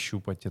могу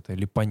пощупать это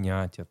или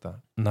понять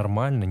это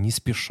нормально, не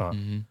спеша.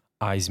 Мгм.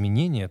 А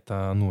изменение —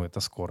 это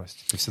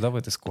скорость. Ты всегда в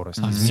этой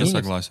скорости. Не Изменение-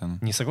 согласен.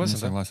 Не согласен,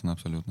 Не да? согласен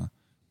абсолютно.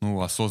 Ну,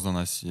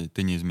 осознанность,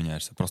 ты не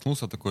изменяешься.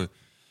 Проснулся такой,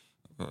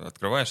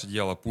 открываешь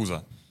одеяло,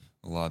 пузо.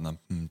 Ладно,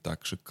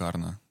 так,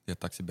 шикарно. Я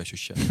так себя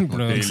ощущаю.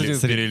 Блин,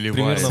 кстати,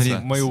 Переливается.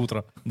 примерно мое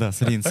утро. Да,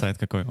 смотри, инсайт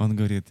какой. Он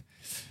говорит,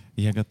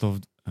 я готов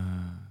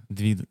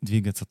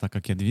двигаться так,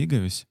 как я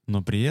двигаюсь,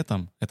 но при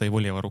этом, это его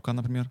левая рука,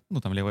 например, ну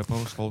там левое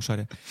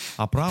полушарие,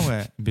 а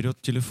правая берет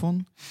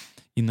телефон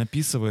и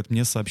написывает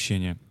мне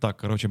сообщение. Так,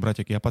 короче,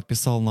 братик, я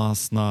подписал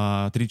нас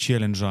на 3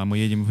 челленджа, мы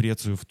едем в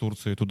Грецию, в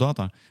Турцию,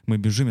 туда-то, мы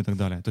бежим и так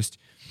далее. То есть,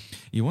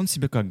 и он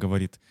себе как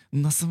говорит,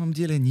 на самом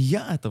деле не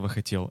я этого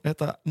хотел,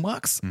 это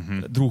Макс,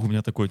 Мгм. друг у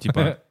меня такой,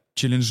 типа,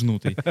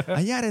 челленджнутый,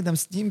 а я рядом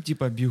с ним,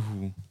 типа,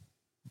 бегу.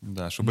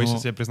 Да, чтобы Но- если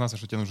себе признаться,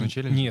 что тебе нужен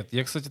челлендж. Нет,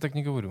 я, кстати, так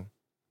не говорю.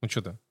 Ну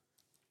что ты?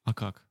 А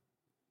как?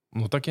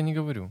 Ну так я не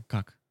говорю.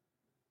 Как?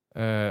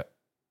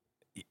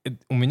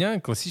 У меня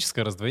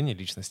классическое раздвоение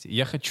личности.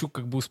 Я хочу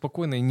как бы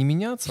спокойно и не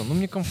меняться, но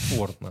мне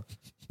комфортно.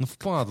 Ну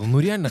впадло, ну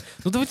реально.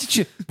 Ну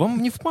давайте,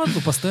 вам не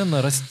впадло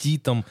постоянно расти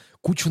там,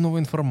 кучу новой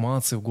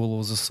информации в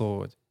голову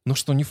засовывать? Ну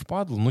что, не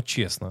впадло? Ну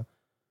честно.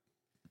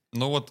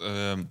 Ну вот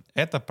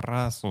это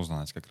про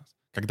осознанность как раз.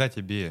 Когда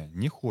тебе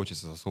не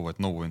хочется засовывать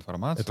новую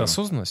информацию, Это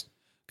осознанность?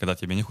 когда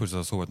тебе не хочется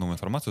засовывать новую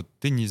информацию,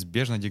 ты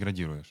неизбежно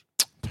деградируешь.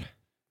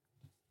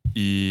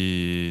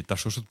 И да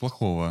что ж тут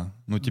плохого?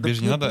 Ну тебе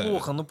же не надо...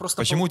 Плохо, ну просто...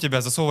 Почему у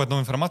тебя засовывать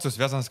новую информацию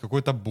связано с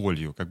какой-то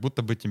болью? Как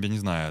будто бы тебе, не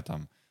знаю,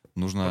 там,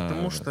 нужно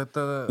Потому что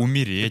это...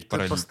 умереть Это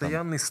параллельно.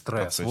 постоянный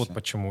стресс. процессе. Вот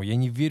почему. Я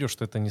не верю,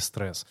 что это не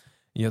стресс.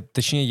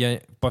 Точнее,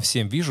 я по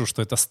всем вижу,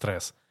 что это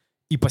стресс.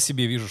 И по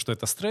себе вижу, что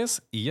это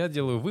стресс. И я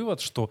делаю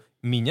вывод, что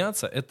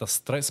меняться — это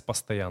стресс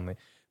постоянный.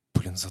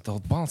 Блин,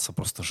 задолбался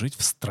просто жить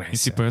в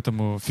стрессе. И ты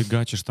поэтому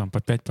фигачишь там по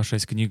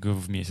 5-6 книг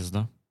в месяц,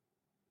 да?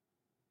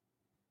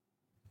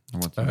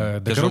 Вот. Да,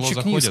 Тяжело короче, с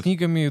заходит.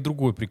 книгами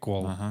другой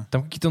прикол. Ага.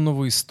 Там какие-то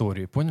новые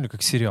истории. Поняли,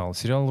 как сериал.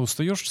 Сериалы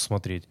устаешь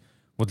смотреть?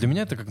 Вот для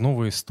меня это как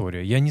новая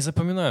история. Я не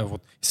запоминаю,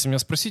 вот если меня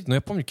спросить, но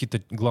я помню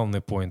какие-то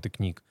главные поинты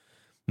книг.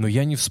 Но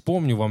я не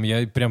вспомню вам,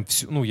 я прям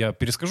я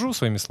перескажу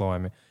своими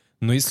словами.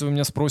 Но если вы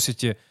меня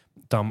спросите,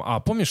 там, а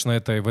помнишь в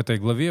этой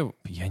главе,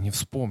 я не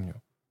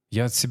вспомню.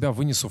 Я от себя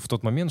вынесу в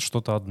тот момент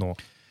что-то одно.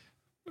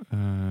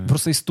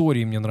 Просто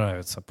истории мне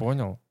нравятся,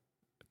 понял?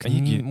 Они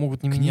Книги,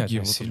 могут не менять книги,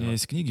 меня вот у сильно. меня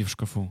есть книги в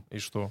шкафу. И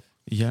что?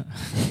 Я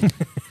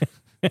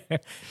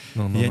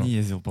Ну, не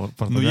ездил по Ну,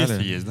 Португалии.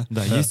 если есть, да?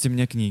 Да, Да. есть у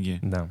меня книги,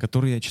 Да.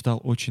 которые я читал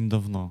очень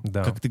давно.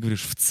 Да. Как ты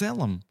говоришь, в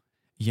целом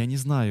я не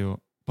знаю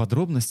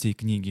подробностей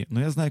книги, но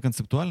я знаю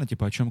концептуально,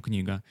 типа, о чем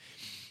книга.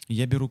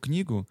 Я беру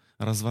книгу,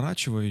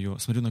 разворачиваю ее,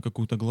 смотрю на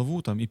какую-то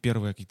главу, там, и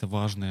первые какие-то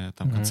важные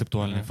там Мгм,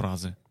 концептуальные мгм.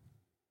 фразы.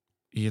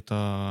 И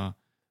это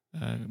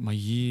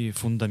мои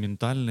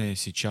фундаментальные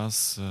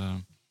сейчас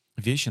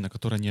вещи, на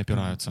которые они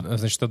опираются.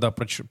 Значит, тогда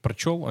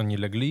прочел, они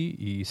легли,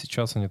 и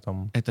сейчас они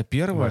там... Это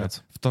первое.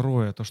 Варятся.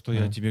 Второе, то, что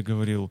я Мгм. тебе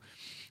говорил,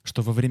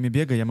 что во время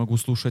бега я могу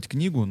слушать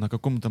книгу, на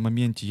каком-то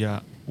моменте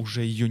я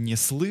уже ее не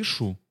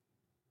слышу,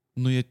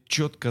 но я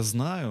четко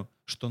знаю,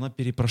 что она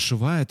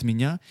перепрошивает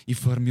меня и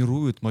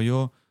формирует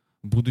мое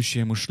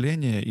будущее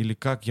мышление, или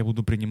как я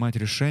буду принимать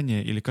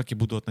решения, или как я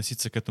буду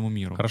относиться к этому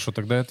миру. Хорошо,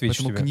 тогда я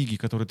отвечу Поэтому тебе. книги,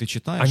 которые ты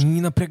читаешь, Они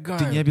не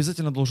напрягают. ты не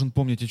обязательно должен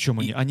помнить, о чем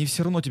они. Они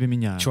все равно тебя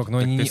меняют. Чувак, но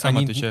Так они, ты не- сам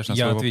они, отвечаешь на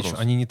я свой отвечу,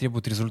 вопрос. они не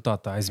требуют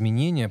результата, а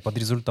изменения под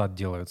результат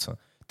делаются.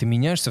 Ты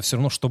меняешься все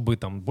равно, чтобы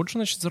там больше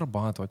начать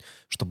зарабатывать,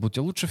 чтобы у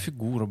тебя лучше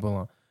фигура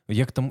была.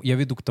 Я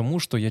веду к тому,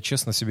 что я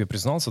честно себе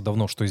признался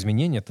давно, что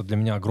изменения — это для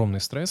меня огромный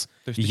стресс.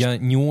 То есть И ты я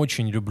не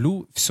очень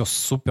люблю все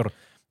супер...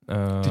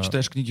 Ты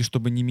читаешь книги,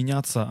 чтобы не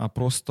меняться, а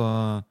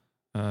просто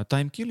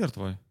таймкиллер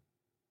твой?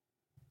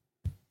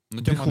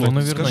 Ну, Тёма, Ну, так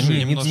наверное, скажи,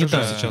 не немножко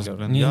тайм. сейчас,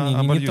 блин. Не, Я не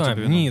оболью тайм.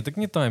 тебе, Не, ну. так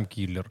не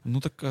таймкиллер. Ну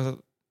так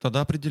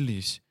тогда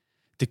определись.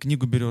 Ты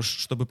книгу берешь,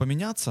 чтобы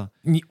поменяться?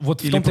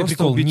 Вот в Или том-то и просто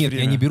прикол. убить Нет, я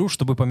время? не беру,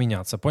 чтобы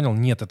поменяться. Понял?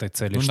 Нет этой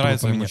цели. Ну, чтобы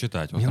нравится ему поменять.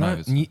 читать, вот Мне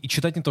нравится. и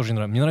читать мне тоже не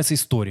нравится. Мне нравится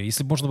история.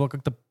 Если бы можно было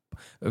как-то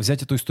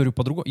взять эту историю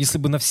по-другому. Если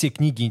бы на все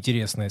книги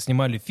интересные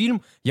снимали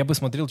фильм, я бы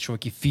смотрел,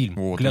 чуваки, фильм.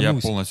 Вот, я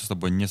Клянусь. полностью с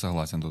тобой не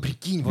согласен тут.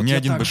 Прикинь, вот Ни я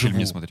один так бы фильм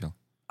не живу. смотрел.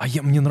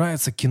 Мне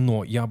нравится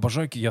кино. Я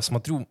обожаю я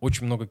смотрю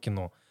очень много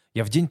кино.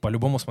 Я в день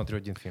по-любому смотрю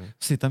один фильм.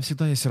 Смотри, там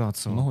всегда есть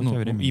рацио. Много у тебя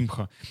времени.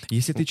 Имха.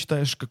 Если ты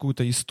читаешь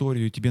какую-то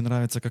историю, тебе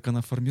нравится, как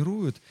она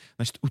формирует,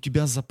 значит, у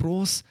тебя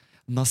запрос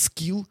на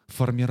скилл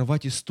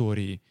формировать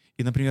истории.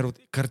 И, например, вот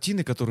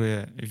картины,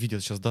 которые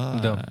видят сейчас,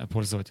 Да.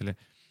 пользователи,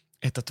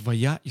 Это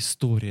твоя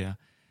история.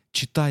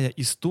 Читая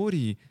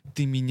истории,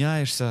 ты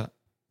меняешься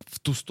в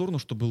ту сторону,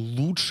 чтобы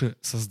лучше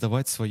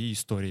создавать свои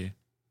истории.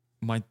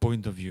 My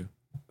point of view.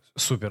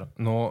 Супер.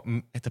 Но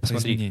Это про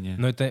смотри, изменения.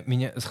 но это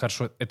меня...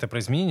 Хорошо, это про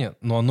изменения,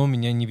 но оно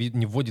меня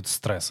не вводит в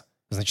стресс.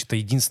 Значит, это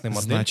единственная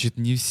модель. Значит,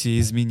 не все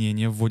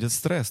изменения вводят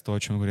стресс, то, о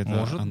чем говорит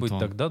Может Антон. быть,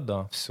 тогда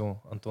да.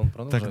 Все, Антон,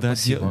 продолжай. Тогда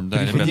Спасибо. Да,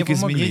 переходи ребят, к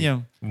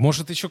изменениям.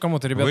 Может, еще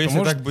кому-то, ребята, Вы, если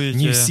может, так будете-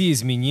 не все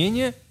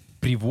изменения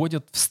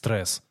приводят в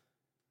стресс.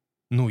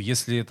 Ну,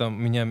 если это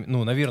меня...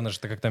 Ну, наверное же,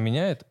 это как-то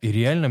меняет. И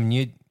реально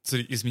мне...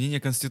 Смотри,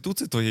 изменения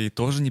Конституции твоей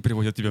тоже не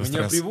приводят тебя в Меня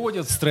стресс.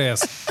 приводят в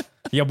стресс.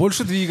 Я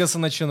больше двигаться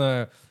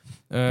начинаю.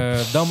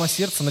 Дама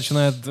сердца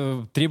начинает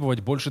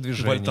требовать больше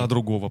движений. Вольта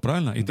другого,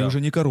 правильно? И ты Да.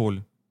 уже не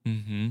король.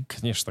 Мгм.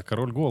 Конечно,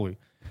 король голый.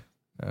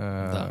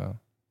 Да.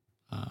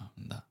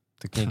 Да.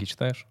 Ты книги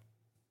читаешь?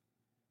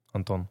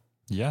 Антон,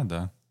 Я,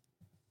 да.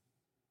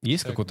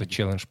 есть Как какой-то книги?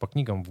 челлендж по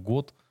книгам в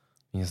год?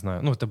 Не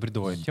знаю. Ну, это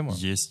бредовая тема.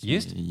 Есть.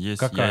 Есть? Есть.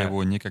 Какая? Я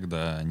его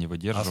никогда не А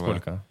выдерживаю.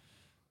 сколько?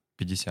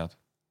 50.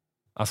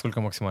 А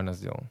сколько максимально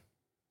сделал?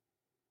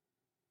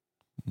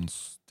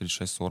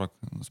 36-40,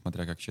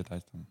 смотря как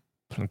читать. Там.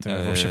 Ты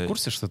вообще в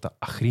курсе, что это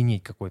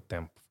охренеть какой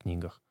темп в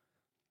книгах?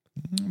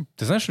 Ну,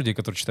 Ты знаешь людей,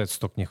 которые читают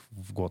 100 книг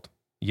в год?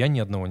 Я ни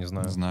одного не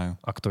знаю. знаю.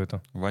 А кто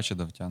это? Вача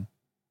Давтян.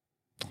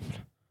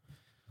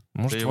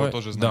 Может, Ты его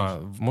тоже Да,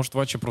 может,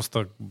 Вачи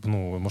просто,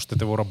 ну, может,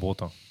 это его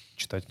работа,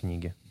 читать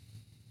книги.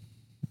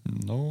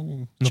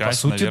 Ну, Ну,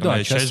 часть, по сути, наверное,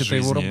 да, часть это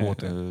его жизни,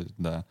 работы.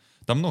 да.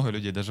 Там много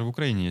людей, даже в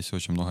Украине есть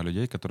очень много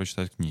людей, которые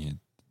читают книги.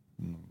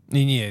 Ну,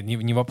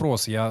 Не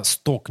вопрос, я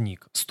 100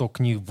 книг. 100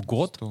 книг в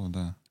год, 100,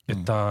 да.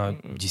 это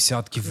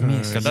десятки в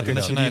месяц. Когда ты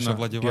ребят. начинаешь Ирина,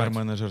 овладевать-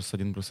 пиар-менеджер с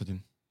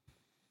 1+1.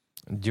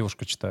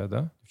 Девушка читает,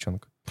 да,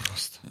 девчонка?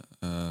 Просто.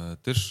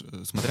 Ты ж,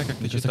 смотря как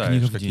ты Это читаешь,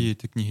 книга в какие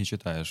ты книги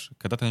читаешь.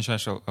 Когда ты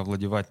начинаешь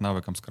овладевать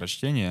навыком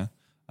скорочтения,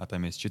 а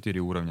там есть 4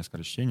 уровня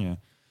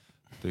скорочтения,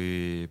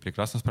 ты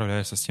прекрасно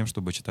справляешься с тем,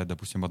 чтобы читать,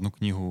 допустим, одну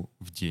книгу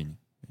в день.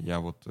 Я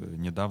вот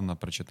недавно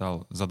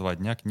прочитал за 2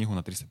 дня книгу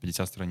на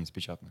 350 страниц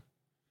печатных.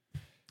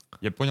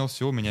 Я понял,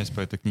 все, у меня есть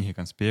по этой книге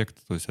конспект,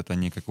 то есть это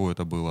не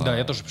какое-то было Да,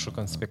 я тоже пишу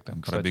конспекты,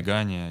 там, кстати.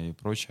 пробегание и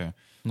прочее.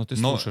 Но ты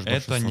Но слушаешь больше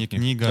это не сотни.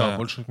 книга, Да,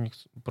 больше книг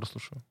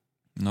прослушаю.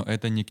 но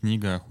это не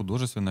книга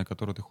художественная,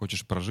 которую ты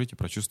хочешь прожить и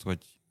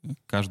прочувствовать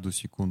каждую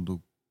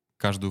секунду,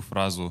 каждую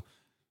фразу,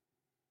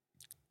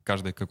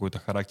 каждый какой-то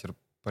характер,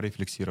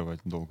 порефлексировать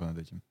долго над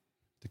этим.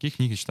 Такие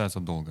книги читаются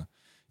долго.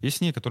 Есть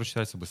книги, которые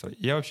читаются быстро.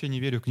 Я вообще не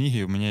верю в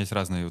книги, у меня есть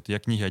разные. Вот я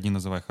книги один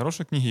называю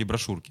хорошие книги и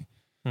брошюрки.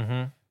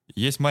 Мгм.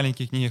 Есть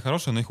маленькие книги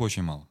хорошие, но их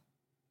очень мало.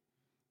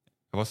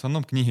 В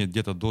основном книги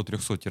где-то до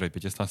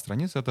 300-500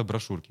 страниц — это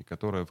брошюрки,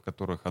 в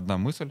которых одна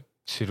мысль,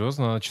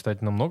 Серьезно, надо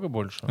читать намного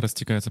больше?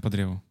 Растекается по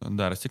древу.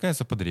 да,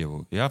 растекается по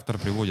древу. И автор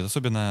приводит,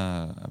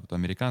 особенно вот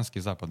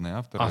американские, западные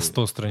авторы. А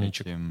 100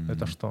 страничек? этим-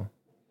 Это что?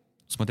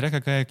 Смотря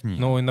какая книга.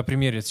 Ну, и на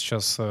примере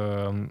сейчас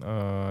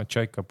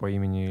 «Чайка» по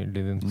имени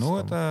Ливингстон. Ну,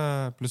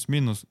 это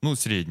плюс-минус, ну,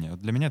 средняя.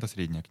 Для меня это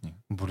средняя книга.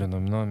 Блин,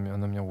 она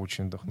меня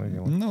очень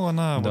вдохновила. Ну,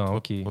 она Да, вот,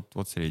 окей.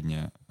 вот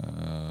средняя.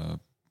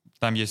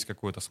 Там есть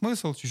какой-то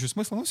смысл, чуть-чуть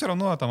смысл, но все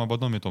равно там об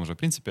одном и том же. В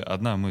принципе,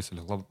 одна мысль,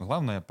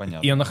 главное,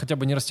 понятно. И она хотя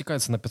бы не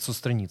растекается на 500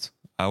 страниц.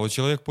 А вот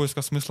 «Человек в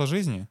поисках смысла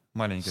жизни» —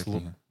 маленькая Сло-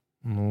 книга.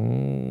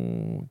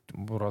 Ну,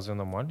 разве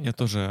она маленькая? Я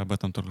тоже об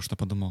этом только что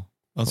подумал.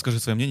 Вот скажи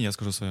свое мнение, я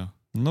скажу свое.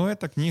 Но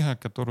это книга,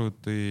 которую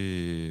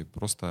ты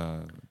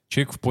просто...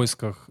 Человек в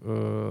поисках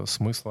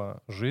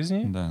смысла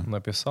жизни Да.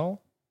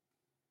 написал.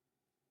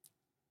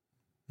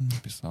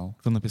 написал.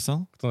 Кто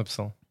написал? Кто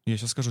написал? Я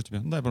сейчас скажу тебе.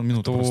 Дай пару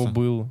минут Кто просто.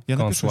 был в Я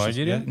напишу щас.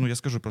 концлагере. Я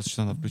скажу, просто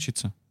сейчас надо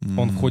включиться.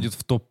 Он М. входит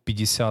в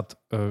топ-50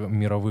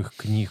 мировых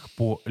книг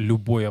по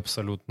любой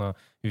абсолютно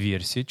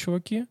версии,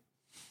 чуваки.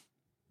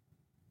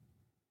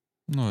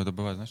 Ну, это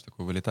бывает, знаешь,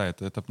 такое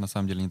вылетает. Это на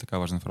самом деле не такая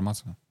важная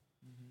информация.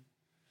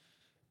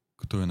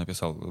 Кто ее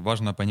написал?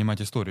 Важно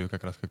понимать историю,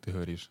 как раз, как ты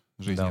говоришь,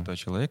 жизни Да. этого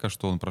человека,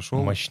 что он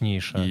прошел.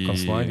 Мощнейшая. И,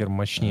 Концлагерь,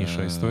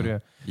 мощнейшая э,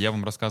 история. Я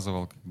вам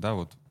рассказывал, да,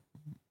 вот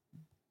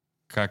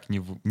как не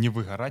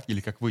выгорать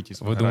или как выйти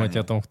из Вы выгорания. думаете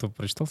о том, кто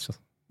прочитал сейчас?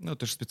 Ну,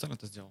 ты же специально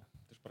это сделал.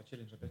 Ты же про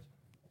челлендж опять.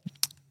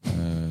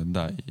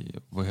 Да, и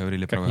вы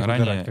говорили Как про не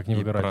выгорание, выгорать, как не и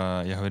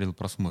выгорать. я говорил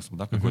про смысл,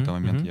 да, в какой-то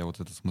момент мгм. я вот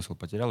этот смысл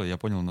потерял, и я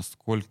понял,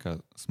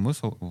 насколько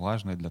смысл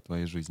важный для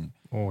твоей жизни.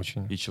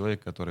 Очень. И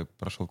человек, который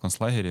прошел в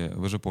концлагере,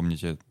 вы же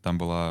помните, там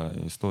была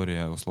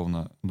история,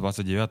 условно,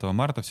 29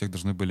 марта всех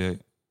должны были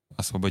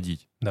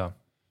освободить. Да.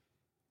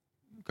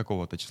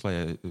 Какого-то числа,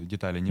 я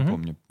детали не Мгм.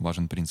 помню,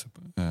 важен принцип.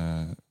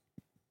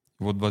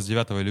 Вот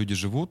 29-го люди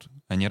живут,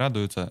 они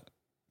радуются,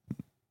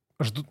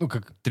 Ждут, ну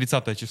как,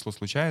 30 число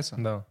случается,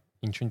 да.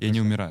 И ничего не и они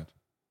происходит. умирают.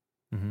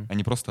 Мгм.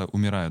 Они просто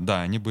умирают.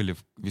 Да, они были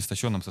в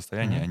истощенном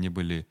состоянии, Мгм. они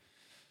были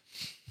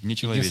в Единственное,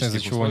 нечеловеческих из-за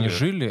чего они условиях.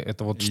 жили,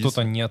 это вот Единственное-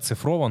 что-то не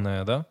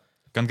оцифрованное, да?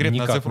 Конкретно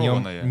Никак не-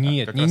 оцифрованное.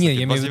 Нет, Как не, раз-таки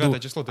я имею в виду,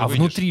 29 число ты а выйдешь.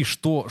 внутри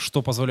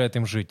что позволяет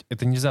им жить?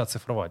 Это нельзя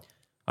оцифровать.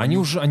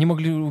 Они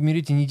могли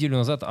умереть и неделю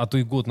назад, а то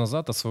и год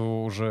назад от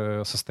своего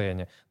уже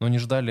состояния. Но они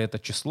ждали это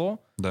число,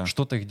 Да.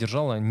 что-то их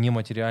держало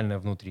нематериальное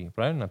внутри.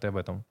 Правильно? Ты об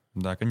этом?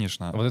 Да,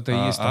 конечно. Вот это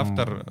и есть там-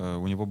 автор,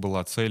 у него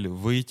была цель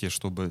выйти,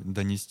 чтобы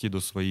донести до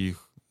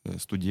своих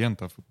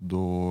студентов,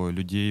 до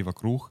людей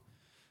вокруг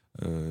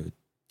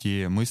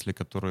те мысли,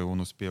 которые он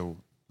успел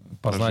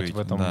Познать прожить. в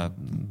этом Да,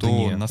 дне, то,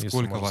 если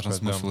насколько можно важен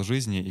сказать, да. смысл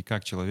жизни и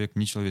как человек в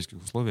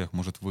нечеловеческих условиях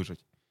может выжить.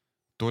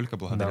 Только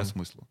благодаря Да.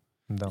 смыслу.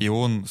 Да. И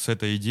он с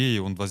этой идеей,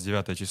 он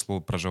 29 число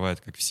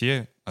проживает, как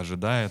все,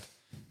 ожидает.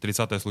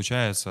 30-е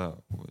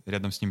случается,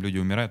 рядом с ним люди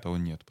умирают, а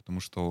он нет, потому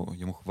что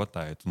ему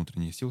хватает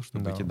внутренних сил,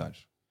 чтобы Да. идти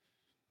дальше.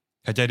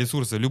 Хотя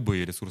ресурсы,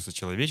 любые ресурсы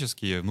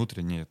человеческие,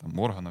 внутренние, там,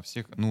 органов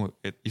всех,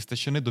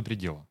 истощены до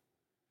предела.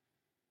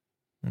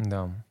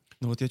 Да.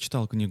 Ну вот я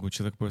читал книгу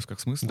 «Человек в поисках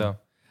смысла», Да.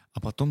 а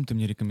потом ты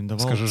мне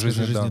рекомендовал «Скажи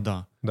жизни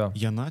да». Да.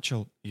 Я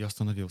начал и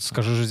остановился.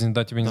 Скажи, жизнь,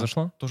 да, тебе не Да,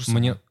 зашла? то же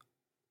самое. Мне,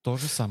 То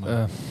же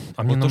самое.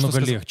 а мне Вот то, что намного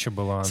сказал- легче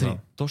было Смотри,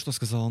 она. то, что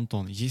сказал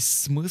Антон, есть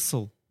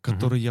смысл,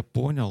 который я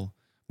понял.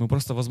 Мы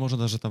просто, возможно,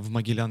 даже там в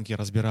Могилянке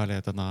разбирали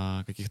это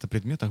на каких-то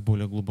предметах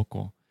более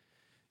глубоко.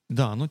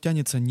 Да, оно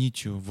тянется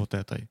нитью вот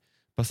этой.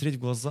 Посмотреть в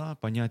глаза,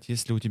 понять,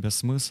 есть ли у тебя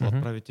смысл, Мгм.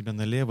 отправить тебя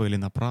налево или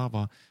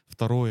направо.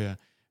 Второе,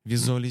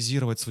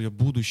 визуализировать свое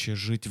будущее,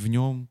 жить в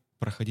нем,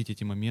 проходить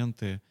эти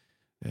моменты,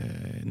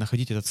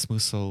 находить этот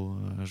смысл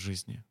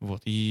жизни.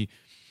 Вот. И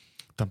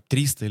там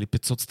 300 или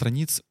 500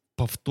 страниц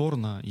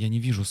повторно я не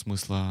вижу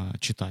смысла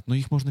читать. Но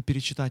их можно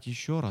перечитать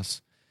еще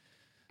раз.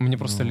 Мне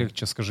просто Ну.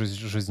 легче «Скажи,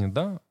 жизни,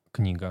 да»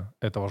 книга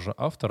этого же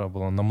автора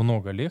была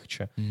намного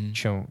легче, Мгм.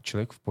 чем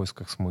 «Человек в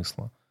поисках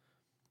смысла».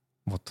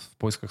 Вот в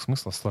поисках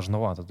смысла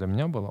сложновато для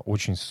меня было.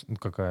 Очень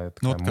какая-то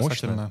Ну такая вот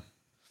мощная.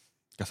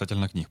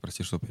 касательно книг,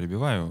 прости, что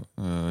перебиваю.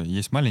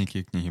 Есть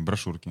маленькие книги,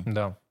 брошюрки.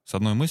 Да. С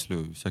одной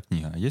мыслью вся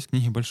книга. А есть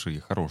книги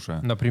большие,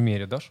 хорошие. На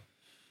примере дашь?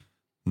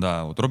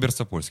 Да, вот Роберт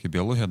Сапольский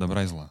 «Биология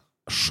добра и зла».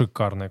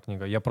 Шикарная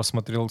книга. Я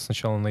просмотрел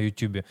сначала на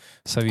Ютубе.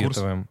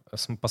 Советуем.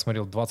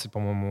 Посмотрел 20,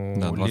 по-моему,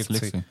 Да, 20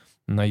 лекций лекций.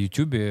 на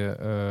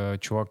Ютубе.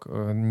 Чувак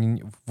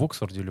в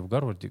Оксфорде или в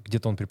Гарварде,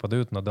 где-то он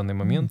преподает на данный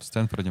момент. В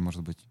Стэнфорде,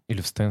 может быть.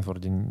 Или в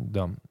Стэнфорде,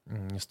 да,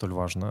 не столь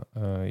важно.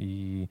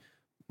 И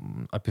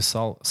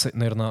описал,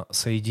 наверное,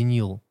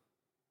 соединил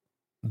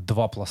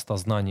два пласта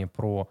знаний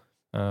про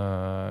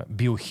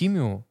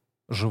биохимию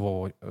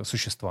живого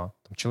существа,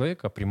 там,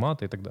 человека,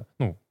 примата и так далее,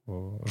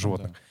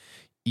 животных, Да.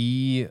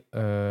 и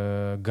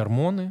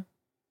гормоны,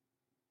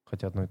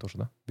 хотя одно и то же,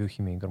 да?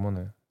 Биохимия и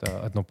гормоны —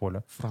 это одно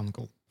поле.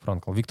 Франкл.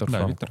 Франкл, Виктор Да,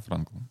 Франкл. Виктор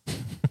Франкл.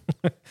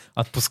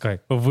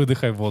 Отпускай,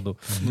 выдыхай воду.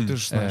 Ну ты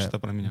же знаешь это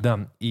про меня.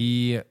 Да,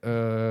 и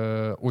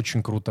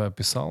очень круто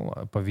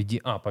описал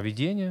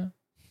поведение,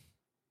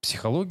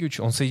 психологию.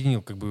 Он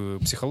соединил как бы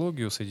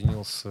психологию,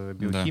 соединил с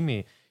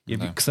биохимией. И,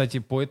 Да. кстати,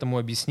 по этому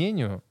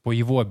объяснению, по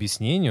его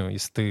объяснению,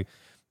 если ты,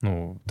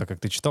 так как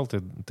ты читал,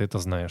 ты это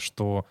знаешь,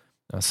 что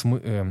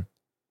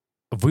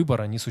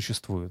выбора не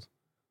существует.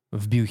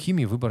 В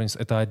биохимии выбора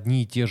это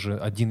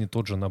один и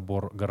тот же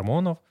набор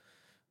гормонов.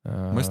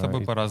 Мы с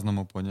тобой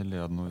по-разному поняли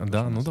одну и ту же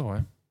Да, мысль. давай.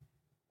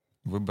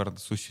 Выбор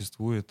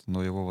существует,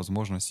 но его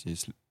возможности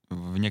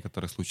в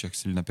некоторых случаях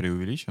сильно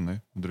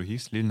преувеличены, в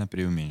других сильно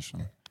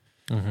преуменьшены.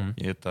 Мгм.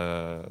 И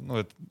это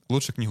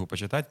лучше книгу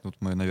почитать. Тут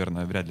мы,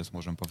 наверное, вряд ли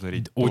сможем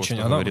повторить Очень,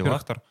 то, что она, говорил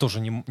во-первых, автор.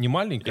 тоже не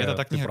маленькая. Это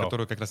та ты книга, прав.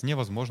 которую как раз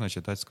невозможно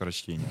читать в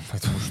скорочтении,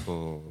 потому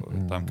что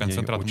там Я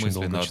концентрат её очень мысли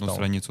долго на одну читал.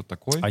 страницу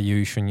такой. А ее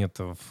еще нет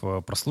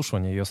в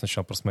прослушивании. Я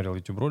сначала просмотрел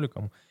YouTube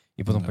роликом,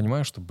 и потом Да.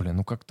 понимаю, что,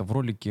 как-то в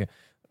ролике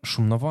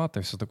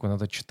шумновато, и все такое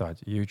надо читать.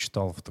 Я ее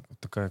читал,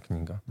 такая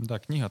книга. Да,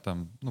 книга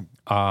там,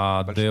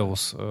 А Большая.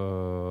 Deus,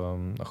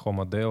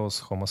 Homo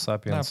Deus, Homo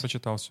да, Sapiens,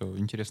 прочитал все.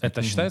 Интересно.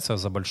 это считается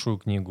за большую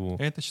книгу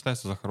Это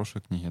считается за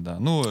хорошие книги, да.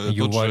 Тот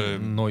Юваль же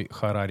Ной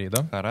Харари,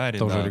 да? Харари,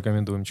 Тоже да.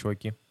 рекомендуем,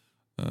 чуваки.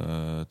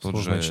 Тот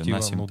Сложное же чтиво,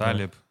 Насим нудное.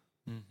 Талеб.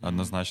 Мгм.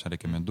 Однозначно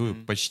рекомендую.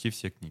 Мгм. Почти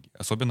все книги.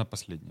 Особенно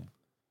последние.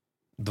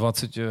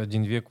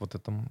 21 век вот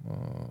этом.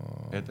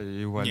 Это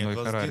Юваль Нет, Ной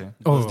 21 Харари.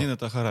 21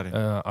 это Харари.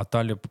 А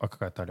Талеб,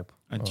 какая Талеб?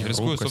 Антихрупкость.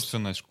 Рискуя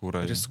собственной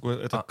шкурой.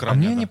 Это А крайне,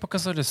 мне да. не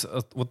показались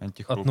вот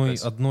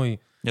Антихрупкость. одной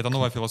Это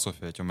новая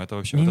философия, Тёма. Это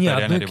вообще Не, вот это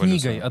реальная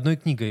революция. одной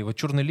книгой. Вот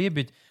 «Черный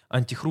лебедь»,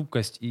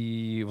 «Антихрупкость»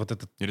 и вот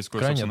этот Не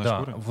рискуя крайне, собственной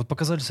да, шкурой? вот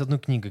показались одной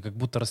книгой, как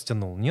будто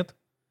растянул. Нет?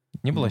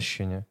 Не было Ну,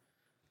 ощущения?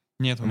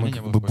 Нет, у Мы меня не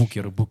как было бы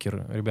такого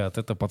букеры. Ребят,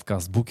 это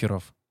подкаст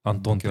букеров.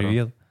 Антон, Букеров.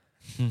 привет.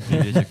 ощущения.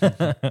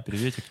 Приветик.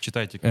 Приветик.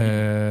 Читайте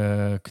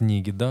книги.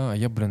 Книги, да.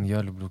 Я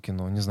люблю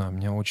кино. Не знаю,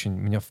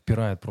 меня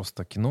впирает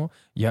просто кино.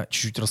 Я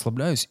чуть-чуть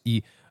расслабляюсь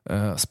и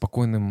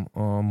спокойным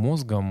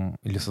мозгом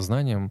или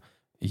сознанием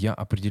я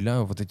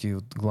определяю вот эти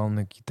вот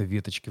главные какие-то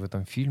веточки в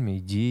этом фильме,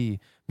 идеи.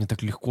 Мне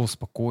так легко,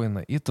 спокойно.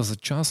 И это за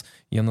час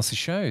я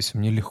насыщаюсь,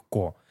 мне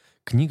легко.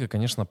 Книга,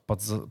 конечно,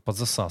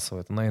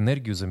 подзасасывает. Она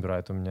энергию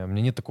забирает у меня. У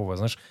меня нет такого,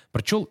 знаешь,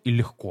 прочел и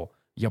легко.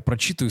 Я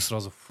прочитаю и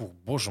сразу, фу,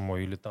 боже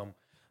мой, или там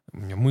у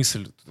меня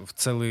мысль в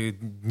целый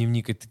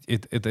дневник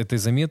этой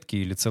заметки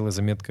или целая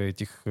заметка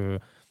этих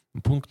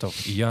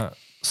пунктов, и я,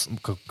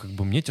 как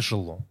бы мне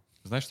тяжело.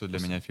 Знаешь, что для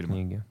меня фильмы?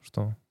 Книги.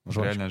 Что? Вот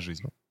Жвачка. реальная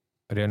жизнь.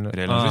 Реально...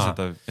 Реальная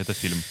жизнь — это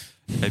фильм.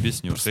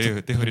 Объясню.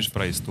 Ты говоришь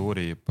про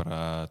истории,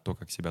 про то,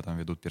 как себя там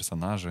ведут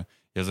персонажи.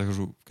 Я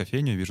захожу в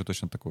кофейню и вижу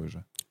точно такое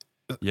же.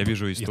 Я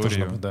вижу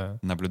историю,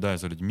 наблюдаю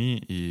за людьми,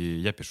 и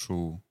я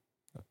пишу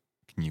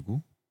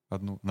книгу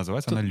одну.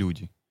 Называется она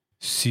 «Люди».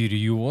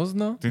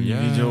 Серьезно? Ты не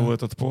видел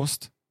этот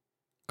пост?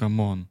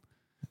 Камон.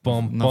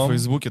 На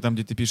Фейсбуке, там,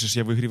 где ты пишешь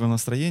 «я в игривом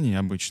настроении»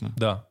 обычно.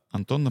 Да.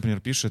 Антон, например,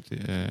 пишет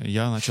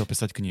 «я начал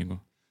писать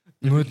книгу».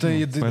 Ну это,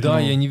 да,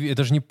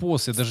 это же не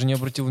пост, я даже не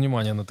обратил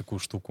внимания на такую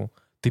штуку.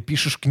 Ты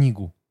пишешь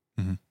книгу.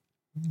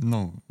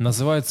 Ну,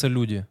 называется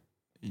 «Люди».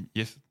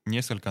 Есть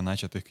несколько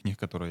начатых книг,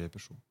 которые я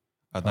пишу.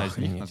 Одна из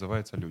них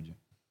называется «Люди».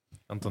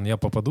 Антон, я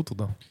попаду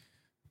туда?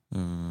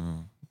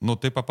 Ну,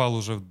 ты попал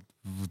уже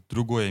в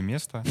другое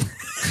место.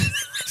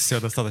 Все,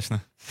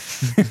 достаточно.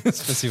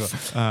 Спасибо.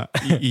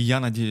 И я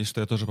надеюсь,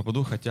 что я тоже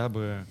попаду хотя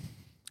бы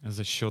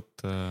за счет...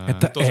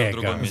 Это тоже в эго.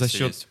 другом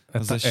месте есть.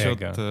 За счет...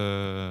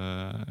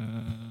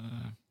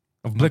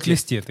 В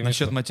блэк-листе.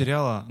 Насчет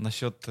материала,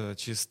 насчет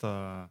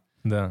чисто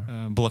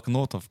да.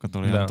 блокнотов,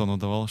 которые Да. Антону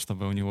давал,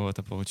 чтобы у него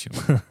это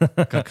получилось.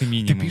 Как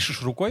минимум. Ты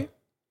пишешь рукой?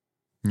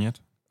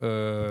 Нет.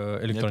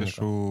 Электроника? Я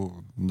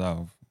пишу,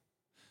 да,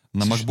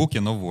 на макбуке,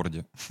 но в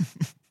Word.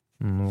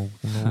 Ну,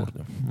 в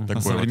Word.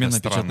 На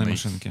современной печатной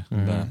машинке.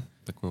 Да.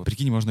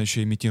 Прикинь, можно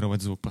еще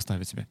имитировать звук,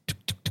 поставить себе.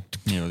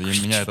 Нет,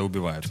 меня это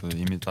убивает,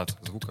 имитация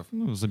звуков.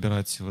 Ну,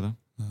 забирает силу, да?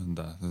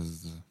 Да.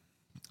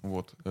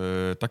 Вот.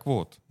 Так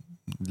вот,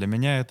 для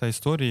меня эта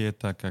история,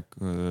 это как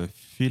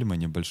фильмы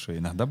небольшие,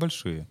 иногда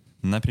большие.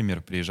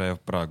 Например, приезжая в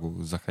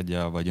Прагу,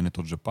 заходя в один и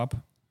тот же паб,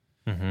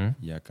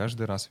 я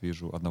каждый раз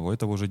вижу одного и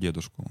того же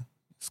дедушку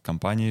с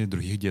компанией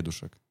других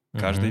дедушек.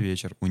 Каждый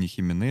вечер. У них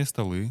именные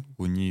столы,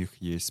 у них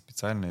есть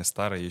специальные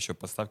старые еще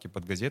подставки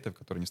под газеты, в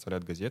которые они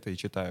вставляют газеты и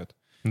читают.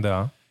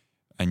 Да.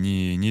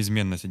 Они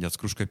неизменно сидят с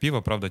кружкой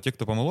пива. Правда, те,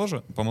 кто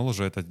помоложе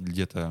это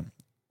где-то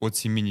от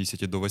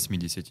 70 до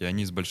 80,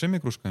 они с большими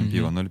кружками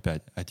пива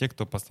 0,5. А те,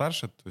 кто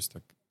постарше, то есть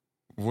так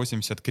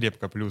 80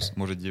 крепко плюс,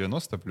 может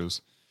 90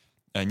 плюс,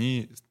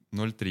 они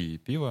 0,3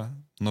 пива,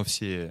 но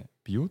все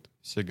пьют,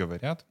 все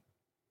говорят.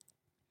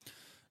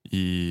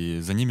 И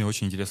за ними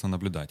очень интересно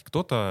наблюдать.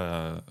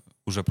 Кто-то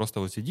уже просто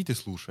вот сидит и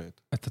слушает.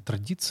 Это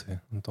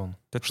традиция, Антон?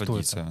 Это что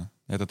традиция.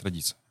 Это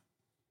традиция.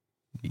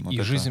 Вот и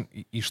это... жизнь,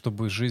 и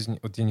чтобы жизнь...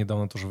 Вот я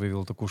недавно тоже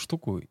вывел такую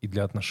штуку, и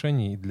для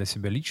отношений, и для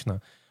себя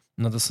лично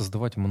надо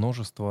создавать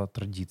множество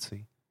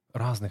традиций,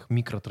 разных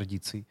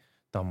микротрадиций.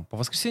 Там, по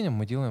воскресеньям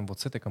мы делаем вот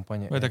с этой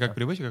компанией. Это как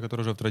привычка,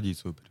 которая уже в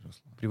традицию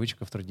переросла.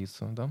 Привычка в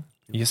традицию, да.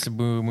 Если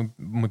бы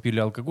мы пили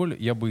алкоголь,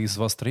 я бы из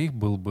вас троих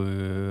был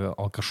бы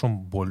алкашом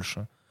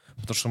больше.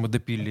 Потому что мы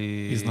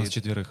допили из нас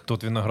четверых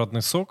тот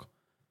виноградный сок,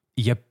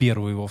 и я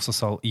первый его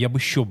всосал. И я бы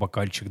еще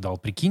бокальчик дал,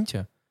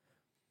 прикиньте.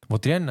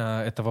 Вот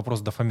реально это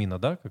вопрос дофамина,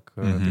 да, как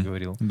ты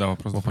говорил? Да,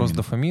 вопрос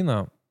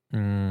дофамина.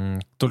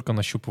 Только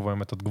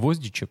нащупываем этот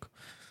гвоздичек,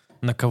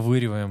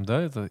 наковыриваем,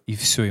 да, это, и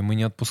все, и мы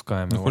не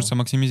отпускаем его. Хочется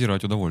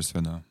максимизировать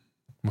удовольствие, да.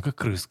 Мы как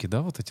крыски,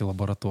 да, вот эти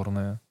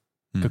лабораторные.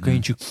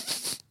 Кокаинчик.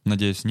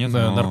 Надеюсь, нет,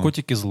 Да, но...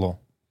 наркотики зло.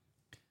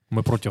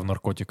 Мы против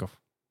наркотиков.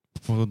 По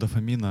поводу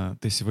дофамина,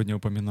 ты сегодня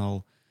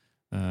упоминал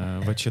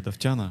Ваче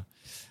Давтяна,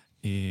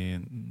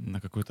 и на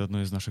какой-то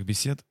одной из наших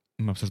бесед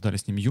мы обсуждали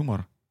с ним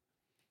юмор,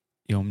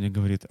 и он мне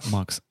говорит: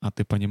 Макс, а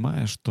ты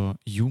понимаешь, что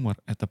юмор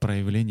 — это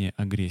проявление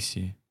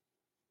агрессии?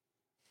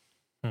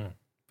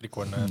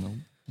 Прикольно.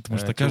 Потому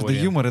что каждый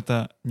юмор —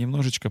 это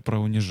немножечко про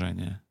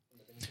унижение.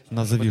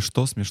 Назови,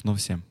 что смешно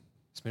всем.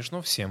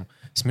 Смешно всем.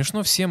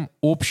 Смешно всем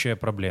общая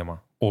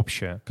проблема.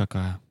 Общая.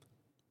 Какая?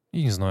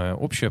 Я не знаю,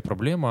 общая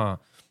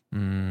проблема...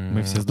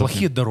 Мы все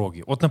плохие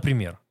дороги. Вот,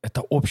 например,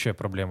 это общая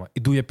проблема.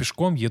 Иду я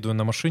пешком, еду я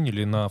на машине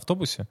или на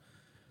автобусе.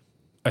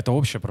 Это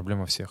общая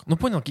проблема всех. Ну,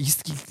 понял,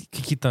 есть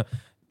какие-то...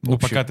 Ну,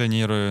 пока ты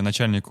не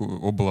начальник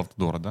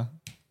облавтодора, да?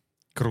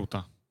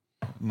 Круто.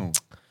 Ну,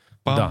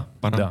 да.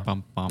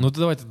 Пам-пам-пам. Ну,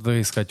 давайте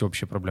тогда искать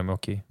общие проблемы,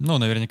 окей. Ну,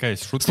 наверняка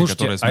есть шутки,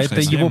 слушайте, которые смешные. А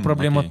это всем, его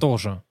проблема окей.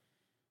 тоже.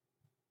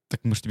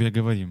 Так мы же тебе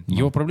говорим.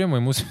 Его проблема,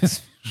 ему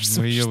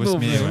Мы ее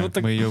высмеиваем.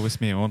 Мы ее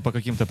высмеиваем. Он по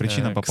каким-то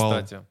причинам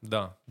попал... Кстати,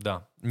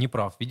 да. Не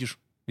прав,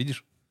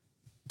 видишь?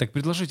 Так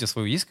предложите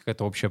свою. Есть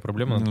какая-то общая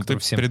проблема? Ну, ты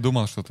всем...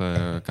 придумал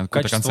что-то, какую-то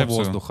Качество концепцию.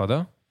 воздуха,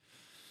 да?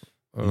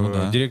 Ну,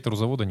 да. Директору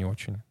завода не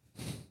очень.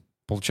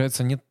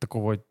 Получается, нет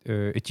такого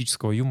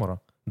этического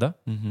юмора, да?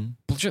 Угу.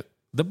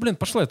 Да, блин,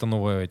 пошла эта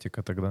новая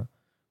этика тогда.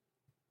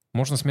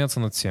 Можно смеяться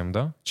над всем,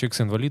 да? Человек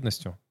с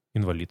инвалидностью —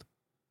 инвалид.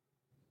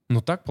 Ну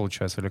так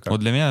получается или как?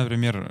 Вот для меня,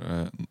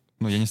 например,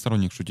 ну, я не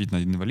сторонник шутить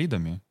над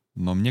инвалидами,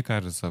 но мне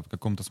кажется, в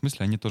каком-то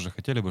смысле они тоже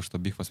хотели бы,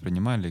 чтобы их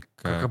воспринимали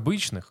как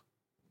обычных,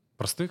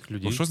 простых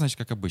людей. Ну, что значит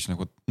как обычных?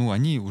 Вот, ну,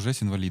 они уже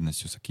с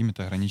инвалидностью, с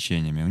какими-то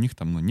ограничениями, у них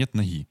там, ну, нет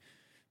ноги.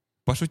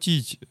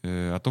 Пошутить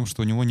о том,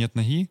 что у него нет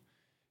ноги.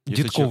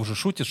 Дедков же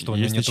шутит, что у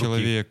него нет руки. Если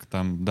человек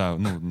там, да,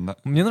 ну...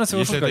 Мне нравится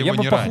его шутка, я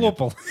бы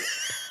похлопал.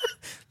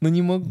 Но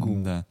не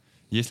могу. Да.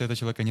 Если это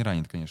человека не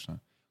ранит,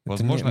 конечно.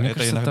 Возможно,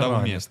 это иногда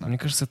уместно. Мне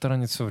кажется, это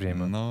ранит все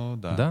время. Ну,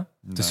 да. Да?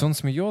 То есть он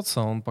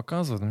смеется, он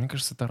показывает, но мне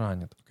кажется, это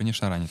ранит.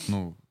 Конечно, ранит.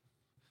 Ну,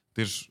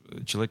 Ты же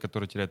человек,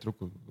 который теряет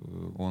руку,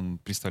 он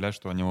представляет,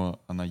 что у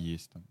него она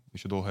есть там,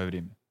 еще долгое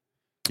время.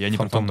 И не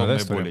про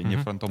фантомные боли, не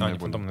фантомные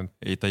боли.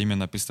 Это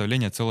именно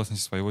представление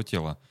целостности своего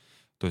тела.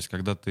 То есть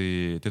когда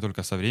ты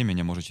только со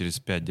временем, может,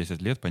 через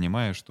 5-10 лет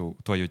понимаешь, что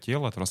твое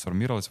тело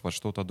трансформировалось во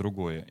что-то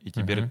другое. И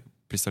теперь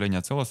представление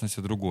о целостности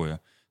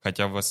другое.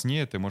 Хотя во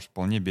сне ты можешь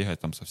вполне бегать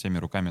там со всеми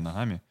руками,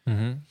 ногами,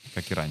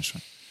 как и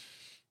раньше.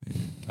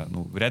 Да,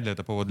 ну, вряд ли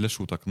это повод для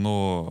шуток,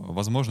 но,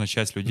 возможно,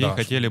 часть людей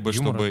хотели бы,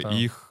 чтобы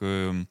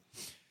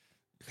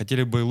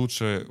хотели бы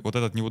лучше вот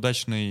этот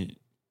неудачный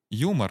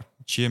юмор,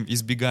 чем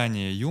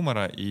избегание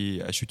юмора и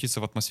ощутиться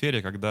в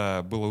атмосфере,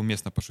 когда было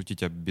уместно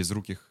пошутить о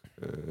безруких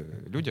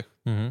людях.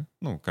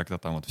 Ну, как-то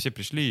там вот все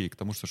пришли к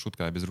тому, что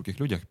шутка о безруких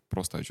людях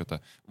просто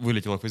что-то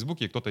вылетела в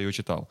Фейсбуке, и кто-то ее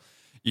читал.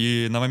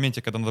 И на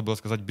моменте, когда надо было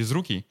сказать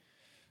 «безрукий»,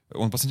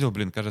 он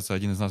посмотрел, кажется,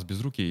 один из нас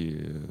безрукий,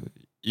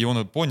 и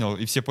он понял,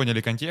 и все поняли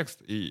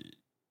контекст, и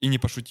не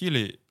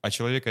пошутили, а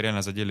человека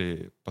реально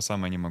задели по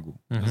самое не могу.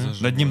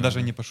 Над ним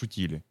даже не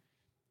пошутили.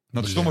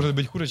 Но что может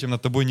быть хуже, чем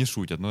над тобой не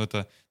шутят? Но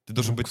это ты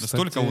должен быть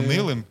настолько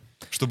унылым,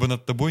 чтобы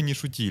над тобой не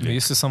шутили. Но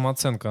если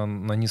самооценка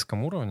на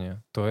низком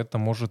уровне, то это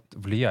может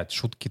влиять.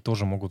 Шутки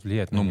тоже могут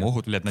влиять. Ну,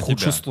 могут влиять на тебя. В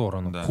худшую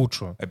сторону, в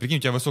худшую. А прикинь,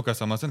 у тебя высокая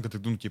самооценка, ты,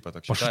 так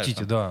считаешь.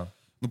 Пошутите, да.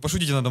 Ну,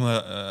 пошутите надо мной,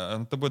 а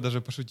над тобой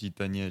даже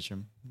пошутить-то не о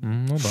чем.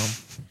 Ну да.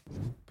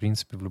 В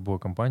принципе, в любой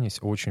компании есть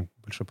очень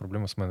большие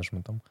проблемы с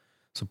менеджментом,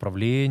 с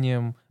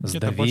управлением, с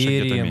где-то доверием. Больше,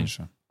 где-то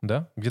меньше.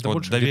 Да? Где-то вот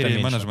больше, доверие где-то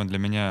и меньше. менеджмент для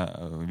меня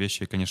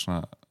вещи,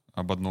 конечно,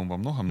 об одном во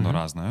многом, но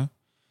разное.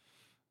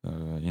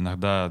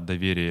 Иногда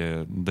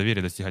доверие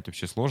достигать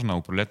вообще сложно, а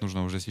управлять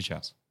нужно уже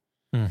сейчас.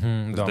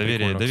 Да,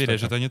 доверие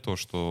же это не то,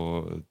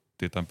 что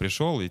ты там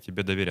пришел и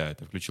тебе доверяют.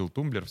 Ты включил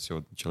тумблер,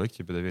 все, человек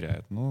тебе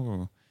доверяет.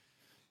 Ну,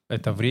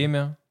 это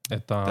время,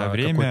 это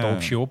какой-то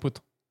общий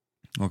опыт.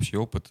 Общий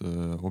опыт,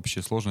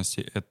 общие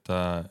сложности.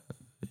 Это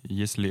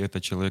если это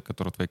человек,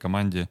 который в твоей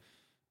команде,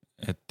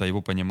 это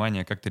его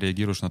понимание, как ты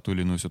реагируешь на ту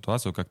или иную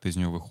ситуацию, как ты из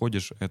нее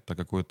выходишь, это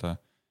какой-то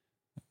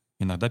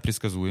иногда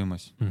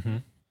предсказуемость.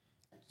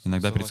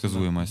 Иногда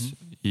предсказуемость.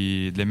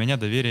 И для меня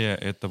доверие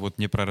 — это вот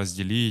не про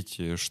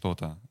разделить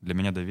что-то. Для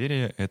меня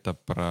доверие — это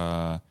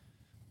про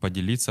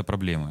поделиться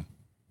проблемой.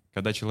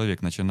 Когда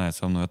человек начинает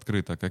со мной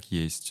открыто, как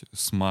есть,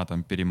 с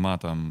матом,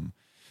 перематом,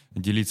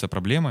 делиться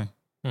проблемой,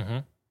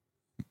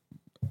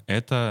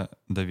 это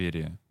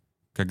доверие.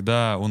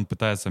 Когда он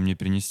пытается мне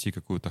принести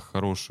какую-то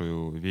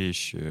хорошую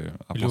вещь,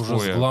 а или уже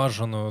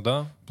сглаженную,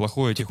 да?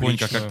 Плохое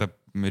тихонько как-то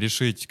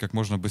решить как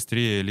можно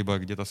быстрее, либо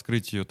где-то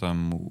скрыть ее,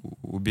 там,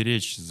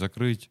 уберечь,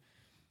 закрыть.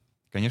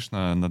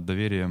 Конечно, над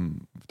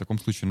доверием в таком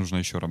случае нужно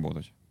еще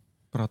работать.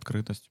 Про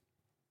открытость.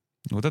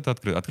 Вот это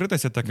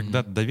открытость — это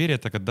когда доверие —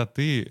 это когда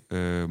ты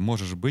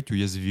можешь быть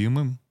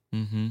уязвимым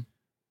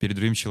перед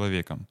другим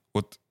человеком.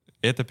 Вот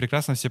это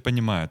прекрасно все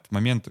понимают.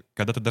 Момент,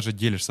 когда ты даже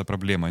делишься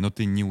проблемой, но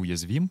ты не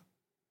уязвим,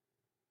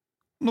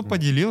 ну,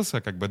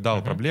 поделился, как бы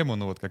дал проблему,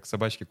 ну, вот как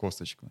собачке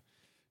косточку.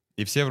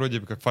 И все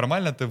вроде бы как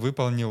формально ты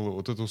выполнил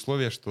вот это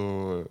условие,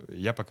 что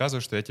я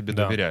показываю, что я тебе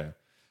доверяю.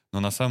 Но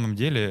на самом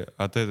деле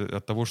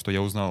от того, что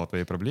я узнал о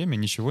твоей проблеме,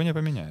 ничего не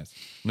поменяется.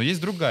 Но есть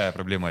другая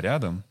проблема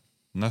рядом,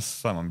 на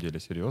самом деле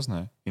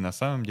серьезная, и на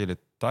самом деле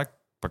так,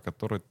 по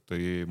которой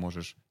ты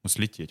можешь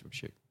слететь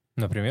вообще.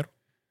 Например?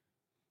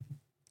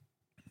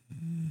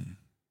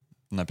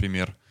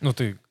 Например,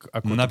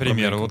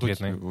 например, вот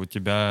у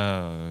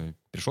тебя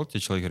пришел тебе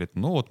человек и говорит,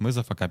 ну вот мы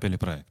зафакапили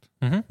проект.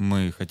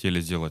 Мы хотели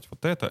сделать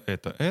вот это,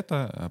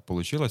 а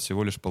получилось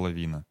всего лишь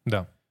половина.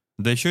 Да.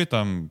 Да еще и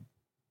там,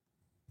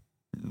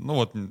 ну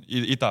вот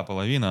и та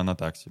половина, она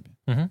так себе.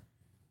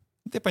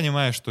 Ты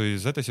понимаешь, что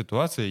из этой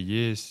ситуации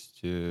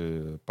есть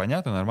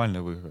понятный нормальный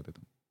выход. Ты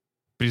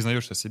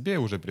признаешься себе,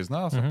 уже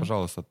признался,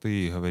 пожалуйста,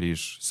 ты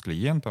говоришь с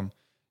клиентом.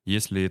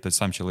 Если этот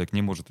сам человек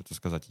не может это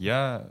сказать,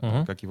 я,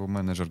 как его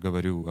менеджер,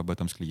 говорю об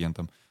этом с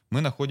клиентом.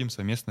 Мы находим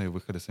совместные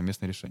выходы,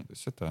 совместные решения. То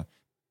есть это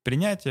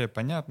принятие,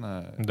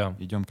 понятно,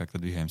 идем как-то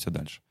двигаемся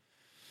дальше.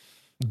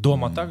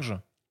 Дома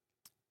также?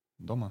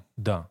 Дома?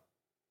 Да.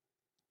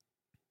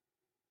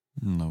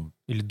 Ну.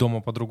 Или дома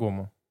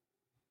по-другому?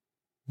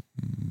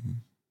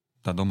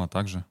 Да, дома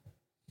также.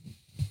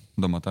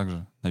 Дома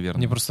также, наверное.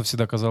 Мне просто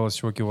всегда казалось,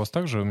 чуваки, у вас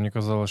так же? Мне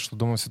казалось, что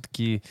дома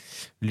все-таки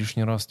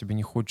лишний раз тебе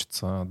не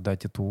хочется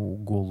дать эту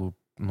голую,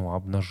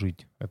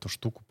 обнажить эту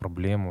штуку,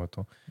 проблему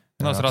эту.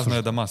 У нас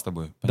разные дома с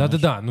тобой.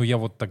 Да-да-да, я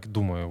вот так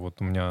думаю,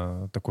 вот у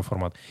меня такой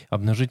формат.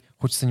 Обнажить,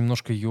 хочется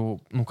немножко ее,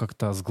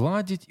 как-то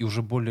сгладить и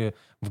уже более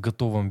в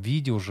готовом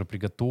виде, уже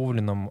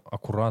приготовленном,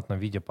 аккуратном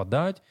виде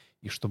подать,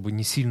 и чтобы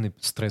не сильный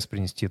стресс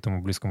принести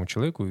этому близкому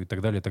человеку и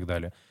так далее, и так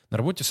далее. На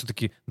работе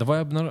все-таки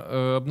давай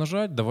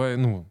обнажать, давай,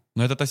 Но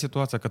это та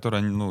ситуация,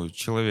 которая,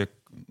 человек,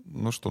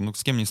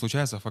 с кем не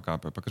случается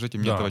факапы. Покажите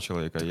мне этого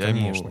человека.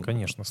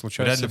 Конечно,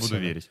 случается. Вряд ли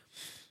буду верить.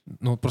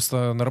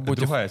 Просто на работе...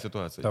 Это другая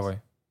ситуация. Давай.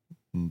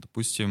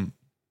 Допустим,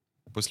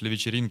 после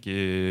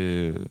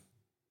вечеринки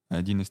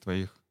один из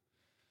твоих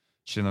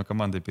членов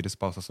команды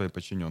переспал со своей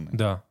подчиненной.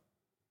 Да.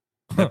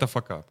 Это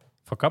факап.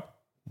 Факап?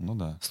 Ну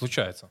да.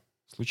 Случается.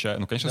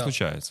 Конечно,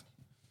 случается.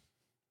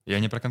 Я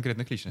не про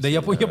конкретных личностей. Да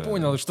я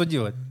понял, что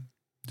делать?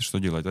 Что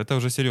делать? Это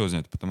уже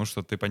серьезнее, потому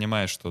что ты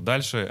понимаешь, что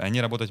дальше они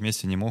работать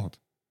вместе не могут.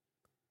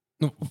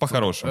 Ну,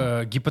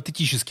 по-хорошему.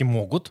 Гипотетически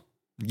могут.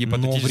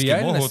 Гипотетически но в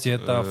реальности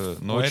могут, это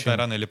но очень... это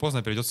рано или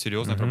поздно перейдет в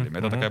серьезные Мгм, проблемы.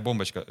 Это мгм. такая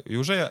бомбочка. И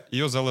уже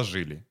ее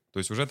заложили. То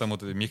есть уже там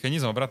вот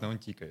механизм обратно, он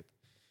тикает.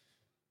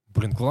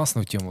 Блин,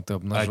 классную тему ты А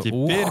обнажил.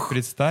 теперь Ух,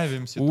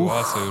 представим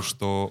ситуацию,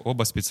 что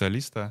оба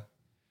специалиста,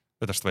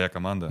 это же твоя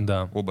команда,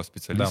 Да. оба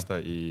специалиста,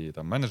 и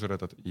там менеджер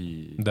этот,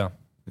 и да,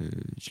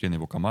 члены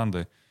его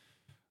команды,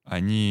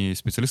 они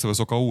специалисты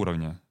высокого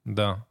уровня.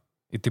 да.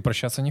 И ты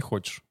прощаться не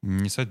хочешь.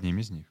 Не с одним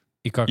из них.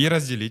 И как? И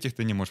разделить их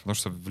ты не можешь, потому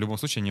что в любом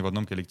случае ни в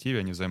одном коллективе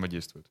они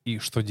взаимодействуют. И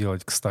что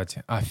делать,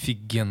 кстати?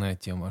 Офигенная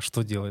тема.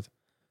 Что делать?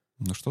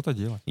 Ну, что-то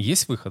делать.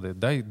 Есть выходы?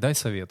 Дай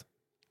совет.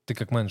 Ты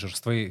как менеджер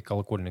с твоей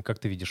колокольни, как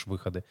ты видишь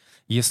выходы?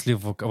 Если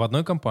в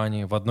одной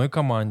компании, в одной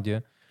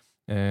команде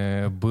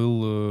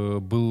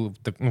был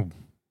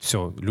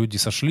все, люди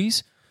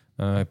сошлись,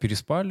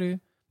 переспали,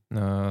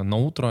 на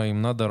утро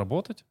им надо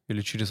работать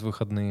или через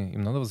выходные,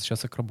 им надо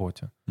возвращаться к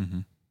работе.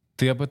 Мгм.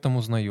 Ты об этом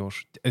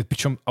узнаешь.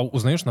 Причем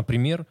узнаешь,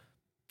 например...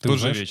 В тот же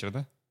узнаешь вечер,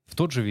 да? В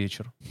тот же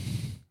вечер.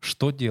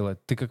 Что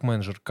делать? Ты как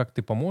менеджер, как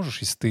ты поможешь,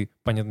 если ты,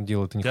 понятное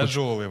дело, ты не хочешь...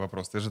 Тяжелый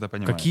вопрос, ты же это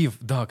понимаешь.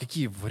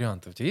 Какие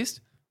варианты у тебя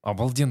есть?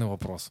 Обалденный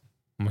вопрос.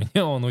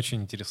 Меня он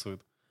очень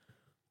интересует.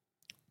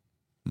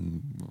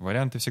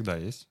 Варианты всегда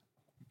есть.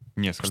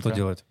 Несколько. Что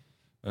делать?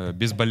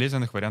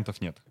 Безболезненных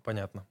вариантов нет.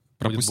 Понятно.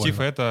 Пропустив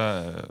Будет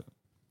это,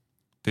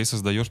 ты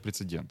создаешь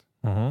прецедент.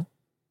 больно.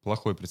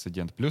 Плохой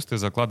прецедент. Плюс ты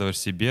закладываешь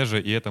себе же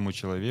и этому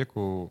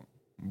человеку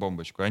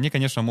бомбочку. Они,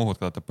 конечно, могут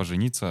когда-то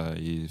пожениться,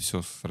 и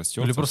все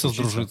срастется. Или просто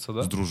случится. сдружиться,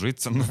 да?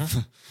 Сдружиться.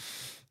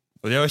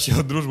 Ну, я вообще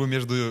в дружбу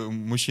между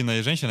мужчиной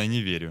и женщиной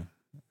не верю.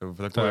 В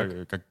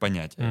такое, как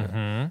понятие.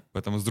 Мгм.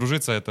 Поэтому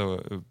сдружиться —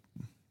 это...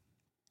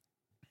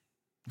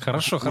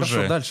 Хорошо,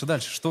 Уже. хорошо.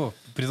 Дальше. Что?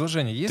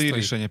 Предложение есть? Ты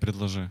твои? решение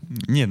предложи.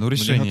 Не, ну Мы не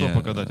решение... готов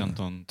пока дать,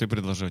 Антон. Ты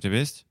предложи. У тебя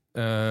есть?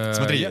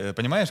 Смотри, Я-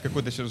 понимаешь,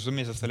 какой ты сейчас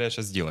мне заставляешь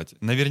сейчас сделать?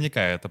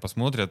 Наверняка это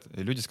посмотрят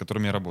люди, с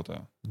которыми я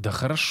работаю. Да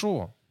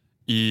хорошо.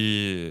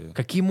 И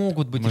Какие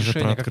могут быть Мы же про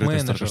решения как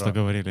открытость только что менеджера?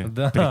 говорили.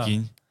 Да.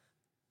 Прикинь.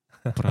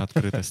 Про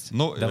открытость.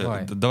 ну,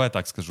 Давай. давай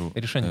так скажу.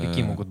 Решения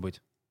какие Э, могут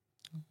быть?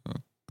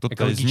 Кто-то из них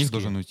экологические?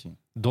 должен уйти.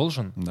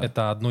 Должен? Да.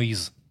 Это одно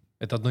из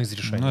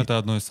решений. Ну, это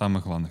одно из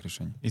самых главных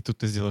решений. И тут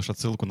ты сделаешь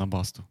отсылку на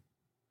Басту.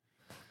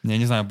 Я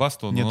не знаю,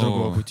 Басту, Нет но...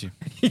 другого пути.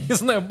 Я не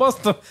знаю,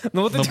 Басту,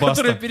 но вот Ну, эти, Баста.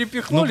 которые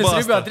перепихнулись, Ну,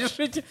 Баста. ребят,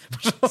 решите,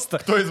 пожалуйста.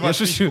 Кто из Я вас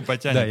шучу. фишку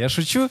потянет? Да, я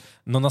шучу,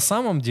 но на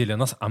самом деле,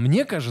 а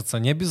мне кажется,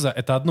 не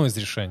обязательно. Это одно из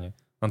решений,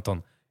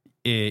 Антон.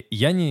 И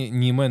я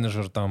не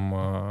менеджер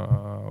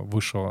там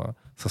высшего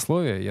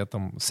сословия, я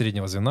там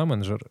среднего звена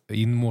менеджер,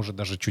 и может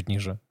даже чуть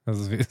ниже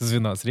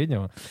звена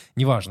среднего.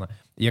 Неважно.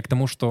 Я к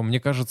тому, что мне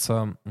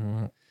кажется,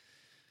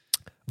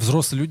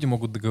 взрослые люди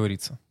могут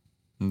договориться.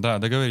 Да,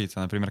 договориться.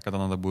 Например, когда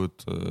надо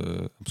будет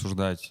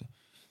обсуждать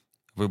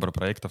выбор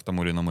проектов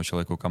тому или иному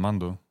человеку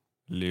команду,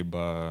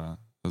 либо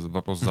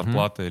вопрос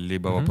зарплаты,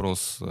 либо Мгм.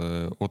 вопрос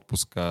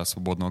отпуска,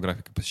 свободного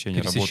графика посещения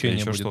работы, Пересечение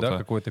еще будет, что-то. да,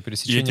 какое-то И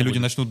пересечение эти люди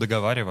будет. начнут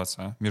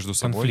договариваться между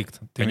собой. Конфликт.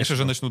 Ты Конечно имеешь же, в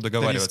виду? начнут Это риск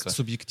договариваться.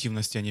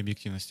 субъективности, а не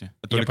объективности.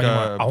 Я Только,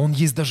 понимаю. А он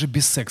есть даже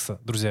без секса.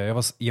 Друзья,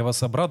 я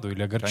вас обрадую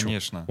или огорчу?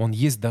 конечно. Он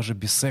есть даже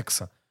без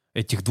секса.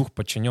 Этих двух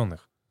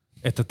подчиненных.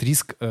 Этот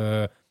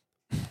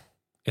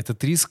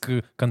риск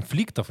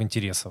конфликтов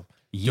интересов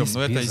Тём, есть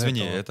ну это, без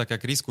извини, этого. это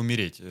как риск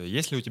умереть.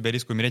 Есть ли у тебя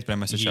риск умереть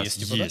прямо сейчас? Есть,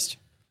 типа, да? Есть.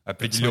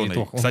 Определенный.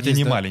 Смотри, он Кстати, есть,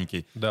 не да?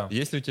 маленький. Да.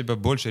 Есть ли у тебя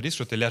больше риск,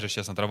 что ты ляжешь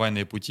сейчас на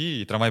трамвайные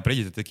пути, и трамвай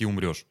проедет, и ты таки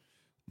умрешь?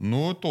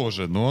 Ну,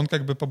 тоже, но он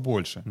как бы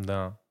побольше.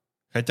 Да.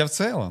 Хотя в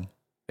целом,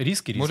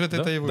 Риски. может, да?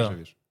 это и Да.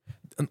 выживешь.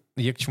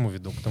 Я к чему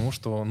веду? К тому,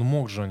 что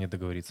могут же они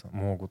договориться.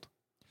 Могут.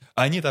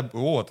 Они там,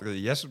 вот,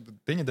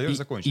 ты не даешь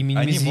закончить. И Они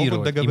могут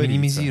минимизировать, и договориться.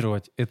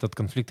 минимизировать этот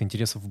конфликт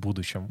интересов в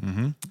будущем.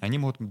 Мгм. Они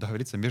могут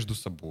договориться между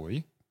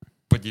собой,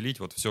 поделить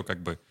вот все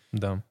как бы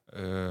Да.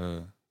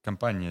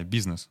 компания,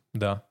 бизнес.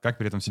 Да. Как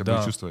при этом себя Да.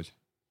 будут чувствовать?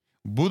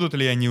 Будут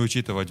ли они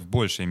учитывать в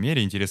большей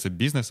мере интересы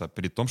бизнеса,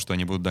 при том, что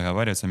они будут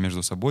договариваться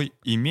между собой,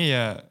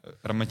 имея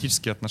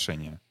романтические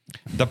отношения?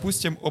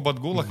 Допустим, об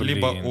отгулах, Блин.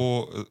 либо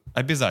о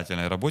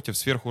обязательной работе в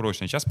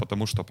сверхурочный час,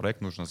 потому что проект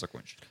нужно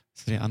закончить.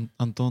 Смотри,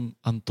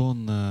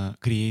 Антон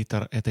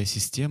креатор этой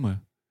системы,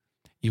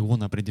 и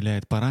он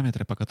определяет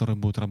параметры, по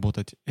которым будут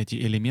работать эти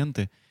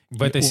элементы.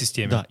 В И этой он-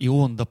 системе. Да, и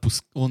он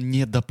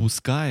не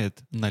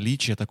допускает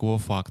наличия такого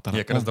фактора.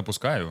 Я как раз Он-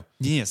 допускаю.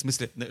 Не, в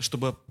смысле,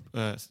 чтобы...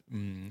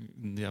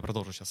 я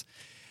продолжу сейчас.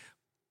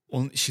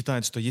 Он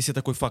считает, что если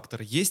такой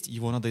фактор есть,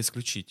 его надо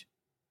исключить.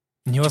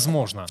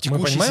 Невозможно. В Мы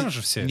текущей понимаем си-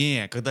 же все?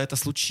 Не, когда это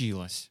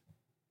случилось.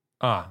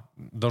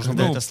 Должно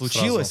Когда быть это сразу.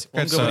 случилось, он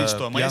Кажется, говорит,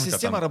 что моя пьянка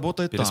система там,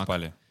 работает так.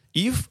 Переспали.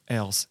 If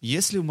else,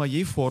 если в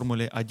моей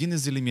формуле один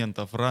из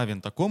элементов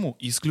равен такому,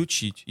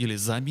 исключить или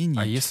заменить.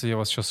 А если я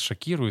вас сейчас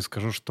шокирую и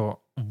скажу,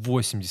 что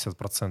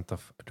 80%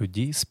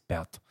 людей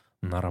спят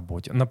на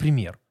работе,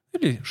 например,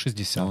 или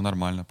 60%. Ну,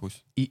 нормально,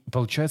 пусть. И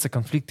получается,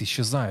 конфликт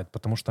исчезает,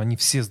 потому что они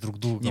все с друг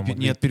другом Не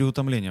могли... от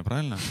переутомления,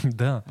 правильно?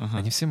 Да, Ага.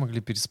 они все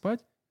могли переспать,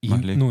 И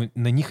Могли.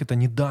 на них это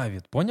не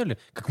давит, поняли?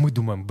 Как мы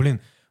думаем,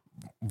 блин,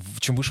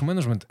 чем выше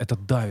менеджмент, это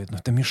давит, но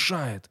это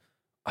мешает.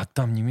 А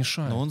там не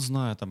мешает. Но он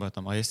знает об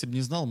этом. А если бы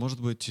не знал, может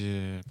быть, Тём,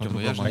 я же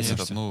по-другому не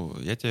этот,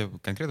 отнесся. я тебе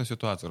конкретную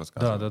ситуацию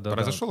рассказываю. Да.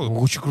 Произошел, Ну,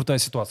 очень крутая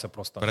ситуация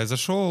просто.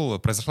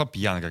 произошла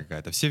пьянка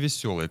какая-то, все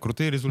веселые,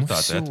 крутые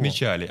результаты, всё.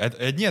 отмечали.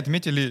 Одни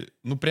отметили,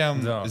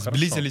 прям Да,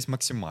 сблизились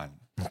максимально.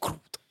 Ну,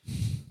 круто.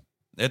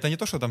 Это не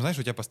то, что там, знаешь,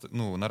 у тебя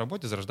на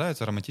работе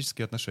зарождаются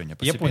романтические отношения.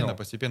 Я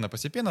Постепенно,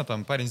 постепенно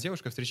там парень с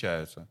девушкой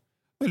встречаются.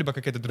 Ну, либо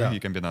какие-то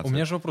другие комбинации. У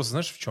меня же вопрос,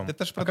 знаешь, в чем?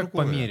 Это ж про как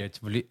другое.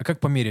 как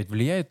померять,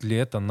 влияет ли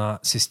это на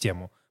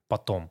систему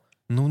потом?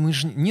 Ну,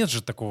 нет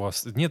же такого,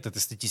 нет этой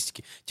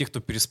статистики. Те, кто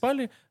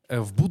переспали,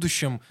 в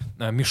будущем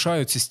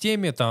мешают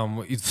системе,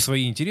 там, и в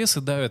свои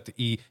интересы давят,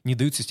 и не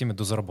дают системе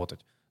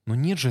дозаработать. Ну,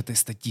 нет же этой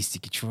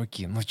статистики,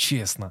 чуваки, ну,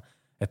 честно.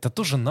 Это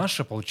тоже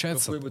наше,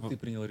 получается, Какое бы ты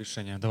принял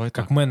решение? Давай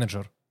как так.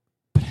 менеджер.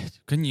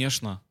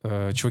 Конечно.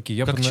 Чуваки,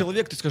 я Как бы...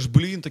 человек, ты скажешь,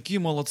 блин, такие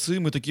молодцы,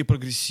 мы такие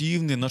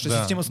прогрессивные, наша Да,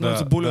 система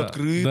становится да, более да,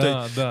 открытой.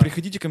 да.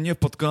 Приходите ко мне в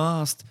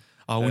подкаст.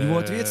 А у него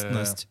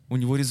ответственность, у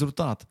него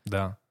результат.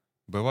 Да.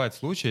 Бывают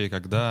случаи,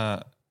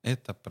 когда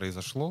это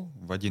произошло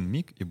в один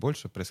миг и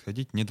больше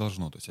происходить не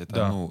должно. То есть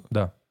это,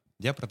 Да.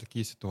 я про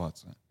такие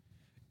ситуации.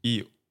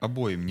 И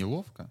обоим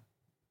неловко,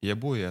 и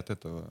обои от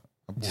этого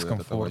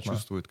Дискомфортно.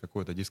 чувствуют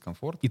какой-то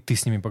дискомфорт. И ты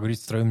с ними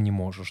поговорить втроем не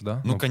можешь,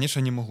 да? Ну, конечно,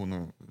 не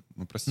могу,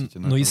 простите.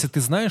 Но если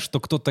ты знаешь, то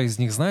кто-то из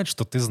них знает,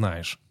 что ты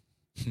знаешь.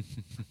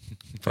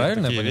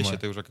 Правильно я такие понимаю? вещи,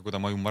 ты уже какую-то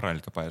мою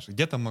мораль копаешь.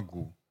 Где-то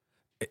могу.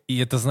 И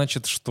это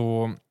значит,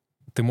 что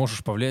ты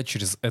можешь повлиять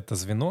через это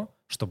звено,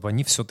 чтобы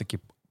они все-таки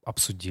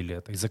обсудили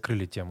это и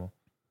закрыли тему.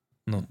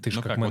 Ну, ты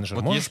же как менеджер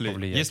вот можешь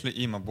повлиять? если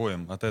им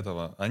обоим от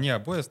этого, они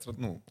обои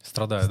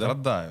Страдают, да?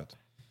 страдают.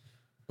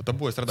 Вот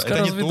обои страдают. Пускай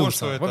Это не то, разведутся.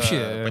 что это... Вообще,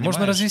 понимаешь?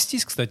 можно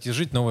развестись, кстати, и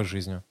жить новой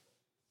жизнью.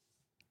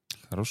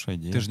 Хорошая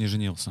идея. Ты же не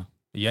женился.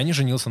 Я не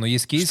женился, но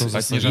есть кейс. Что за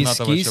От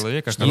неженатого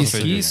человека есть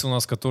хорошая идея. кейс у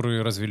нас,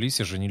 которые развелись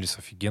и женились,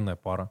 офигенная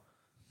пара.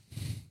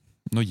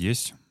 Но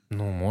есть.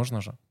 Ну,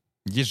 можно же.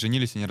 Есть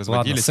женились и не Ладно,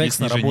 разводились, секс есть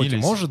на не работе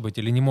женились. может быть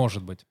или не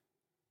может быть?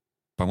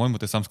 По-моему,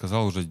 ты сам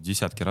сказал уже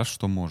десятки раз,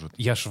 что может.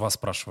 Я ж вас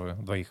спрашиваю,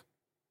 двоих.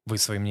 Вы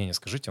свои мнения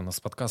скажите, у нас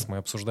подкаст, мы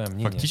обсуждаем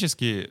мнение.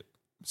 Фактически,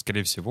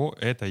 скорее всего,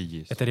 это и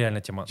есть. Это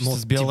реально тема. Чисто Но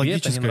с тебе это не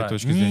биологической нравится.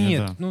 точки зрения,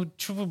 Нет, да. ну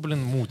что вы,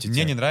 блин, мутите?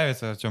 Мне не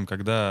нравится, Артем,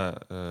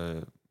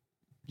 когда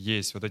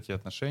есть вот эти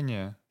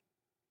отношения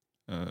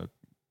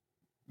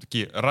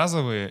такие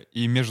разовые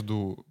и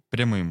между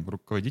прямым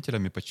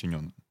руководителем и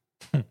подчиненным.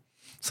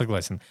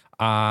 Согласен.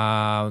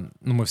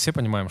 Мы все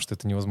понимаем, что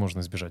это невозможно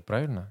избежать,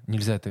 правильно?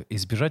 Нельзя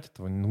избежать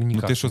этого,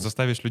 никак. Ну ты что,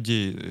 заставишь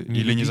людей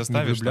или не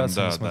заставишь?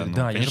 влюбляться, не Да, смотреть. ну,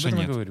 Да, я конечно, об этом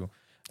и нет. говорю.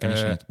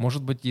 Конечно, нет.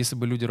 Может быть, если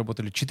бы люди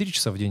работали 4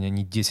 часа в день, а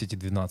не 10 и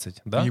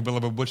 12, да? У них было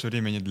бы больше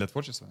времени для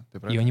творчества, ты И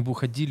правильно? они бы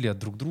уходили от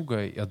друг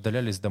друга и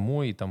отдалялись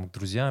домой, и, там, к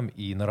друзьям,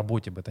 и на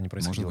работе бы это не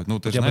происходило. Может быть. Ну,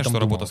 ты Вот же я об знаешь, этом что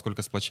работа думал.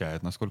 сколько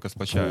сплочает, насколько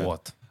сплочает.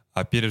 Вот.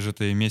 А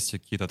пережитые вместе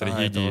какие-то Да, это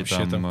трагедии,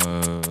 вообще там,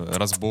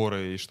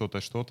 разборы и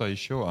что-то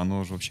еще,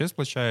 оно же вообще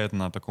сплочает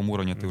на таком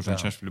уровне, ты уже Да,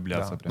 начинаешь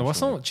влюбляться. Да. прям Но в в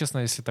основном, человека. честно,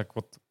 если так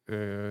вот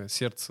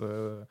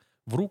сердце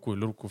в руку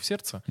или руку в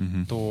сердце,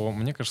 Мгм. то,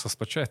 мне кажется,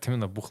 сплочает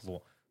именно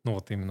бухло. Ну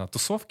вот именно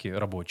тусовки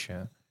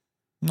рабочие.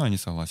 Ну, я не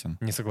согласен.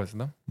 Не согласен,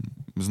 да?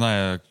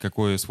 Зная,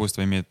 какое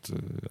свойство имеет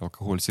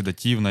алкоголь,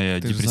 седативное,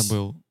 Ты же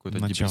забыл какой-то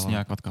начало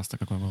депрессняк. подкаста,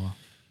 какое было.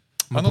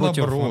 Оно мы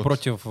наоборот.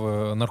 против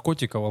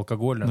наркотиков,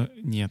 алкоголя. Ну,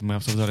 нет, мы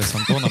обсуждали с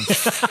Антоном.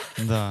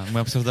 Да,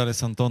 мы обсуждали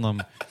с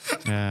Антоном,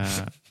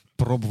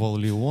 пробовал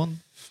ли он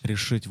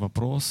решить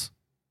вопрос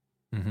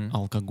Мгм.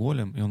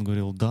 алкоголем, и он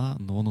говорил да,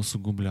 но он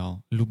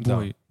усугублял.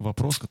 Любой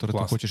вопрос, который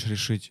Класс. ты хочешь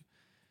решить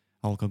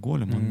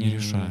алкоголем, он не Не-не-не.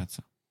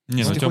 решается. Не,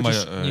 Если ну, ты Тёма,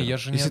 хочешь- не, я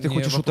же не- Если ты не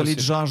хочешь в вопросе- утолить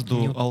жажду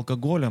не-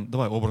 алкоголем,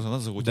 давай образно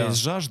назову, у тебя Да,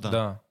 есть жажда,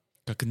 Да,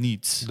 как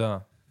needs,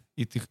 да.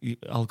 и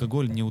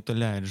алкоголь не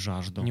утоляет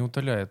жажду. Не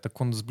утоляет, так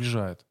он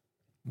сближает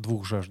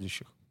двух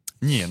жаждущих.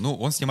 Не, ну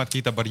он снимает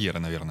какие-то барьеры,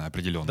 наверное,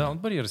 определенные. Да, он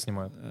барьеры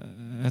снимает.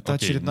 Это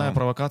Окей, очередная но-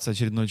 провокация,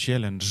 очередной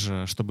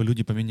челлендж, чтобы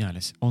люди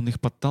поменялись. Он их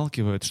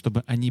подталкивает,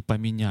 чтобы они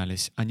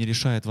поменялись, а не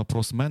решает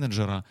вопрос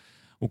менеджера,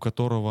 у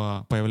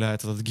которого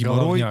появляется этот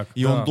геморрой, Головняк,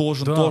 и да, он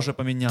должен да, тоже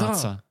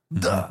поменяться.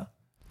 Да.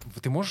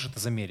 Ты можешь это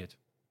замерить?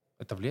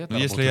 Это влияет Ну,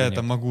 на если работу я или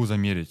это нет? могу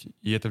замерить,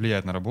 и это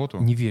влияет на работу,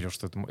 Не верю,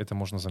 что это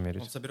можно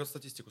замерить. Он соберет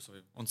статистику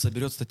свою. Он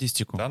соберет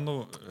статистику. да,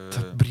 ну...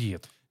 Это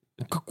бред.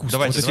 Ну, какую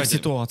Давайте, Вот этих давайте.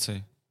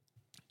 ситуаций.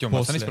 Тёма,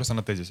 После. остановись просто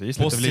на тезисе.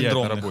 Если это влияет на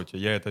Постсиндромных. работе,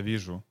 я это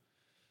вижу,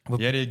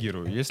 Вы- я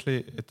реагирую. Если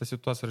эта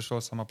ситуация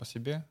решилась сама по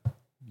себе,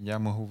 я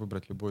могу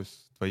выбрать любой из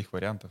твоих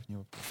вариантов. Не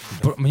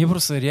вопрос. Мне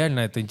просто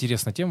реально это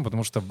интересная тема,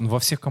 потому что во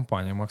всех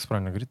компаниях, Макс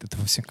правильно говорит, это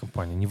во всех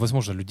компаниях.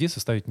 Невозможно людей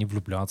заставить не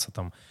влюбляться,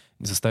 там,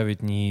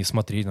 заставить не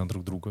смотреть на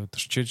друг друга. Это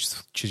же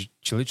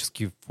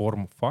человеческий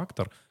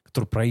фактор,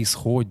 который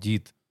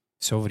происходит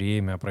все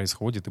время,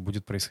 происходит и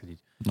будет происходить.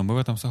 Но мы в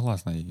этом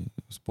согласны, и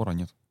спора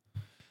нет.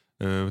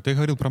 Ты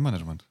говорил про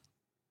менеджмент.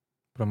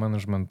 Про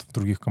менеджмент в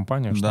других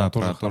компаниях, что Да, он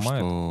тоже про то,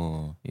 хромает.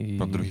 что И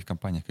в других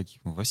компаниях, каких?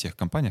 Ну, во всех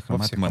компаниях во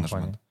хромает всех менеджмент.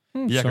 компаниях.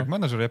 Я всё. как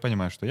менеджер, я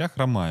понимаю, что я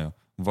хромаю.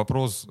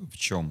 Вопрос в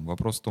чем?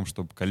 Вопрос в том,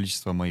 чтобы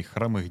количество моих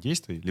хромых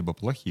действий, либо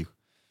плохих,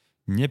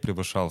 не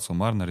превышало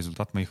суммарно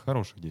результат моих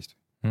хороших действий.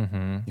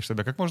 Мгм. И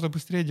чтобы я как можно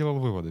быстрее делал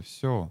выводы.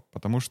 Все.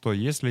 Потому что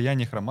если я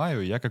не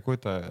хромаю, я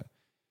какой-то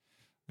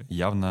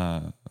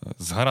явно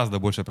с гораздо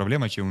большей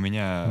проблемой, чем у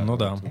меня Ну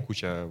да. вот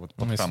куча вот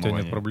Ну, если у тебя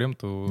подхрамываний. нет проблем,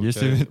 то у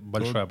Если тебя то-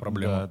 большая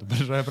проблема. Да,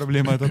 большая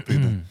проблема — это ты,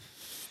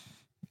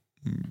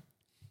 да.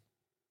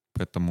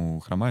 Поэтому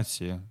хромают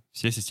все.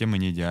 Все системы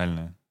не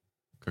идеальны.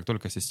 Как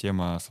только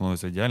система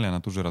становится идеальной, она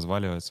тут же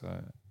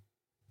разваливается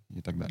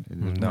и так далее. Я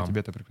думаю, Да.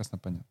 тебе это прекрасно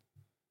понятно.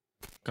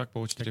 Как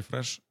получить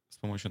рефреш с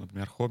помощью,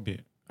 например,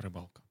 хобби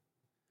рыбалка?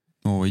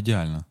 О,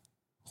 идеально.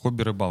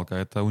 Хобби рыбалка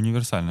 — это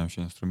универсальный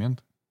вообще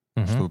инструмент,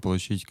 Мгм. чтобы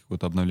получить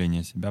какое-то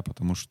обновление себя,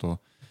 потому что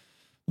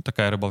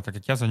такая рыбалка,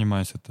 как я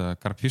занимаюсь, это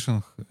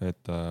карпфишинг,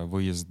 это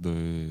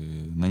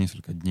выезды на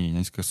несколько дней, на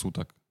несколько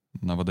суток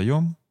на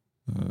водоем.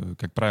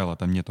 Как правило,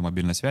 там нету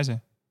мобильной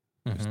связи.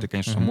 То есть Мгм. ты,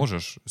 конечно, Мгм.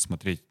 можешь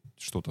смотреть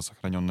что-то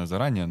сохраненное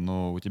заранее,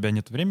 но у тебя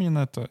нет времени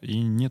на это, и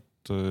нет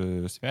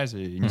связи,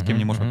 и ни с кем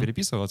не можешь Мгм.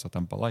 переписываться,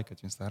 там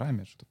полайкать в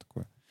Инстаграме, что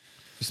такое.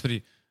 То есть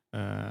смотри,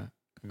 как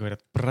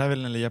говорят,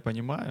 правильно ли я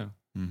понимаю,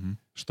 Мгм.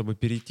 чтобы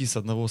перейти с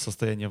одного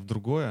состояния в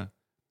другое,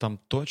 там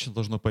точно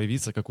должно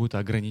появиться какое-то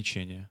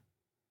ограничение?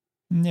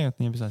 Нет,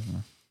 не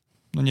обязательно.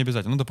 Ну, не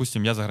обязательно. Ну,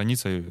 допустим, я за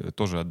границей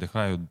тоже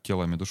отдыхаю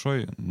телом и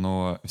душой,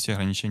 но все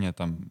ограничения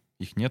там,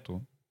 их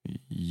нету.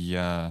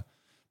 Я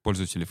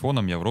пользуюсь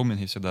телефоном, я в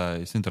роуминге всегда,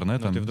 и с Но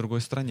интернетом. ты в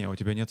другой стране, у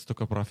тебя нет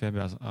столько прав и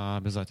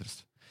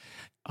обязательств.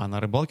 А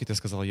на рыбалке ты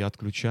сказал, я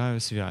отключаю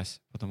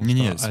связь. Потому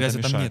Не-не, что связи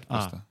это там мешает. нет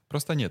просто.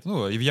 Просто нет.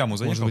 Ну, и в яму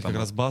заехал, Может быть, там как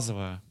раз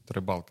базовая.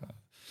 рыбалка.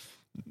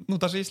 Ну,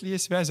 даже если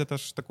есть связь, это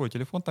же такой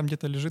телефон там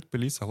где-то лежит,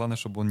 пылится. Главное,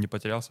 чтобы он не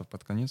потерялся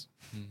под конец.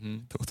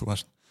 Мгм. Это вот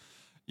важно.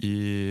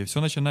 И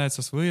все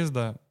начинается с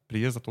выезда,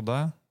 приезда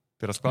туда,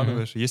 ты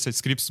раскладываешь. Есть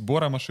скрипт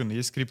сбора машины,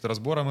 есть скрипт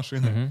разбора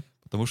машины, Мгм.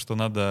 потому что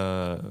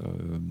надо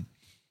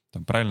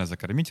там, правильно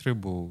закормить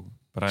рыбу,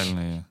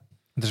 правильные...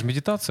 Это же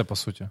медитация, по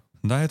сути.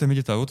 Да, это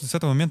медитация. Вот с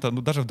этого момента,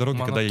 ну, даже в дороге,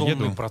 когда я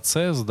Монотонный еду,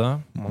 процесс,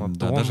 да?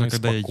 Монотонный, даже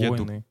когда я еду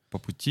спокойный. по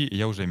пути,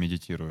 я уже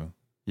медитирую.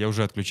 Я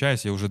уже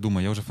отключаюсь, я уже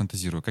думаю, я уже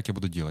фантазирую, как я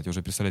буду делать. Я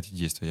уже представляю эти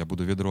действия. Я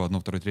буду ведро 1,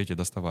 2, 3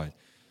 доставать.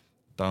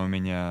 Там у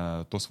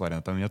меня то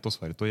сварено, там у меня то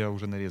сварено, то я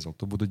уже нарезал,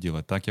 то буду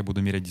делать. Так я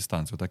буду мерять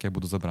дистанцию, так я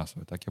буду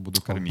забрасывать, так я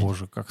буду О, кормить.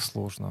 боже, как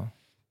сложно.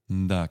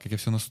 Да, как я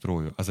все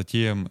настрою. А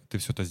затем ты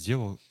все это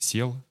сделал,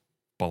 сел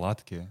в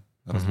палатке,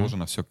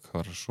 разложено все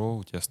хорошо,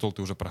 у тебя стол,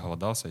 ты уже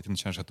проголодался, и ты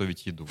начинаешь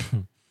готовить еду.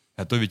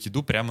 Готовить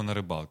еду прямо на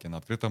рыбалке, на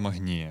открытом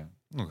огне.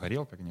 Ну,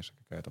 горелка, конечно,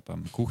 какая-то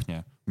там,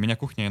 кухня. У меня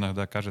кухня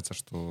иногда кажется,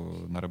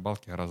 что на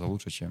рыбалке гораздо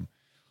лучше, чем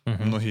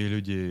Мгм. многие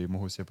люди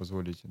могут себе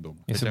позволить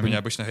дома. Если Хотя бы у меня не-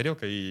 обычно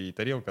горелка и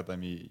тарелка там,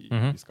 и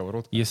Мгм.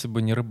 сковородка. Если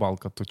бы не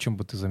рыбалка, то чем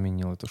бы ты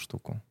заменил эту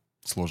штуку?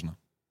 Сложно.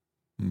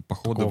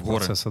 Походы Такого в горы.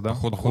 процесса, да?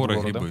 Поход в Поход в горы,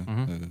 горы, да? грибы.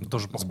 Мгм.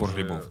 Тоже сбор похоже.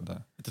 грибов,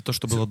 да. Это то,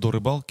 что было до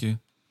рыбалки.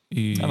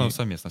 И... Оно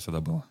совместно всегда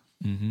было.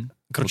 Мгм.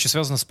 Короче,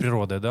 связано с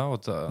природой, да?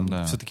 Вот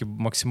Да. все-таки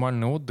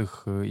максимальный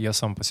отдых, я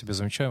сам по себе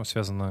замечаю,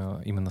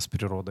 связано именно с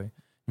природой.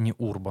 Не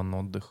урбан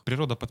отдых.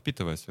 Природа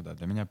подпитывает всегда.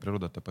 Для меня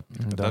природа — это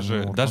подпитка. Да, не даже,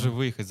 урбан. даже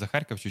выехать за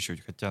Харьков чуть-чуть,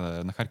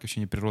 хотя на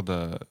Харьковщине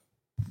природа...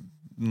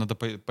 Надо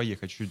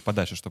поехать чуть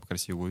подальше, чтобы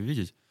красиво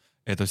увидеть.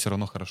 Это все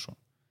равно хорошо.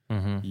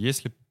 Мгм.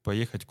 Если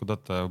поехать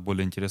куда-то в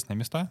более интересные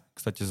места,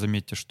 кстати,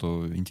 заметьте,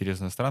 что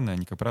интересные страны,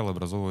 они, как правило,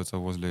 образовываются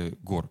возле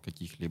гор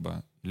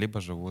каких-либо, либо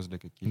же возле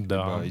каких-либо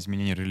Да.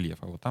 изменений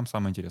рельефа. Вот там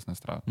самая интересная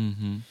страна.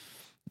 Мгм.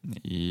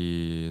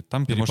 И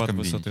там ты можешь Перепад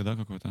комбинить. высоты, да,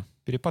 какой-то?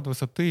 Перепад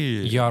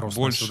высоты, Ярусность,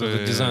 больше вот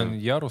этот дизайн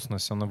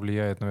ярусность, она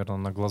влияет, наверное,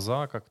 на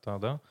глаза как-то,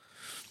 да?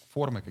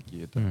 формы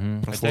какие-то.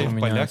 Мгм. Хотя и в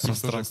Форма полях меняется.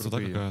 есть тоже Пространство, да,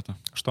 крутые. какое-то?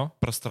 Что?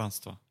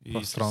 Пространство. И если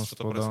Пространство,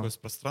 что-то да. происходит с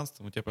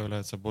пространством, у тебя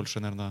появляется больше,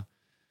 наверное,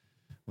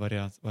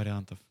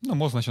 вариантов. Ну,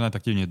 мозг начинает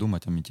активнее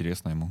думать, там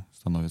интересно ему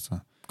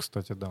становится.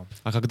 Кстати, да.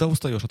 А когда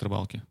устаешь от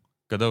рыбалки?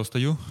 Когда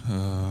устаю,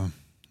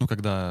 ну,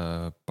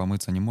 когда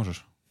помыться не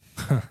можешь,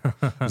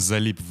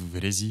 залип в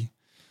грязи,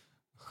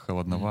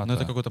 холодновато. Ну,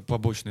 это какой-то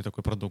побочный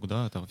такой продукт,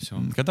 да, этого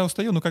всего? Когда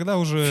устаю, ну, когда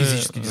уже...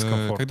 Физический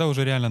дискомфорт. Когда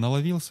уже реально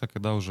наловился,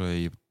 когда уже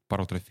и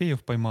пару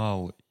трофеев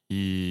поймал,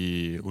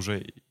 и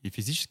уже и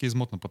физически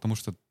измотан, потому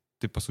что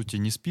ты, по сути,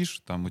 не спишь,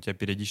 там у тебя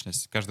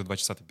периодичность, каждые 2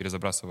 часа ты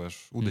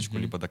перезабрасываешь удочку,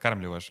 Мгм. либо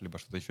докармливаешь, либо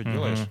что-то еще Мгм,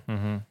 делаешь.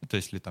 мгм. Это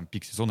если там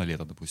пик сезона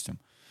лета, допустим.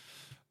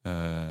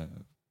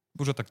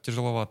 Уже так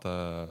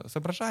тяжеловато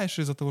соображаешь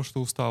из-за того,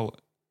 что устал,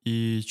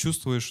 и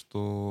чувствуешь,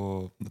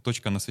 что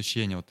точка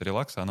насыщения, вот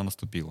релакса, она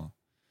наступила.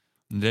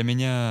 Для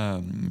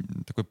меня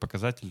такой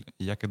показатель,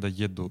 я когда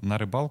еду на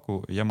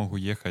рыбалку, я могу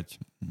ехать,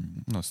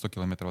 100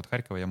 километров от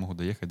Харькова, я могу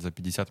доехать за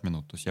 50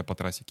 минут. То есть я по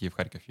трассе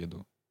Киев-Харьков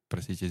еду,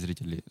 простите,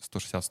 зрители,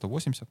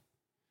 160-180,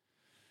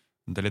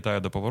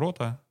 долетаю до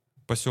поворота,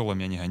 по селам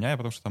я не гоняю,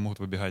 потому что там могут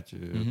выбегать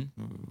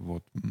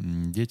вот,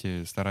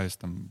 дети, стараюсь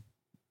там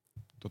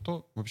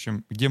то. В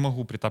общем, где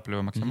могу,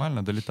 притапливаю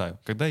максимально, долетаю.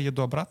 Когда я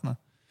еду обратно,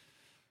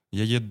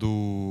 я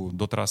еду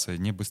до трассы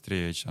не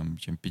быстрее, чем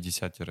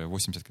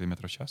 50-80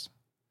 км в час.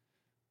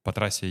 По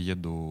трассе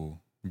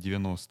еду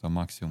 90,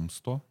 максимум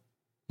 100.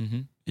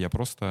 Мгм. Я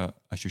просто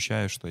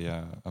ощущаю, что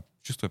я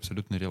чувствую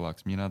абсолютный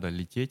релакс. Мне надо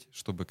лететь,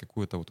 чтобы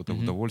какое-то вот это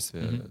Мгм.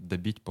 удовольствие Мгм.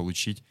 добить,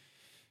 получить.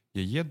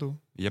 Я еду,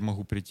 я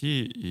могу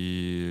прийти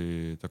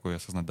и такой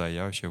осознать, да,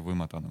 я вообще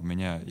вымотан.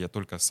 Я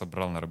только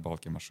собрал на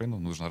рыбалке машину,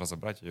 нужно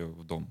разобрать ее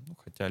в дом. Ну,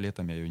 хотя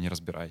летом я ее не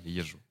разбираю, я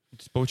езжу. То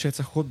есть,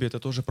 получается, хобби — это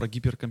тоже про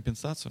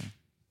гиперкомпенсацию?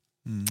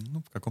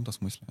 Ну, в каком-то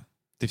смысле.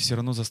 Ты все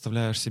равно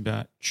заставляешь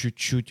себя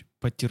чуть-чуть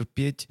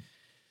потерпеть,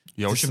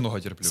 Я Ты очень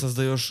много терплю.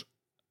 создаешь...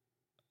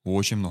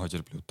 Очень много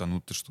терплю. Да ну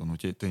ты что,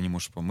 ты не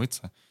можешь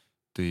помыться,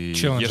 ты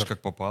Челленджер. ешь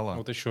как попало.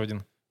 Вот еще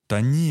один. Да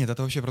нет,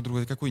 это вообще про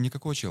другое.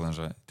 Никакого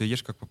челленджа. Ты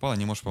ешь как попало,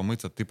 не можешь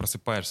помыться, ты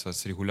просыпаешься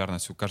с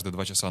регулярностью каждые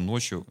 2 часа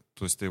ночью,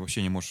 то есть ты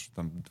вообще не можешь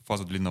там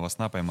фазу длинного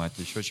сна поймать,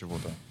 еще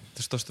чего-то.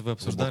 Это что вы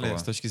обсуждали Глубокого.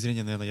 с точки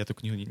зрения, наверное, я эту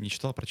книгу не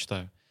читал,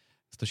 прочитаю.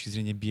 С точки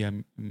зрения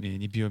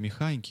не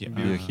биомеханики,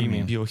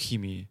 Биохимии. а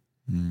биохимии.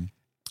 М.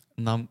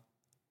 Нам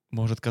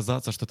может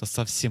казаться, что это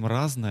совсем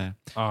разное.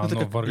 А, Ну, это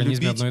ну, как в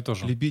организме любить- одно и то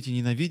же. Любить и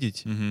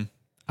ненавидеть Мгм.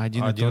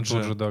 один и тот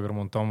же. да,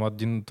 гормон. Там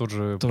один и тот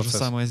же То же процесс.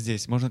 самое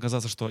здесь. Можно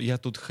казаться, что я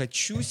тут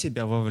хочу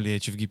себя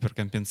вовлечь в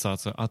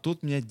гиперкомпенсацию, а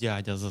тут меня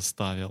дядя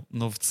заставил.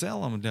 Но в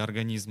целом для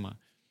организма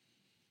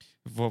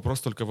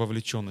вопрос только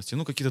вовлеченности.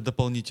 Ну, каких-то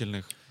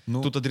дополнительных.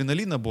 Ну, Тут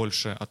адреналина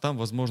больше, а там,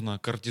 возможно,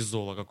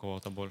 кортизола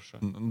какого-то больше.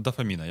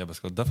 дофамина, я бы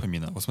сказал,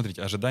 дофамина. Вот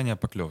смотрите, ожидание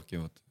поклевки.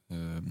 Вот.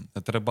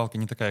 Эта рыбалка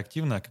не такая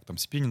активная, как там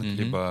спиннинг, Мгм,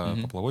 либо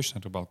мгм.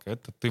 поплавочная рыбалка.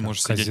 Это ты Как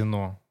можешь сидеть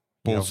казино.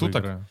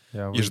 полсуток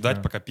Я и ждать,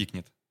 выиграю. пока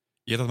пикнет.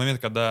 И этот момент,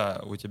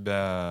 когда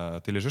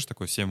ты лежишь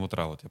такой в 7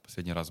 утра, вот я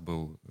последний раз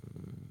был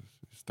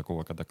с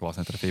такого, когда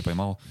классный трофей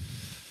поймал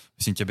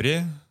в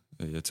сентябре,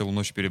 я целую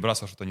ночь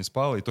перебрасывал, что-то не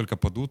спал, и только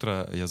под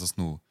утро я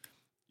заснул.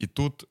 И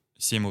тут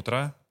 7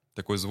 утра,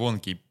 такой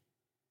звонкий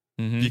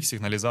Мгм. пик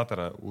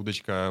сигнализатора,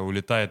 удочка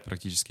улетает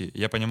практически.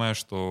 Я понимаю,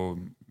 что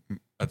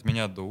от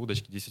меня до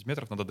удочки 10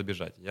 метров надо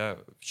добежать. Я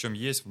в чем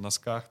есть, в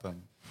носках,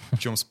 там, в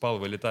чем спал,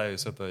 вылетаю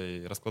с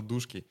этой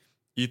раскладушки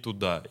и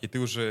туда. И ты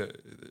уже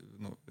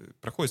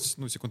проходит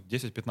секунд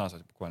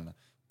 10-15 буквально.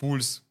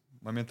 Пульс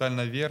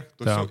моментально вверх,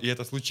 то Да. все, и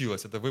это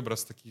случилось. Это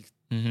выброс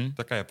Мгм.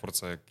 такая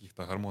порция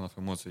каких-то гормонов,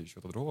 эмоций,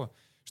 чего-то другого,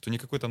 что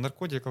никакой там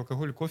наркотик,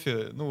 алкоголь,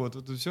 кофе,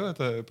 все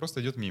это просто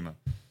идет мимо.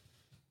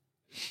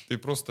 Ты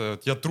просто,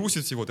 тебя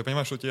трусит всего, ты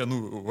понимаешь, что тебя,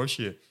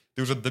 вообще,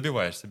 ты уже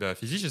добиваешь себя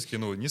физически,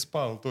 не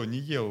спал, не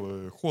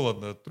ел,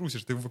 холодно,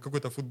 трусишь, ты в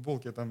какой-то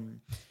футболке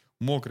там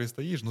мокрый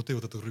стоишь, но ты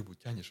вот эту рыбу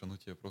тянешь, оно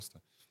тебе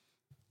просто...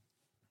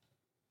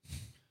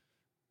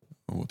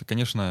 Вот, и,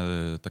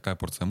 конечно, такая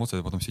порция эмоций,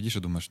 ты потом сидишь и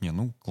думаешь,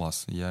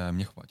 класс,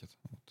 мне хватит.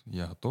 Вот,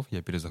 я готов,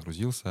 я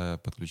перезагрузился,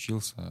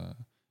 подключился,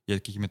 я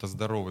какими-то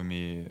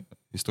здоровыми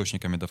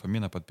источниками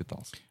дофамина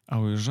подпитался. А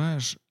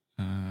уезжаешь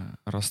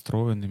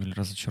расстроенным или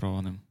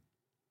разочарованным?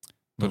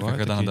 Только Бывают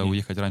когда такие надо дни?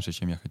 уехать раньше,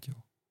 чем я хотел.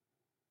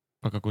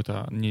 По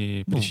какой-то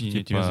причине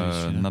не тебя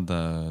зависит, да?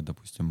 надо,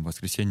 допустим, в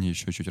воскресенье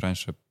еще чуть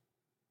раньше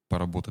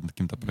поработать над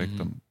каким-то Мгм.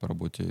 проектом по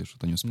работе,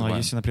 что-то не Ну, успеваем. а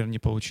если, например, не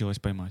получилось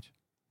поймать?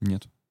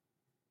 Нет.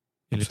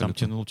 Или там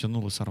Абсолютно.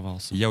 тянул и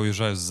сорвался? Я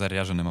уезжаю с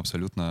заряженным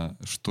абсолютно,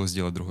 что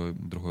сделать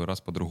другой раз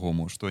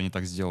по-другому, что я не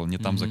так сделал, не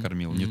там Мгм,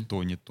 закормил, не мгм.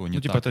 то, не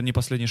Ну, типа, так. это не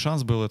последний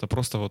шанс был, это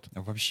просто вот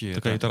Вообще,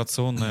 такая это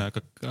итерационная,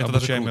 как это даже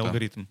обучаемый круто.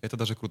 алгоритм. Это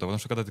даже круто, потому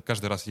что когда ты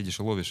каждый раз едешь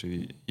и ловишь,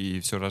 и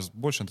все раз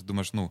больше, ты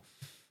думаешь,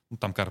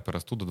 там карпы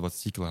растут до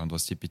 20 килограмм,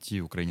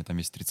 25, в Украине там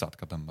есть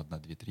 30-ка, там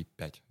 1, 2, 3,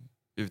 5.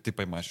 И ты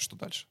поймаешь, что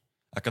дальше.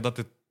 А когда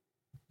ты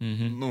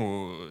Мгм.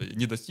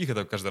 не достиг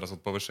это каждый раз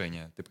вот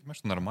повышения, ты понимаешь,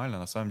 что нормально,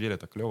 на самом деле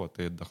это клево,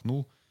 ты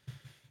отдохнул,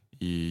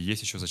 и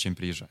есть еще зачем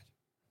приезжать.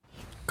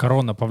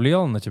 Корона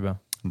повлияла на тебя?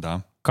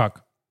 Да,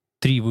 Как?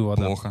 3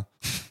 вывода. плохо.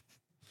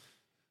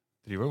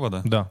 3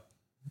 вывода? Да.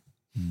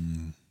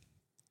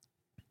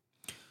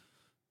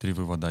 3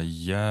 вывода.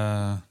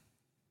 Я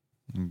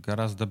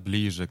гораздо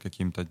ближе к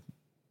каким-то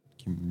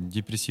таким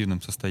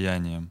депрессивным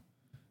состояниям,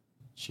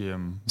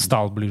 чем...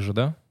 Стал ближе,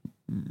 да?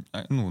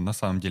 на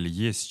самом деле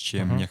есть,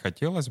 чем Ага. мне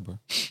хотелось бы.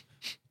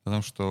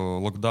 Потому что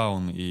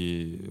локдаун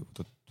и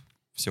вот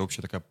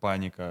всеобщая такая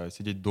паника,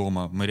 сидеть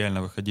дома. Мы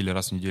реально выходили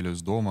раз в неделю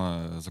из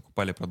дома,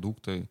 закупали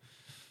продукты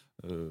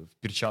в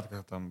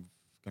перчатках, там,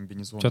 в У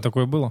комбинезонах. тебя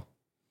такое было?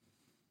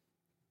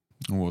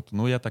 Вот.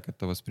 Я так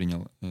это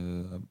воспринял.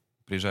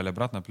 Приезжали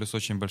обратно, плюс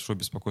очень большое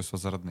беспокойство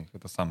за родных.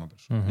 Это самое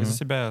большое. Мгм. Я за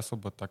себя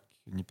особо так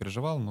не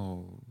переживал,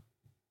 но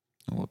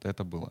вот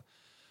это было.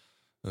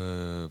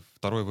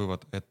 Второй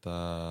вывод —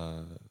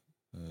 это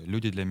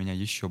люди для меня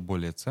еще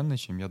более ценны,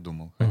 чем я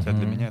думал. Хотя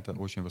для Мгм. меня это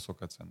очень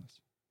высокая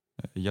ценность.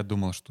 Я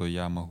думал, что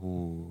я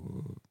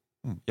могу...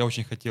 Я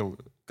очень хотел...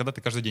 Когда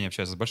ты каждый день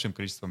общаешься с большим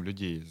количеством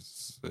людей,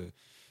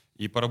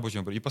 и по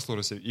рабочему, и по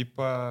сложности, и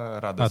по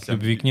радостям.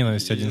 От любви к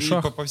ненависти один и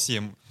шаг. по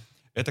всем.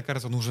 Это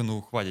кажется, уже,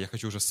 хватит, я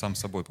хочу уже сам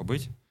собой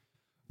побыть.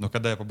 Но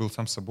когда я побыл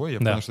сам собой, я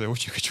Да. понял, что я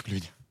очень хочу к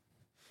людям.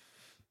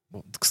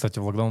 Кстати,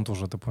 в локдаун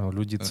тоже, ты понял,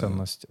 люди Э,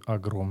 ценность,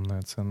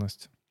 огромная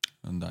ценность.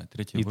 Да,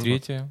 третий И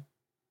вывод.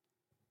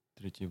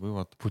 третье,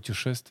 вывод.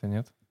 путешествие,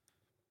 нет?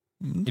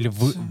 Ну, Или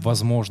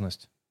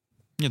возможность.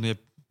 Не, я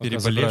Вот переболевший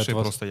забирает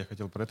вас- просто, я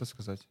хотел про это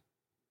сказать.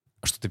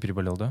 Что что ты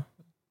переболел, да?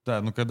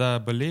 Да, ну когда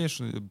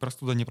болеешь,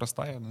 простуда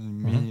непростая,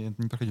 меня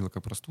не проходила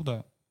как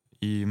простуда,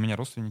 и у меня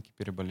родственники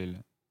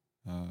переболели,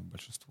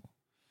 большинство.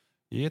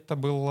 И это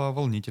было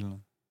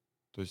волнительно.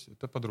 То есть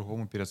это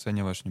по-другому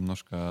переоцениваешь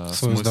немножко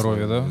Своё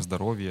здоровье, да?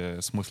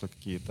 здоровье, смыслы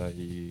какие-то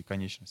и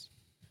конечность.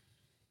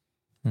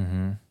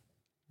 Угу.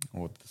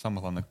 Вот,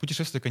 самое главное.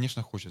 Путешествие,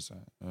 конечно,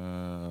 хочется.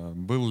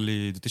 Был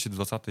ли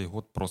 2020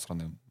 год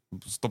просранным?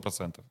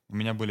 100%. У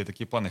меня были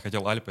такие планы.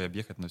 Хотел Альпы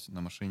объехать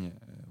на машине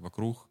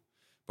вокруг,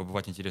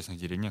 побывать в интересных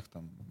деревнях,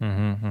 там,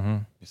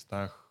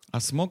 местах. А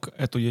смог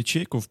эту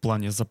ячейку в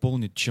плане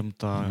заполнить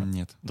чем-то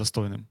Нет.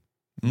 достойным?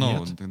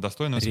 Ну, Нет?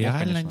 достойно смог,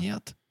 Реально конечно.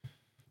 нет?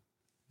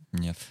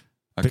 Нет.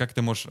 А как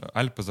ты можешь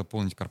Альпы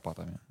заполнить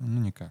Карпатами?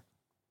 Ну, никак.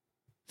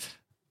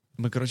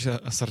 Мы, короче,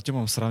 с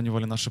Артемом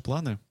сравнивали наши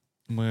планы.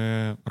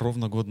 Мы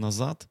ровно год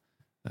назад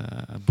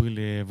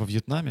были во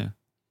Вьетнаме,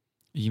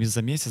 и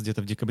за месяц,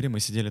 где-то в декабре, мы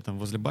сидели там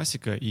возле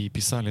басика и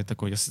писали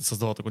такой, я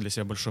создавал такой для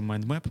себя большой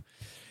майндмэп,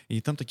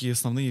 и там такие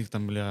основные,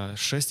 там,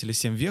 6 или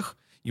 7 вех,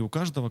 и у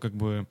каждого как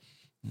бы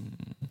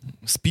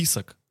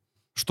список,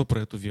 что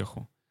про эту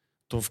веху.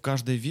 То в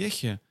каждой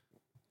вехе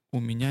у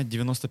меня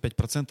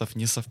 95%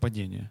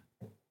 несовпадения.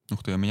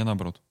 Ух ты, а меня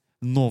наоборот.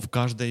 Но в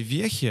каждой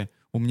вехе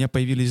у меня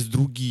появились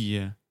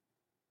другие,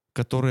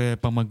 которые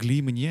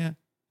помогли мне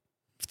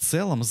в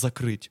целом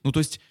закрыть. Ну, то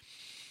есть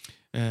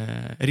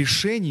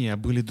решения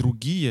были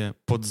другие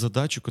под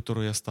задачу,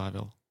 которую я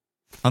ставил.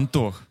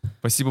 Антох,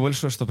 спасибо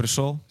большое, что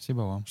пришел,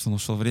 Спасибо вам. что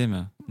нашел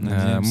время.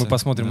 Надеемся, Мы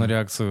посмотрим да. на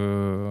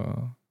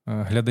реакцию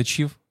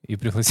глядачів и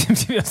пригласим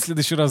тебя в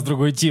следующий раз с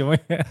другой темой.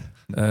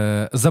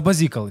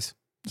 Забазикались.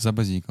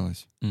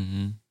 Забазикалась.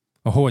 Угу.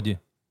 Годі.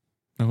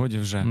 Годі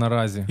вже.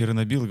 Наразі.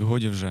 Ірина Білик,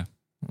 годі вже.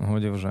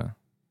 Годі вже.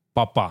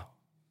 Папа.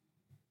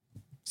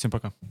 Всім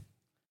пока.